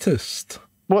the latest?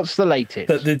 What's the latest?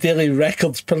 That the Daily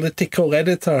Record's political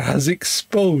editor has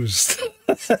exposed.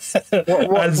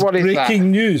 What is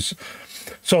breaking news.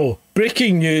 So,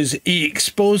 breaking news, he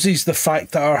exposes the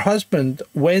fact that her husband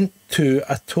went to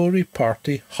a Tory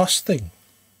party hosting.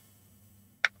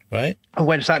 Right? And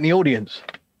when sat in the audience?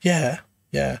 Yeah.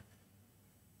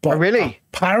 But really?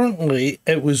 Apparently,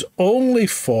 it was only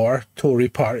for Tory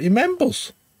party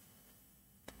members.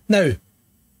 Now,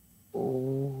 but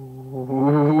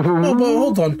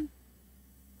hold on.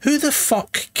 Who the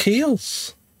fuck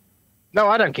cares? No,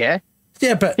 I don't care.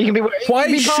 Yeah, but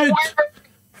why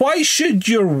should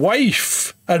your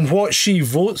wife and what she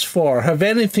votes for have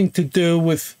anything to do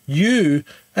with you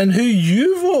and who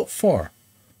you vote for?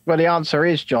 Well, the answer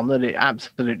is, John, that it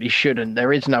absolutely shouldn't.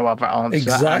 There is no other answer.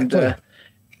 Exactly. And,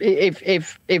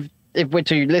 if we're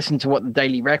to listen to what the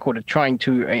Daily Record are trying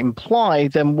to imply,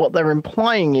 then what they're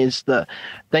implying is that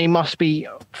they must be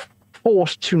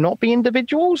forced to not be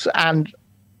individuals and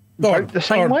vote the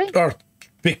same way. Or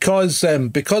because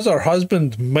her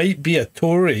husband might be a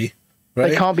Tory,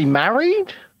 right? They can't be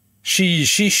married? She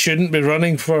shouldn't be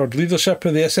running for leadership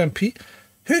of the SNP.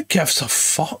 Who gives a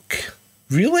fuck?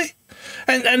 Really?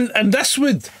 And this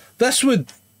would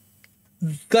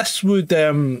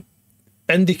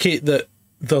indicate that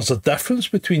there's a difference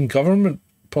between government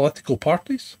political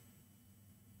parties.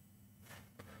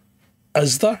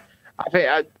 Is there?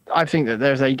 I think that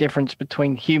there's a difference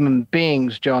between human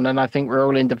beings, John, and I think we're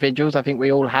all individuals. I think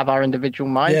we all have our individual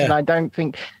minds, and I don't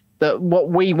think that what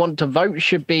we want to vote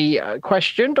should be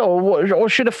questioned or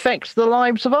should affect the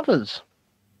lives of others.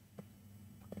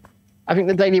 I think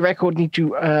the Daily Record need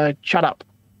to shut up.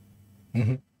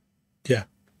 Mm-hmm. Yeah.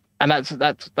 And that's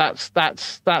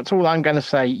all I'm going to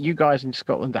say. You guys in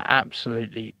Scotland are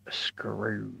absolutely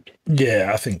screwed. Yeah,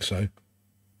 I think so.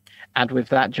 And with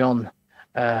that, John,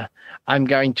 I'm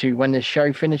going to, when this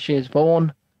show finishes,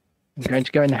 Vaughan, I'm going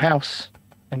to go in the house.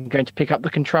 I'm going to pick up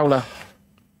the controller.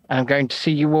 And I'm going to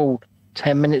see you all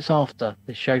 10 minutes after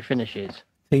the show finishes.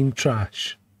 Team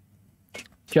Trash.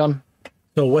 John?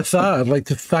 So with that, I'd like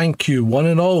to thank you, one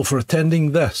and all, for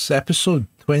attending this episode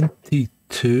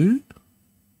 22.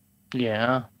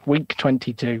 Yeah, week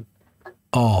 22.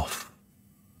 Off.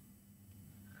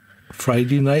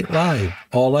 Friday Night Live,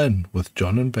 All In with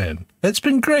John and Ben. It's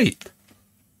been great.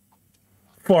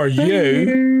 For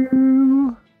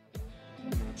you.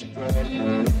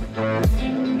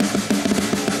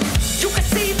 You can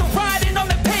see the writing on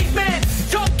the pavement.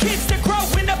 Young kids, they're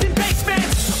growing up in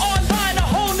basements. Online, a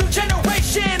whole new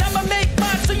generation. I'ma make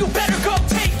mine, so you better go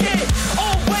take it.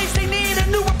 Always, they need a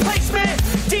new replacement.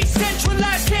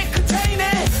 Decentralized, can't contain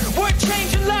it. We're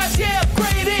changing lives, yeah,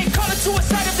 upgrading. Call it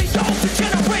suicide of the older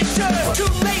generation.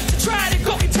 Too late to try to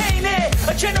go contain it.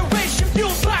 A generation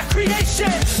fueled by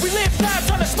creation. We live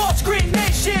lives on a small screen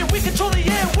nation. We control the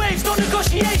airwaves, no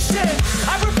negotiation.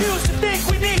 I refuse to think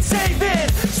we need saving.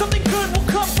 Something good will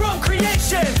come from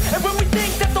creation. And when we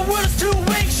think that the world is too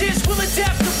anxious, we'll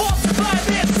adapt, evolve, survive,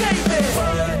 and save it.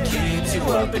 What keeps you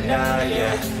up at night,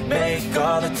 yeah? Make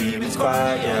all the demons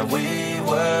quiet, yeah. We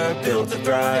were built to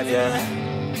thrive, yeah.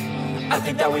 I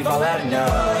think that we've all had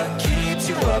enough. What keeps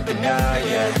you up at night,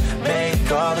 yeah?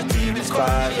 Make all the demons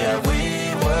quiet, yeah.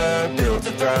 We were built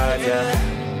to thrive,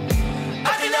 yeah.